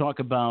kind of talk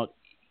about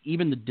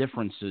even the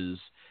differences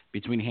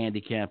between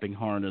handicapping,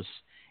 harness,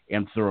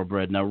 and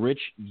thoroughbred. Now, Rich,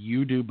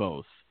 you do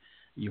both.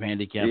 You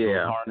handicap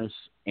both harness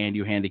and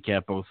you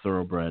handicap both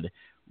thoroughbred.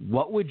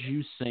 What would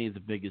you say the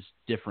biggest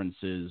difference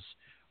is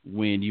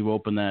when you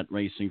open that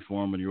racing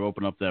form, when you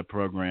open up that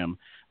program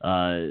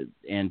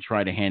and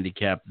try to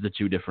handicap the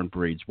two different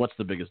breeds? What's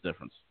the biggest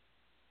difference?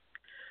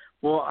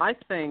 Well, I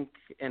think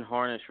in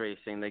harness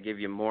racing they give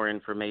you more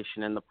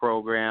information in the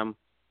program.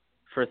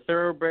 For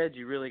thoroughbreds,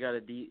 you really got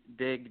to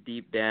dig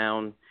deep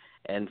down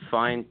and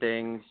find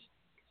things,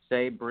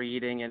 say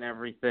breeding and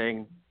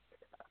everything,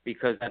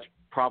 because that's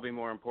probably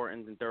more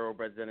important in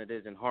thoroughbreds than it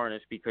is in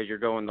harness because you're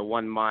going the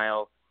 1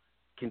 mile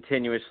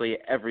continuously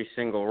every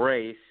single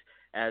race.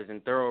 As in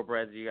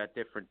thoroughbreds, you got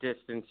different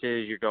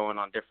distances, you're going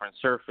on different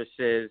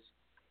surfaces.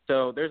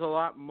 So there's a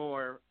lot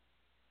more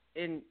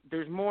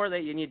there's more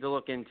that you need to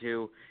look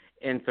into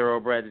in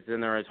thoroughbreds than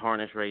there is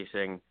harness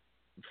racing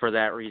for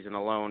that reason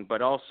alone.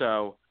 But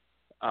also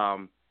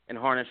in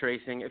harness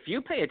racing, if you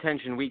pay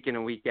attention week in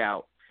and week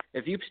out,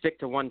 if you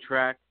stick to one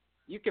track,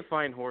 you can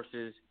find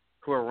horses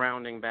who are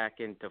rounding back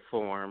into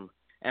form.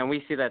 And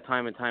we see that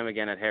time and time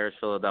again at Harris,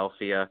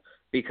 Philadelphia,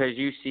 because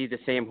you see the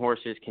same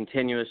horses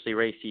continuously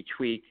race each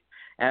week.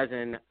 As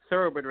in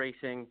thoroughbred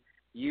racing,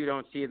 you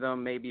don't see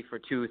them maybe for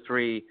 2,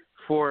 3,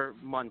 4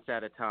 months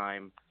at a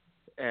time.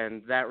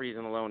 And that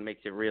reason alone makes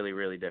it really,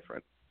 really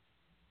different.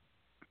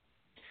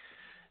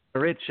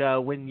 Rich,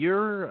 when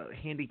you're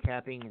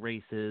handicapping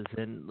races,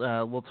 and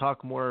we'll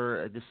talk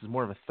more, this is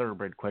more of a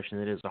thoroughbred question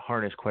than it is a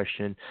harness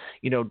question,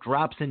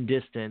 drops in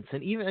distance,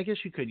 and even, I guess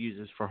you could use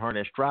this for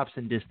harness, drops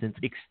in distance,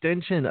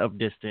 extension of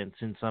distance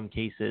in some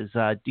cases.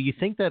 Do you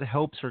think that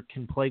helps or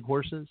can plague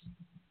horses?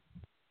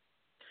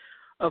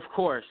 Of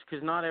course,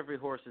 because not every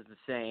horse is the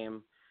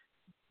same.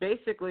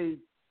 Basically,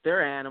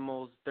 they're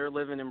animals, they're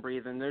living and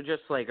breathing, they're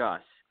just like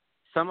us.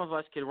 Some of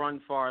us can run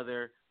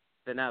farther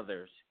than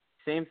others.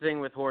 Same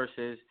thing with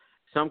horses.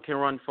 Some can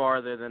run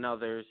farther than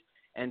others.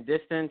 And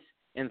distance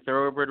in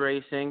thoroughbred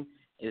racing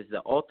is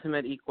the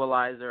ultimate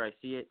equalizer. I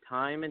see it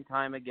time and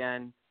time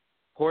again.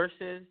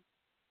 Horses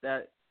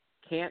that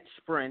can't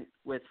sprint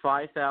with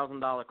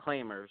 $5,000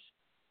 claimers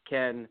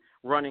can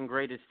run in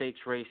graded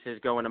stakes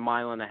races going 1.5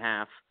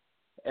 miles.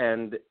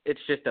 And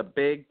it's just a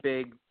big,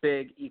 big,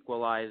 big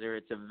equalizer.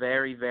 It's a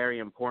very, very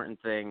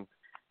important thing.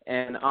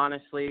 And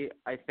honestly,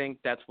 I think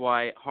that's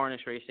why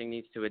harness racing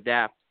needs to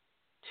adapt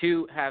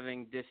to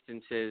having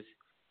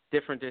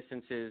different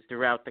distances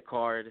throughout the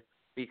card,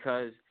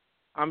 because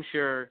I'm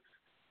sure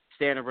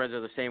standardbreds are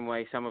the same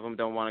way. Some of them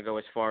don't want to go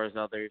as far as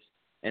others,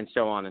 and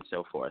so on and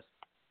so forth.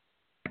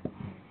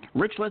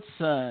 Rich, let's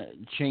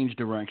change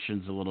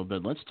directions a little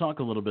bit. Let's talk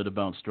a little bit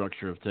about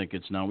structure of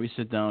tickets. Now, we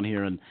sit down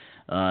here and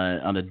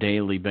on a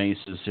daily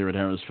basis here at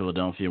Harris,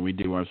 Philadelphia. We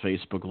do our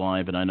Facebook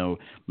Live, and I know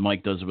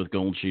Mike does it with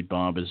Gold Sheet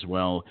Bob as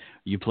well.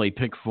 You play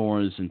pick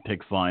 4s and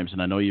pick 5s,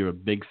 and I know you're a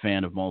big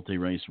fan of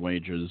multi-race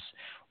wagers.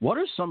 What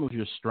are some of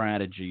your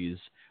strategies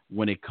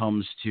when it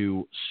comes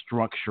to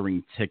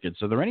structuring tickets?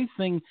 Is there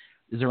anything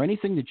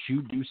that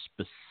you do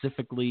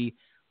specifically,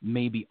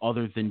 maybe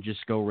other than just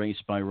go race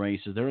by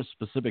race? Is there a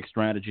specific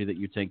strategy that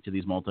you take to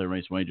these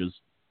multi-race wagers?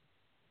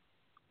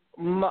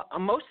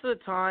 Most of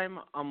the time,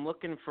 I'm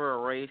looking for a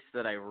race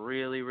that I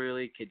really,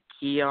 really could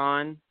key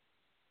on,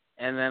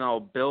 and then I'll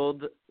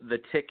build the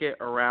ticket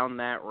around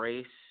that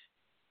race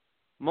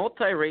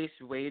multi-race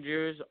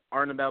wagers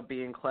aren't about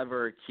being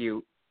clever or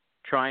cute,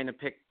 trying to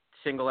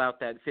single out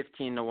that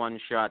 15-1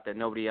 shot that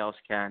nobody else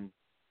can.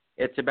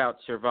 It's about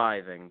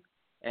surviving.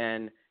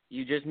 And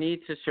you just need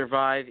to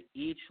survive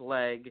each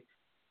leg.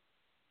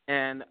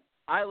 And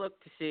I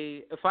look to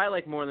see, if I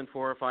like more than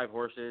 4 or 5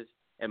 horses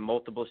and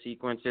multiple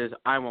sequences,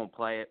 I won't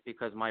play it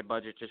because my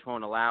budget just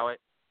won't allow it.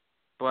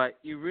 But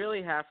you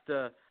really have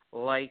to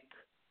like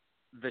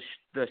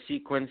the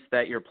sequence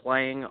that you're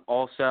playing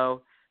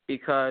also,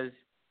 because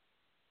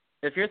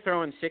if you're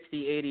throwing $60,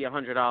 $80,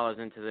 $100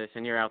 into this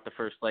and you're out the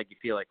first leg, you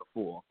feel like a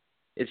fool.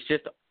 It's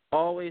just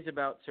always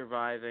about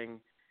surviving.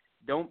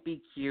 Don't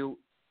be cute.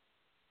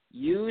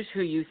 Use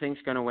who you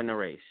think's going to win the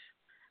race,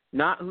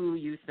 not who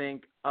you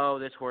think, oh,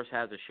 this horse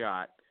has a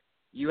shot.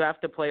 You have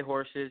to play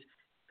horses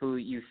who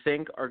you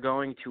think are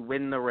going to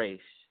win the race,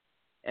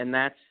 and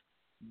that's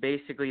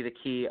basically the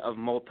key of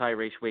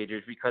multi-race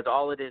wagers, because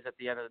all it is at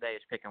the end of the day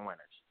is picking winners.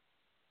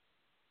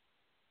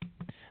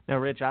 Now,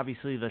 Rich,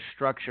 obviously the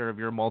structure of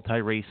your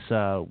multi-race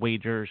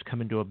wagers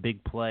come into a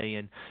big play,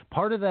 and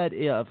part of that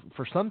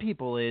for some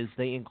people is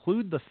they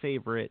include the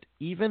favorite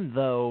even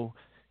though,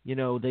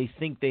 they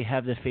think they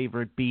have the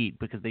favorite beat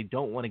because they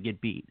don't want to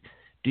get beat.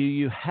 Do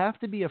you have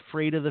to be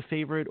afraid of the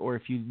favorite, or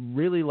if you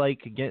really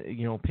like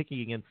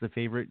picking against the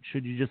favorite,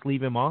 should you just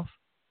leave him off?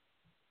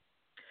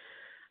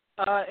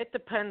 It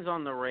depends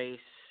on the race,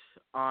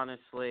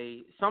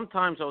 honestly.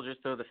 Sometimes I'll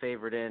just throw the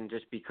favorite in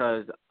just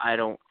because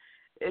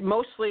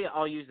mostly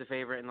I'll use the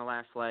favorite in the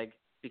last leg,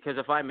 because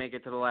if I make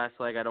it to the last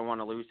leg, I don't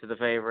want to lose to the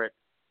favorite.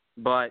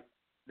 But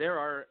there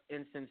are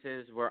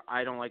instances where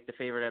I don't like the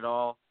favorite at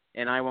all,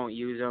 and I won't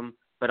use them,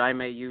 but I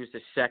may use the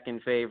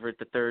second favorite,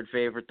 the third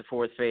favorite, the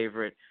fourth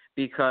favorite,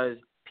 because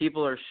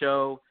people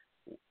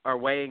are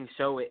weighing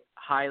so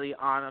highly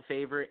on a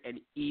favorite in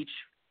each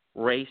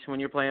race when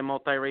you're playing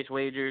multi-race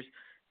wagers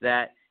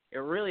that it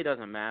really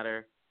doesn't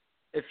matter.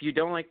 If you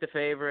don't like the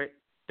favorite,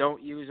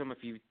 don't use him.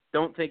 If you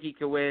don't think he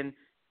can win,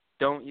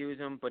 don't use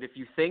him. But if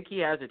you think he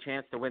has a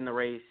chance to win the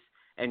race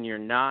and you're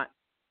not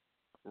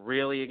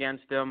really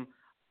against him,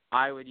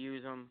 I would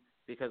use him,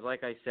 because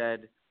like I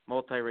said,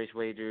 multi-race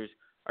wagers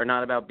are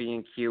not about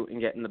being cute and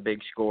getting the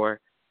big score.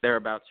 They're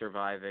about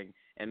surviving,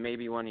 and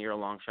maybe one of your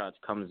long shots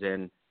comes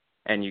in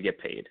and you get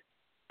paid.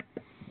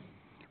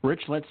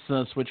 Rich, let's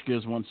switch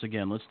gears once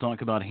again. Let's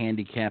talk about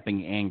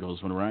handicapping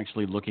angles when we're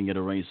actually looking at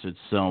a race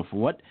itself.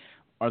 What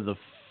are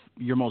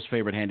your most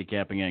favorite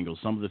handicapping angles?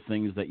 Some of the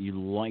things that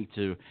you like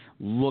to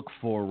look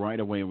for right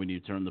away when you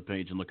turn the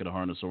page and look at a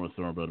harness or a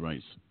thoroughbred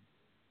race.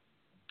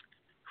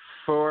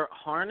 For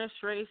harness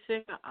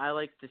racing, I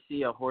like to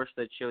see a horse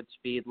that showed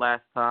speed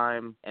last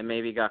time and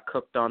maybe got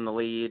cooked on the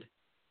lead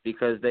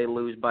because they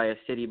lose by a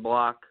city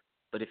block.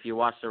 But if you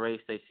watch the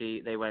race,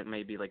 they went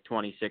maybe like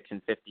 26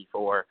 and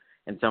 54,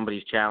 and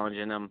somebody's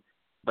challenging them.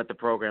 But the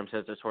program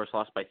says this horse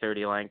lost by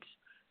 30 lengths.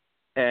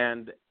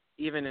 And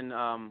even in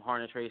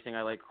harness racing,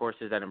 I like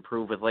horses that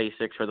improve with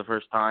Lasix for the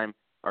first time,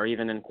 or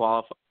even in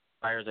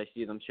qualifiers, I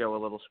see them show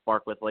a little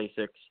spark with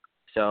Lasix.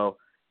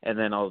 And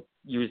then I'll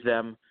use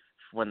them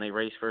when they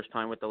race first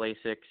time with the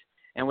Lasix.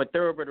 And with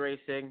thoroughbred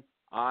racing,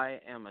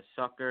 I am a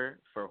sucker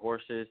for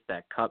horses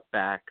that cut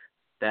back.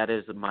 That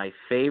is my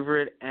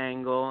favorite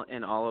angle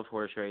in all of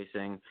horse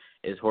racing,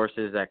 is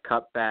horses that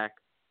cut back.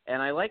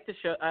 And I like to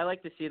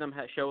see them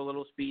show a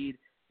little speed,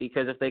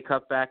 because if they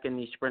cut back in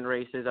these sprint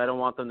races, I don't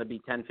want them to be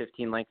 10,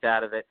 15 lengths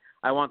out of it.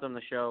 I want them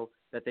to show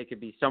that they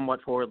could be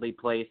somewhat forwardly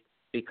placed,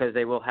 because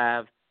they will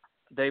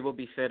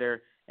be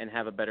fitter and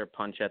have a better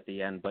punch at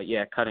the end. But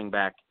yeah, cutting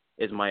back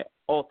is my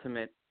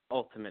ultimate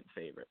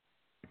favorite.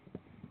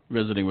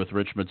 Visiting with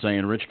Rich Mattei.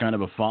 And Rich, kind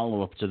of a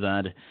follow-up to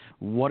that,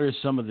 what are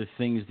some of the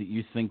things that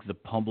you think the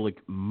public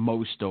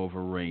most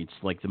overrates,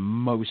 like the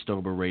most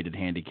overrated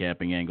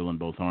handicapping angle in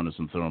both harness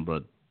and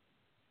thoroughbred?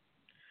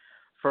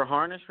 For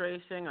harness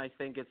racing, I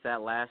think it's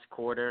that last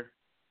quarter,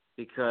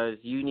 because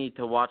you need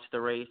to watch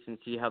the race and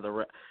see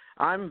how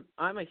I'm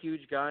a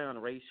huge guy on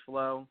race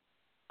flow.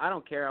 I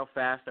don't care how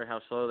fast or how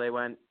slow they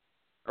went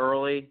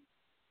early,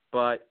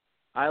 but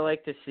I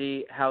like to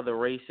see how the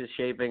race is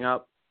shaping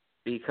up,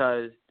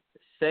 because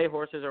say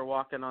horses are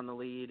walking on the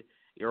lead,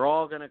 you're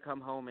all going to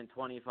come home in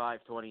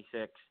 25,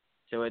 26,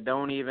 so it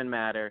don't even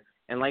matter.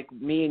 And like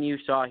me and you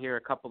saw here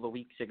a couple of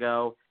weeks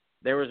ago,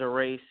 there was a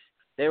race.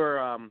 They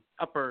were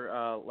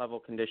upper level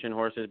condition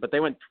horses, but they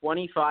went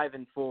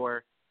 25-4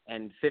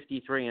 and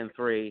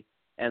 53-3,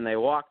 and they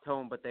walked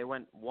home, but they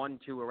went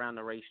 1-2 around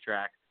the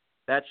racetrack.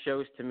 That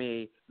shows to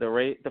me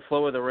the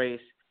flow of the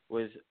race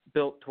was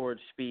built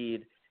towards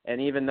speed, and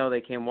even though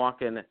they came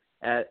walking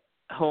at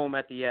home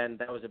at the end,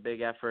 that was a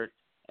big effort.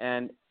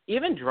 And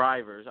even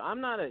drivers, I'm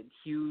not a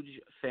huge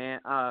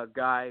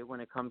guy when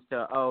it comes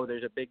to,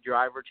 there's a big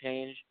driver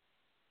change,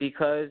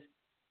 because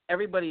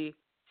everybody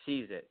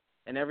sees it,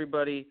 and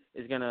everybody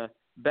is going to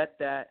bet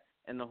that,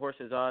 and the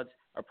horse's odds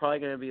are probably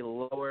going to be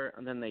lower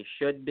than they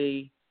should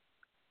be.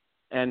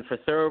 And for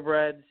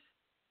thoroughbreds,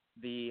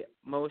 the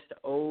most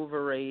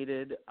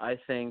overrated, I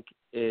think,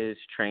 is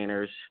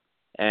trainers,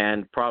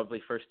 and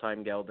probably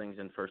first-time geldings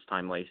and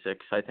first-time Lasix.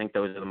 I think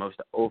those are the most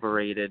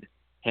overrated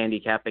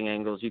handicapping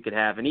angles you could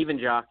have, and even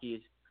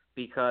jockeys,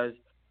 because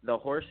the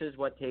horse is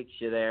what takes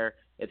you there.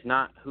 It's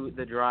not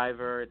the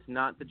driver. It's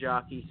not the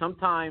jockey.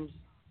 Sometimes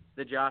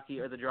the jockey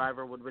or the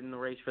driver would win the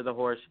race for the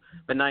horse,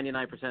 but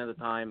 99% of the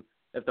time,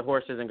 if the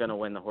horse isn't going to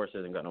win, the horse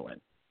isn't going to win.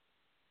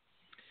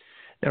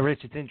 Now, Rich,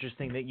 it's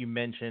interesting that you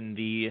mentioned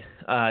the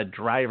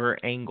driver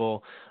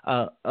angle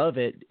of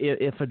it.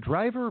 If a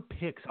driver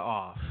picks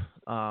off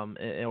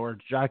or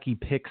jockey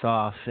picks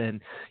off and,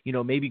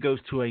 maybe goes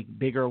to a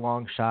bigger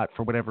long shot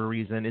for whatever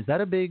reason, is that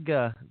a big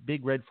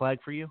red flag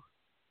for you?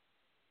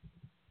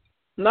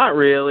 Not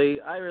really.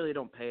 I really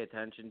don't pay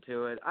attention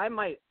to it. I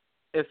might,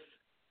 if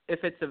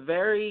it's a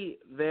very,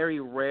 very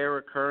rare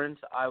occurrence,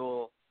 I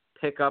will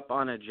pick up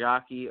on a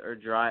jockey or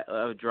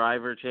a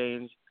driver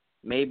change.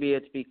 Maybe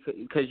it's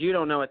because you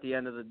don't know at the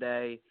end of the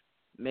day.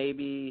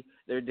 Maybe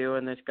they're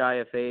doing this guy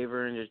a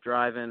favor and just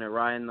driving or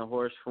riding the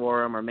horse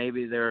for him, or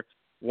maybe they're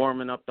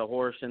warming up the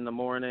horse in the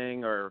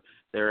morning, or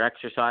they're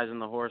exercising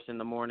the horse in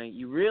the morning.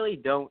 You really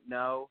don't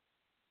know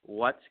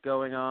what's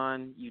going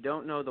on. You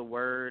don't know the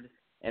word,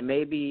 and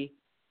maybe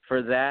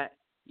for that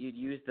you'd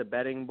use the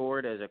betting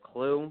board as a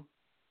clue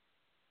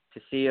to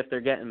see if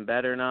they're getting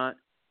bet or not.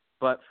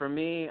 But for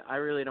me, I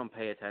really don't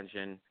pay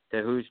attention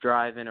to who's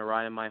driving or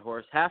riding my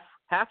horse. Half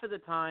of the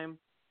time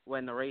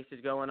when the race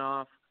is going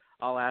off,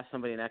 I'll ask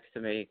somebody next to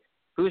me,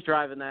 who's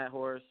driving that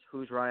horse,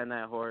 who's riding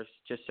that horse,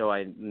 just so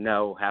I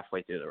know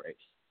halfway through the race.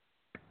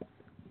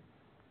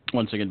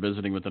 Once again,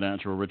 visiting with the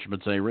natural Rich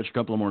Mattei. Rich, a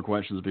couple of more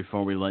questions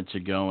before we let you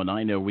go. And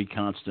I know we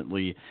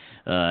constantly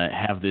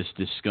have this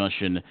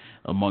discussion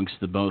amongst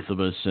the both of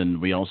us,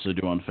 and we also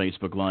do on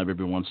Facebook Live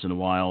every once in a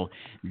while.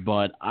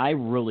 But I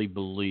really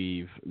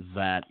believe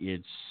that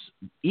it's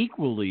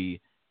equally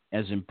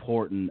as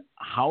important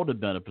how to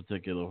bet a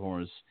particular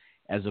horse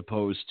as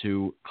opposed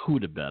to who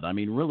to bet. I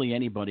mean, really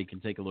anybody can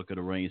take a look at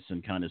a race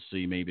and kind of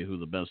see maybe who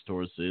the best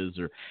horse is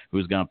or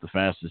who's got the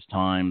fastest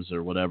times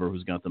or whatever,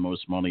 who's got the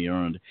most money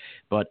earned.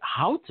 But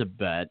how to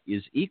bet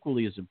is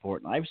equally as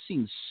important. I've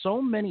seen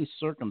so many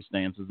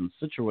circumstances and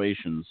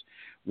situations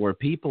where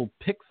people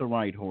pick the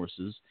right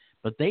horses,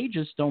 but they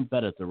just don't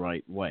bet it the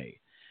right way.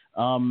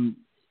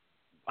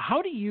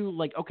 How do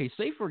you,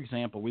 say, for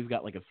example, we've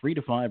got like a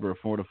 3-5 or a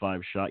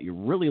 4-5 shot. You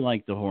really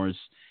like the horse.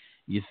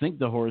 You think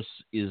the horse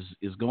is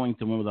going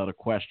to win without a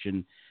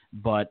question,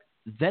 but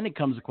then it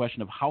comes a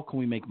question of how can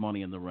we make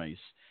money in the race?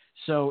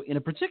 So in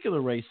a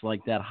particular race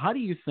like that, how do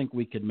you think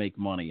we could make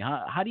money?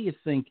 How do you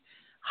think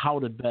how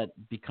to bet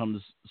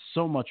becomes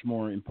so much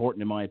more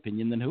important, in my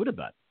opinion, than who to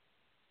bet?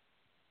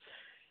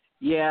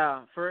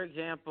 Yeah, for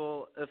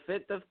example,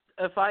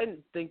 if I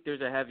think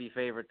there's a heavy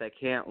favorite that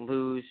can't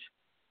lose,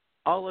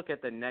 I'll look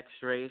at the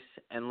next race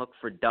and look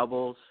for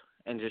doubles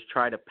and just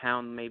try to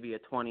pound maybe a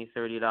 $20,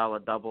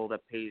 $30 double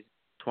that pays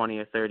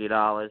 $20 or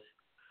 $30.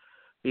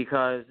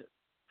 Because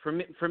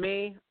for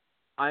me,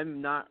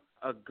 I'm not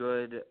a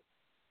good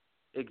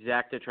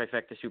exacta,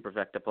 trifecta,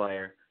 superfecta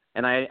player,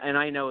 and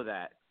I know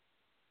that.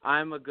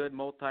 I'm a good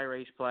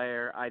multi-race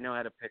player. I know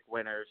how to pick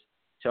winners,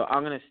 so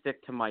I'm going to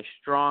stick to my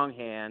strong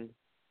hand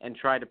and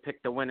try to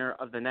pick the winner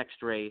of the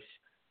next race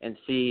and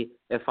see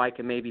if I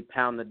can maybe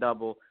pound the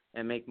double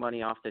and make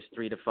money off this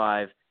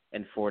 3-5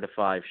 and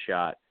 4-5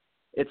 shot.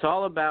 It's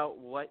all about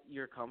what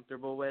you're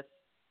comfortable with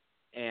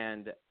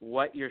and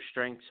what your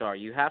strengths are.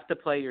 You have to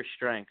play your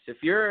strengths. If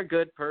you're a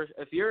good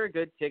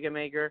ticket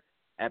maker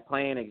at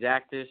playing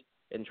exactas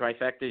and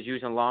trifectas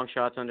using long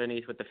shots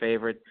underneath with the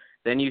favorite,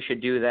 then you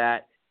should do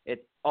that.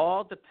 It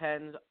all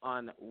depends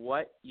on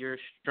what your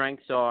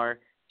strengths are.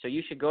 So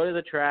you should go to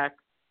the track,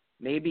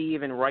 maybe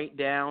even write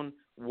down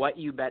what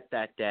you bet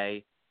that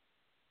day,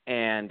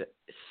 and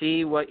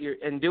see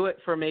and do it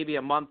for maybe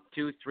a month,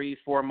 2, 3,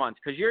 4 months,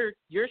 because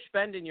you're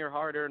spending your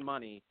hard-earned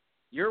money.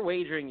 You're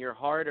wagering your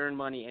hard-earned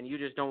money, and you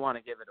just don't want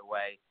to give it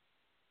away.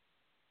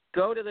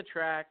 Go to the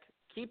track,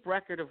 keep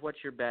record of what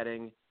you're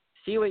betting,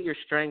 see what your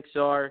strengths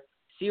are,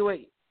 see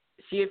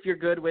if you're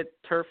good with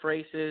turf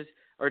races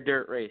or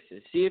dirt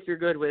races. See if you're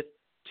good with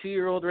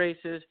 2-year-old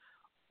races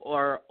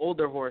or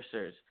older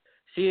horses.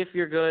 See if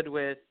you're good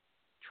with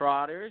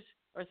trotters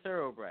or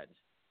thoroughbreds.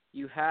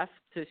 You have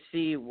to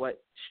see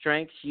what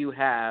strengths you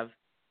have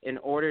in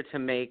order to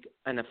make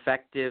an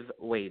effective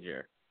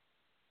wager.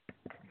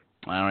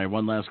 All right,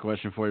 one last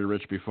question for you,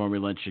 Rich, before we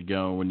let you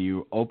go. When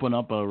you open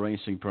up a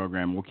racing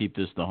program, we'll keep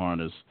this the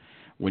harness.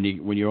 When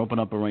you open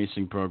up a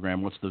racing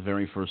program, what's the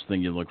very first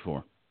thing you look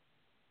for?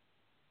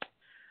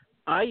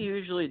 I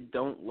usually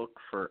don't look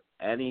for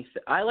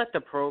anything. I let the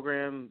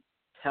program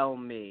tell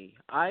me.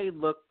 I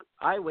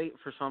wait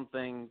for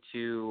something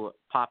to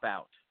pop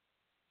out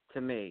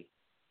to me,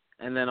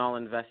 and then I'll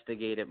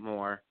investigate it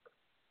more.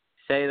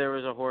 Say there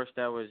was a horse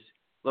that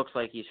looks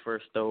like he's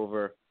first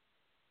over.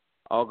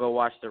 I'll go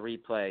watch the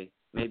replay.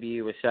 Maybe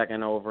he was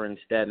second over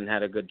instead and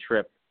had a good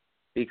trip,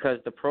 because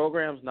the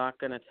program's not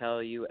going to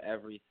tell you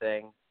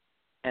everything.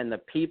 And the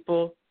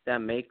people that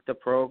make the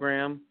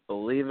program,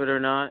 believe it or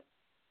not,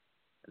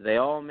 they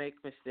all make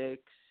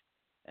mistakes,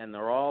 and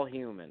they're all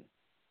human.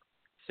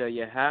 So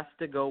you have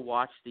to go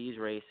watch these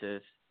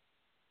races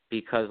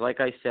because, like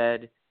I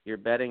said, You're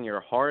betting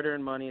your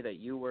hard-earned money that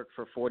you work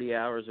for 40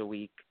 hours a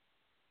week,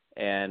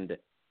 and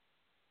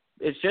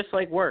it's just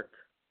like work.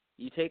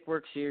 You take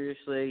work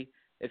seriously.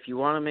 If you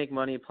want to make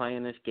money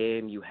playing this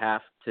game, you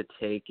have to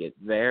take it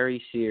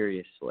very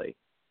seriously.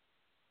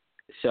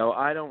 So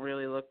I don't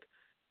really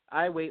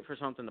I wait for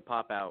something to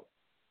pop out,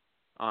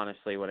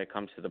 honestly, when it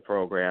comes to the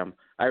program.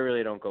 I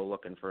really don't go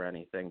looking for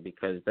anything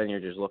because then you're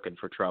just looking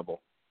for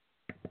trouble.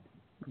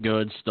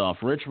 Good stuff.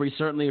 Rich, we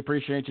certainly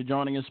appreciate you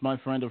joining us, my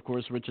friend. Of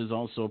course, Rich is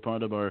also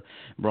part of our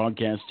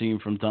broadcast team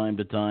from time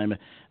to time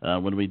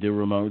when we do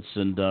remotes.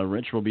 And,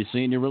 Rich, we'll be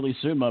seeing you really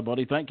soon, my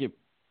buddy. Thank you.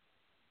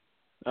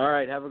 All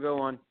right. Have a good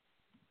one.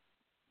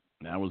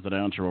 That was the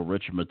outro,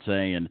 Rich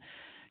Matei. And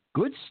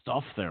good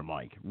stuff there,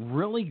 Mike.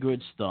 Really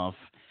good stuff.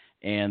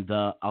 And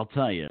I'll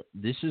tell you,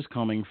 this is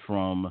coming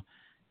from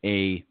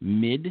a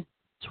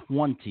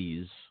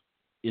mid-20s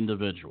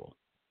individual.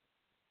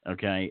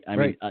 Okay, I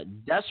mean,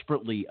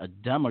 desperately a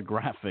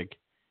demographic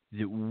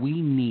that we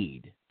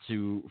need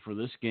for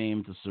this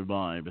game to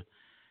survive,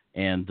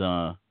 and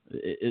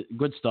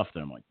good stuff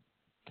there, Mike.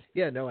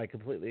 Yeah, no, I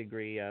completely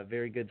agree.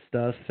 Very good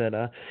stuff, and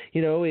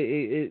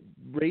it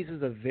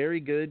raises a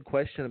very good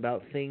question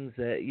about things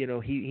that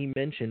he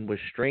mentioned was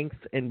strengths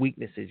and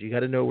weaknesses. You got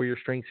to know where your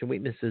strengths and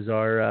weaknesses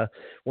are.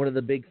 One of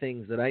the big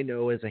things that I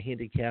know as a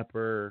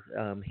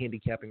handicapper,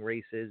 handicapping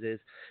races, is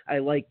I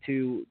like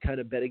to kind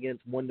of bet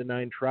against 1 to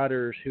 9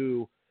 trotters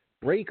who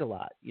break a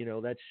lot.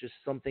 That's just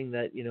something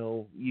that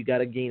you got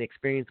to gain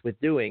experience with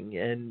doing,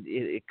 and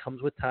it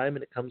comes with time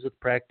and it comes with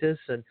practice,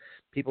 and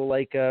people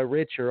like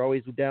Rich are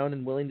always down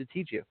and willing to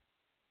teach you.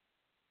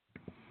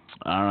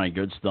 All right,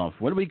 good stuff.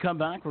 When we come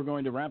back, we're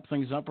going to wrap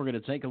things up. We're going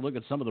to take a look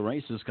at some of the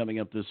races coming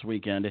up this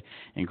weekend,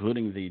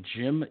 including the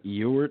Jim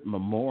Ewart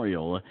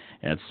Memorial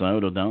at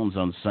Scioto Downs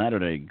on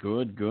Saturday.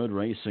 Good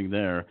racing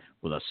there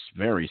with a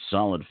very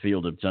solid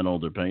field of 10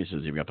 older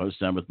paces. You've got Post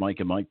Time with Mike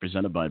and Mike,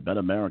 presented by Bet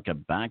America,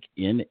 back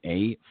in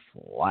a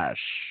flash.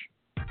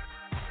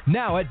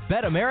 Now at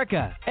Bet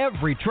America,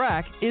 every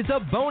track is a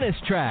bonus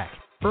track.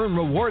 Earn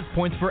rewards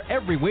points for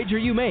every wager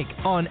you make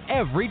on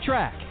every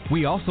track.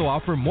 We also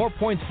offer more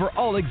points for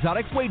all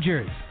exotics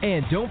wagers.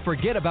 And don't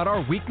forget about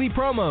our weekly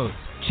promos.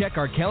 Check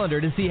our calendar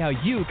to see how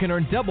you can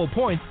earn double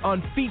points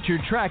on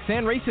featured tracks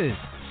and races.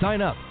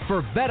 Sign up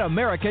for Bet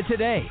America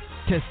today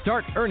to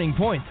start earning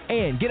points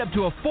and get up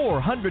to a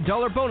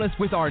 $400 bonus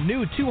with our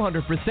new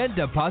 200%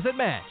 deposit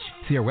match.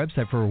 See our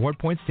website for reward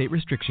points, state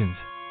restrictions.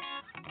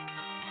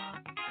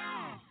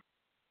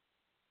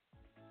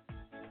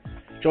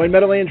 Join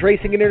Meadowlands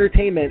Racing and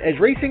Entertainment as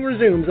racing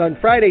resumes on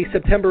Friday,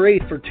 September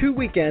 8th for 2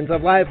 weekends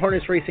of live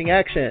harness racing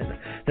action.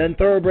 Then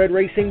Thoroughbred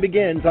Racing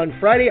begins on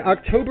Friday,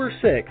 October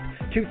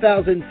 6th,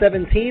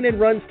 2017 and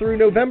runs through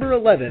November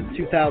 11th,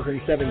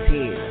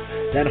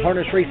 2017. Then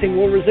harness racing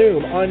will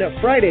resume on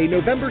Friday,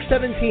 November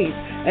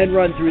 17th and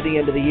run through the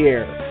end of the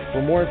year.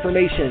 For more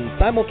information,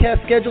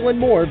 simulcast schedule and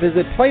more,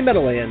 visit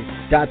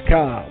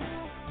playmeadowlands.com.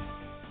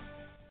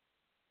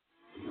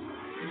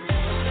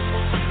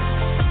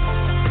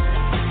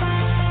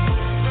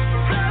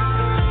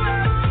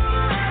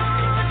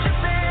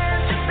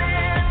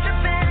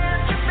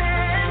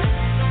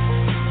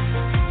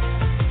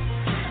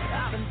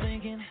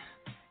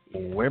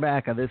 We're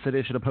back on this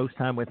edition of Post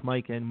Time with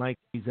Mike and Mike,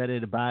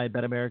 presented by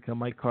Bet America.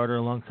 Mike Carter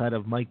alongside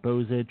of Mike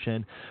Bozich,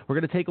 and we're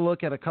going to take a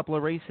look at a couple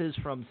of races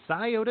from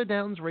Scioto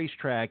Downs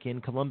Racetrack in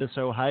Columbus,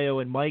 Ohio.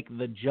 And Mike,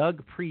 the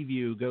Jug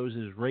Preview goes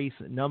as race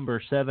number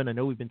 7. I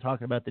know we've been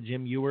talking about the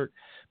Jim Ewart,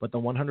 but the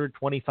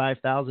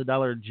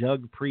 $125,000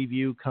 Jug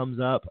Preview comes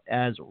up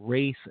as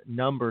race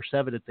number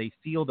 7. It's a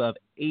field of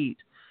 8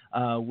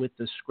 with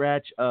the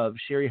scratch of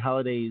Sherry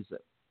Holliday's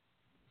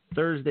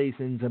Thursdays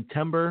in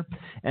September.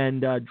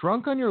 And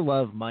Drunk on Your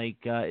Love, Mike,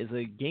 is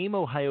a game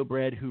Ohio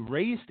bred who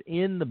raced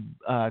in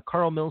the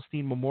Carl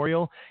Milstein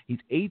Memorial. He's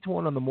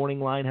 8-1 on the morning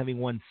line, having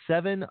won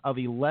 7 of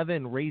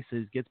 11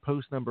 races, gets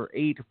post number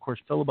 8. Of course,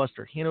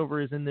 Filibuster Hanover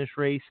is in this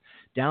race.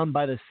 Down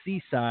by the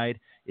Seaside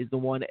is the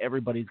one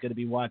everybody's going to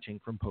be watching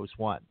from post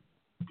 1.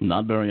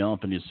 Not very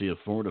often you see a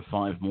 4 to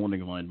 5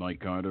 morning line,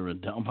 Mike Carter,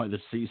 and Down by the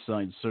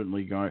Seaside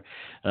certainly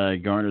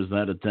garners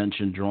that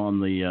attention, drawn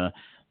the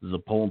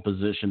pole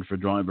position for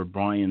driver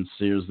Brian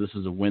Sears. This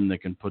is a win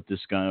that can put this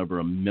guy over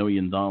 $1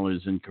 million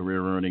in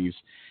career earnings.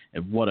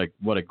 And what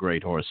a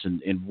great horse,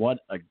 and what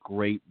a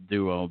great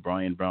duo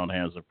Brian Brown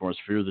has. Of course,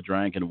 Fear the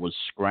Dragon was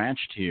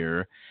scratched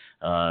here,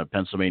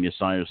 Pennsylvania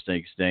Sire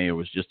Stakes Day. It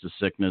was just a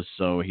sickness,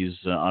 so he's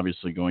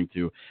obviously going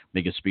to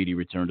make a speedy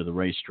return to the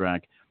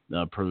racetrack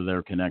per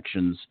their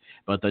connections.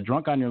 But the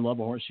Drunk on Your Love,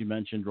 a horse you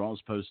mentioned, draws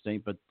post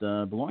 8, but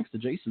belongs to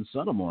Jason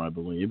Settlemore, I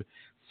believe.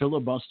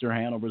 Filibuster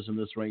Hanover's in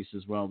this race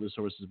as well. This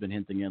horse has been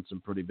hinting at some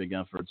pretty big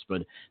efforts,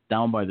 but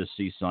Down by the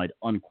Seaside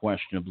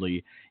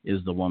unquestionably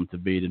is the one to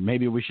beat. And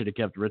maybe we should have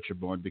kept Richard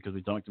aboard because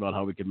we talked about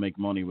how we could make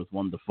money with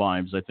 1 to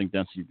 5s. I think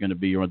that's going to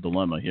be your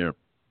dilemma here.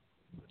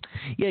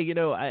 Yeah,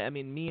 I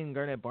mean, me and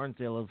Garnett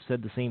Barnsdale have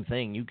said the same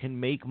thing. You can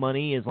make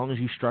money as long as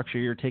you structure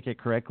your ticket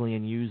correctly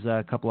and use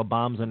a couple of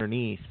bombs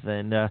underneath.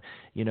 And,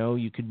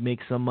 you could make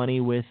some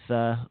money with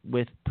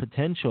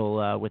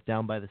potential with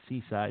Down by the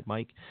Seaside,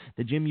 Mike.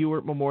 The Jim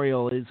Ewart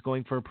Memorial is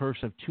going for a purse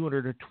of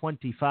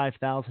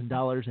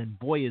 $225,000, and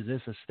boy, is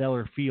this a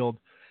stellar field.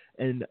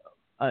 And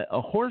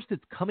a horse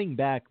that's coming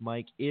back,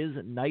 Mike, is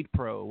Night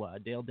Pro.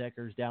 Dale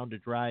Decker's down to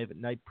drive.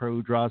 Night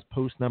Pro draws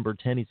post number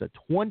 10. He's a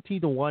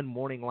 20-1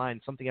 morning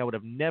line, something I would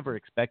have never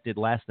expected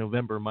last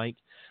November, Mike.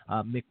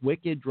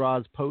 McWicked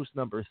draws post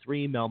number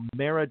 3.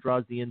 Melmera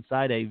draws the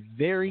inside. A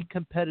very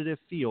competitive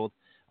field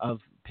of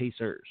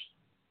pacers.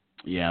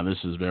 Yeah, this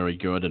is very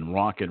good. And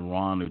Rocket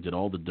Ron, who did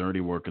all the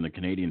dirty work in the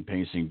Canadian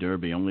Pacing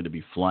Derby, only to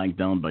be flagged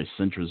down by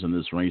Cintras in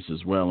this race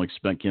as well.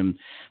 Expect him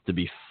to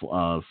be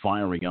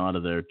firing out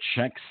of there.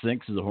 Check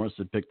 6 is a horse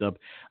that picked up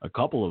a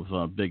couple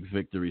of big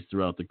victories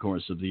throughout the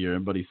course of the year.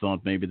 Everybody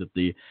thought maybe that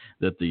the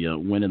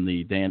win in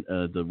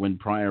the win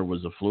prior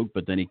was a fluke,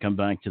 but then he come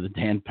back to the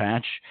Dan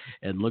Patch,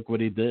 and look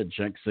what he did.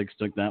 Check 6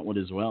 took that one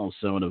as well.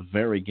 So in a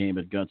very game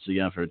and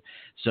gutsy effort.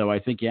 So I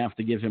think you have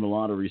to give him a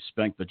lot of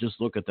respect, but just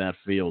look at that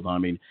field. I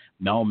mean,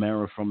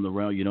 Melmera from the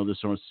rail.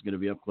 This horse is going to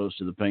be up close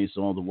to the pace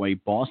all the way.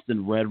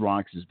 Boston Red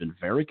Rocks has been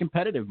very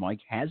competitive, Mike.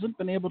 Hasn't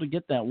been able to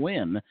get that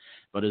win,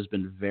 but has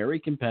been very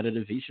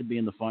competitive. He should be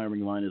in the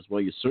firing line as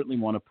well. You certainly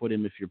want to put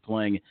him if you're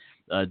playing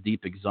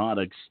deep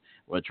exotics,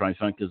 or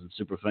trifectas and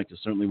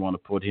superfectas. Certainly want to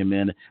put him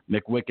in.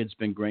 McWicked's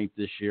been great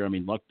this year. I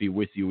mean, Luck Be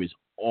With You is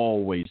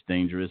always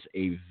dangerous.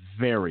 A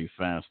very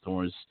fast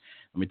horse.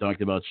 And we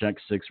talked about Check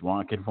 6,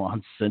 Rocket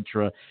Ron,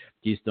 Cintra,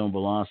 Keystone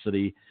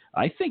Velocity.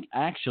 I think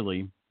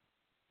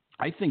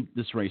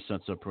this race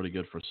sets up pretty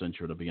good for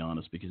Cintra, to be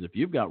honest, because if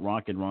you've got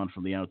Rocket Ron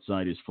from the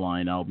outside who's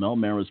flying out,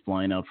 Melmera's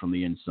flying out from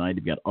the inside,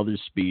 you've got other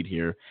speed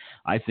here.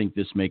 I think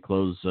this may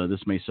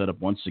set up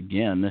once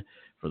again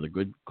for the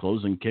good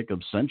closing kick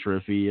of Cintra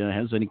if he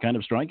has any kind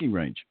of striking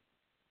range.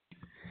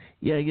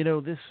 Yeah,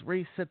 this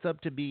race sets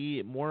up to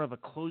be more of a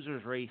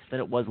closer's race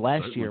than it was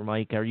last year,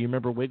 Mike. You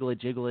remember Wiggle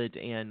It, Jiggle It,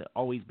 and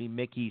Always Be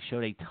Mickey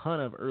showed a ton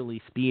of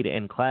early speed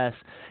and class,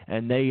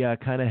 and they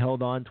kind of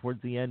held on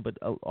towards the end. But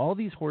all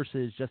these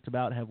horses just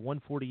about have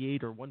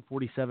 148 or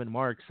 147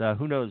 marks.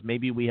 Who knows?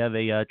 Maybe we have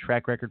a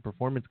track record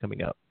performance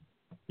coming up.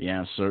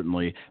 Yeah,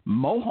 certainly.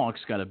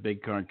 Mohawk's got a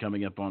big card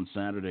coming up on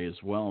Saturday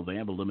as well. They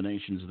have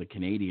eliminations of the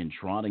Canadian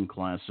Trotting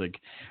Classic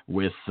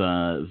with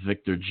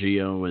Victor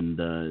Gio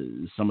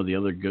and some of the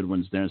other good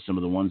ones there, some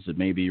of the ones that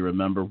maybe you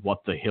remember.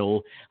 What the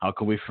Hill. How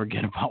can we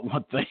forget about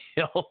What the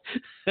Hill?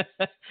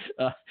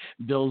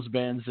 Bill's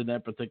Band's in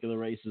that particular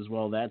race as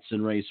well. That's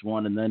in race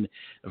 1. And then,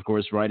 of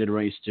course, right in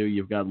race 2,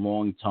 you've got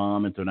Long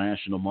Tom,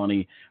 International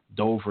Money,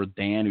 Dover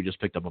Dan, who just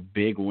picked up a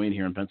big win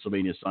here in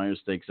Pennsylvania Sire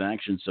Stakes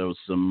action. So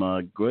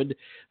some good,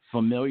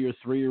 familiar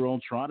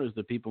 3-year-old trotters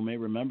that people may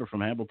remember from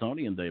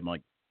Hamiltonian Day,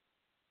 Mike.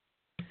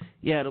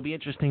 Yeah, it'll be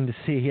interesting to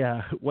see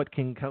what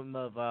can come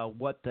of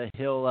What the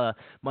Hill,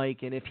 Mike,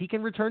 and if he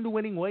can return to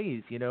winning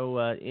ways.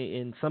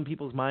 In some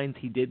people's minds,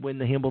 he did win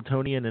the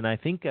Hamiltonian, and I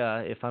think,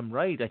 if I'm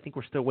right, I think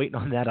we're still waiting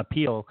on that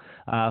appeal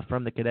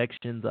from the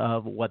connections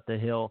of What the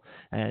Hill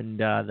and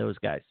those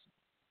guys.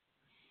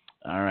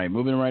 All right,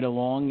 moving right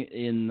along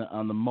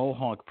on the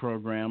Mohawk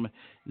program,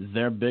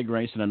 their big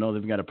race, and I know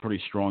they've got a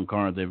pretty strong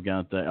card. They've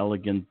got the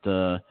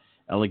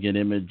Elegant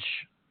Image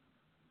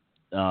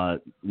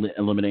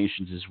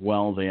eliminations as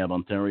well. They have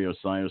Ontario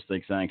Sire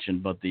Stakes action,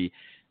 but the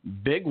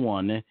big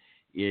one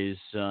is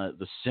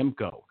the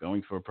Simcoe,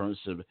 going for a purse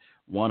of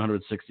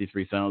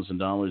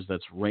 $163,000.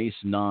 That's race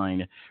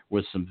 9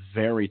 with some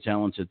very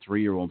talented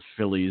 3-year-old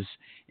fillies,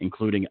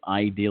 including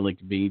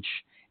Idyllic Beach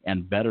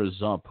and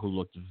Better's Up, who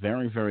looked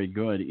very, very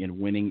good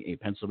in winning a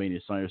Pennsylvania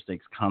Sire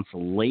Stakes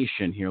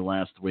consolation here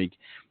last week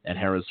at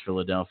Harrah's,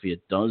 Philadelphia.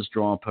 It does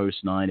draw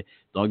post 9.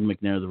 Doug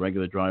McNair, the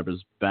regular driver,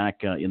 is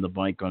back in the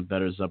bike on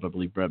Better's Up. I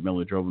believe Brett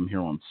Miller drove him here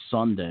on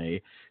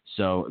Sunday.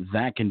 So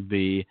that can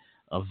be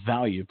a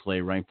value play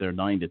right there,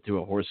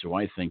 9-2, a horse who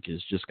I think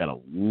has just got a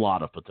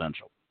lot of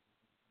potential.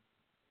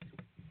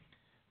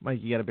 Mike,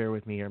 you got to bear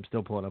with me here. I'm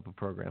still pulling up a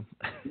program.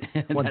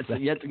 That's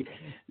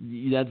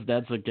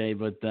okay,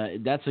 but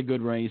that's a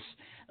good race.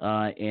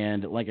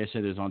 And like I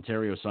said, there's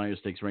Ontario Sire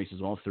Stakes races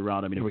all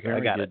throughout. I mean,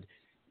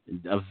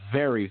 a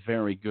very,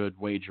 very good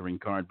wagering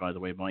card, by the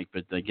way, Mike.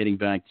 But getting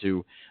back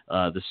to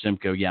the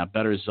Simcoe,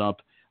 Better's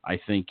Up, I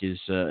think,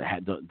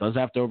 does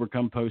have to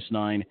overcome post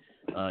 9.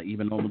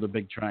 Even over the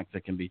big track,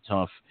 that can be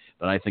tough.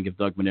 But I think if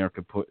Doug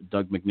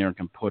McNair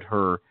can put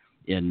her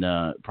in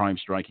prime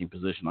striking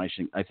position, I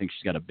think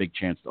she's got a big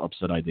chance to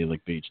upset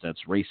Idyllic Beach.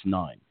 That's race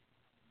 9.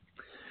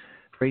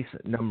 Race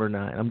number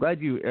 9. I'm glad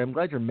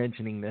you're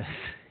mentioning this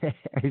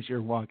as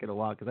you're walking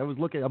along, because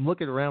I'm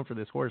looking around for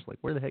this horse, like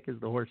where the heck is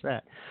the horse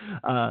at?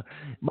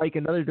 Mike,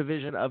 another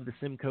division of the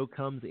Simcoe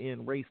comes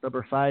in race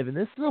number 5, and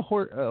this is a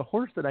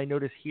horse that I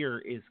notice here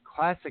is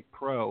Classic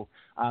Pro,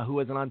 who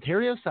was an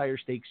Ontario Sire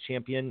Stakes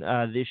champion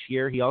this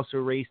year. He also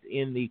raced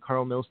in the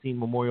Carl Milstein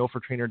Memorial for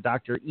trainer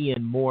Dr.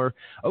 Ian Moore.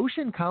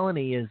 Ocean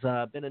Colony has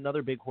been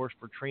another big horse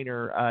for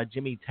trainer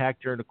Jimmy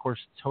Tactor, and of course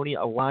Tony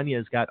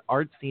Alania's got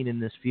Art Scene in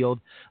this field.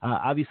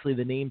 Obviously,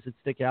 the names that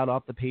stick out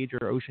off the page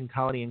are Ocean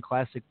Colony and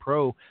Classic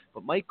Pro.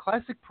 But Mike,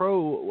 Classic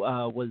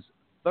Pro was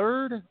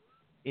 3rd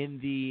in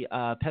the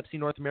Pepsi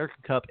North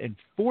American Cup and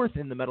 4th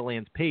in the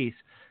Meadowlands Pace.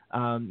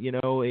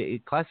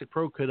 Classic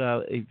Pro could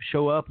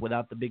show up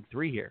without the big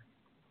 3 here.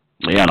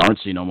 Yeah, and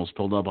Artsine almost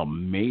pulled up a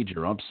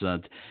major upset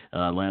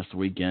last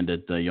weekend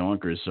at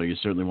Yonkers, so you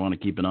certainly want to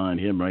keep an eye on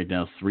him right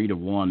now,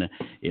 3-1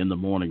 in the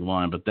morning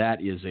line. But that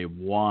is a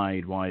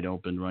wide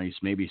open race.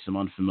 Maybe some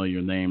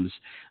unfamiliar names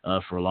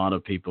for a lot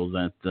of people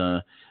that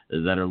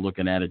are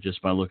looking at it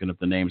just by looking at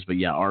the names. But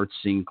yeah,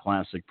 Artsine,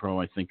 Classic Pro,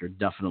 I think are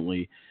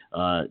definitely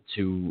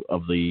 2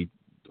 of the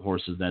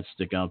horses that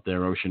stick out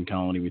there. Ocean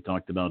Colony, we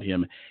talked about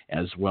him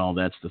as well.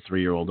 That's the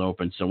 3-year-old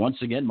open. So once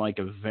again, Mike,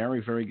 a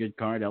very, very good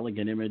card.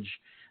 Elegant Image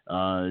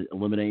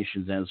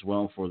eliminations as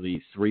well for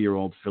the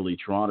 3-year-old filly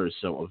trotters.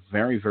 So a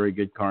very, very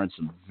good card.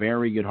 Some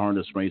very good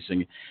harness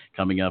racing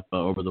coming up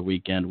over the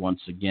weekend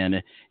once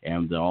again,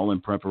 and all in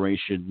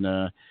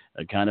preparation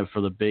kind of for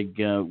the big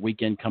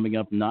weekend coming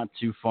up not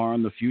too far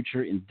in the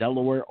future in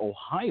Delaware,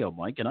 Ohio,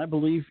 Mike. And I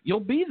believe you'll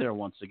be there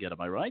once again.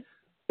 Am I right?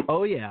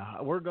 Oh,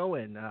 yeah, we're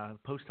going.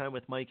 Post time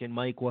with Mike and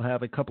Mike. We'll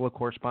have a couple of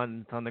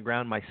correspondents on the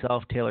ground,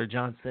 myself, Taylor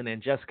Johnson,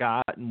 and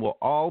Jessica Otten. We'll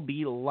all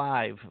be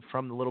live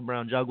from the Little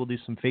Brown Jug. We'll do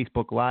some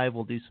Facebook Live.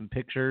 We'll do some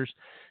pictures,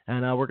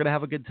 and we're going to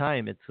have a good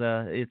time. It's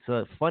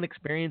a fun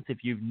experience. If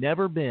you've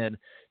never been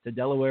to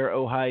Delaware,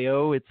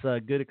 Ohio, it's a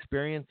good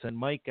experience. And,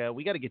 Mike,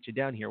 we got to get you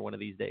down here one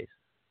of these days.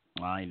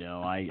 I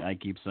know. I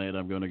keep saying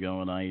I'm going to go,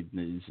 and I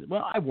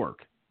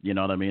work. You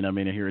know what I mean? I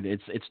hear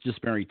it's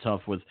just very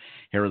tough with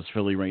Harris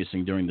Philly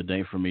racing during the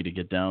day for me to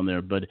get down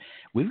there. But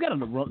we've got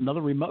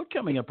another remote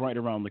coming up right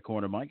around the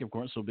corner. Mike, of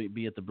course, will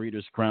be at the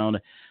Breeders' Crown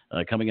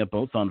coming up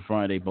both on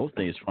Friday, both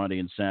days, Friday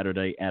and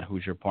Saturday at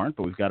Hoosier Park.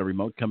 But we've got a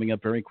remote coming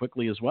up very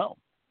quickly as well.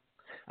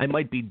 I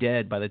might be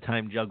dead by the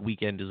time Jug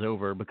Weekend is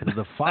over, because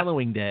the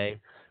following day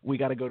we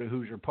got to go to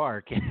Hoosier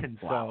Park. And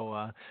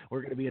so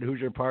we're going to be at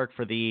Hoosier Park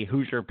for the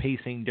Hoosier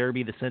Pacing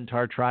Derby, the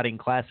Centaur Trotting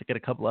Classic, and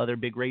a couple other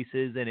big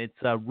races. And it's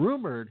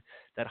rumored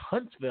that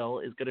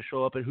Huntsville is going to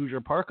show up at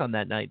Hoosier Park on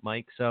that night,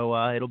 Mike. So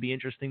it'll be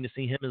interesting to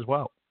see him as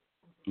well.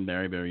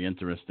 Very, very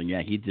interesting.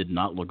 Yeah, he did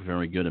not look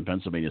very good in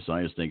Pennsylvania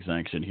Sire Stakes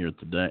action here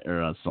today,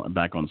 or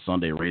back on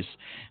Sunday race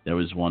that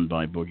was won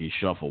by Boogie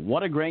Shuffle.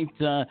 What a great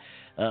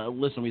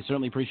listen. We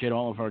certainly appreciate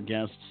all of our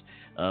guests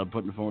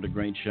putting forward a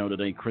great show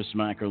today. Chris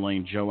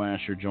Mackerlane, Joe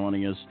Asher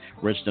joining us,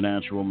 Rich the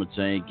Natural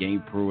Matei, Gabe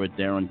Pruitt,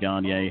 Darren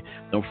Gagne.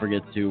 Don't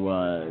forget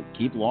to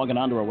keep logging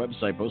on to our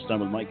website,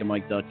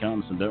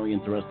 posttimewithmikeandmike.com. Some very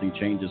interesting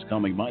changes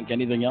coming. Mike,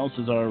 anything else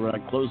as our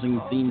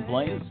closing theme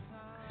plays?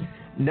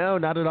 No,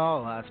 not at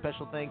all.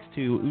 Special thanks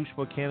to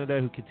Ushmo Canada,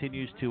 who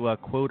continues to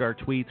quote our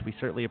tweets. We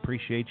certainly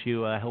appreciate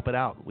you helping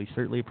out. We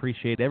certainly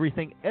appreciate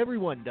everything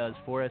everyone does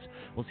for us.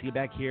 We'll see you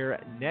back here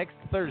next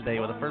Thursday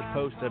with the first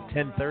post of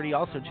 10:30.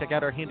 Also, check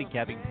out our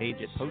handicapping page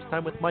at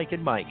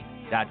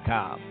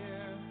posttimewithmikeandmike.com.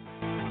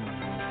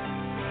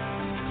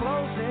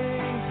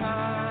 Closing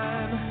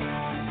time.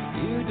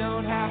 You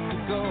don't have to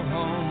go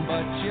home,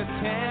 but you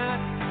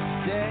can't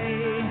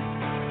stay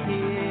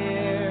here.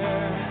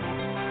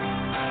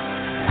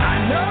 I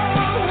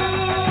know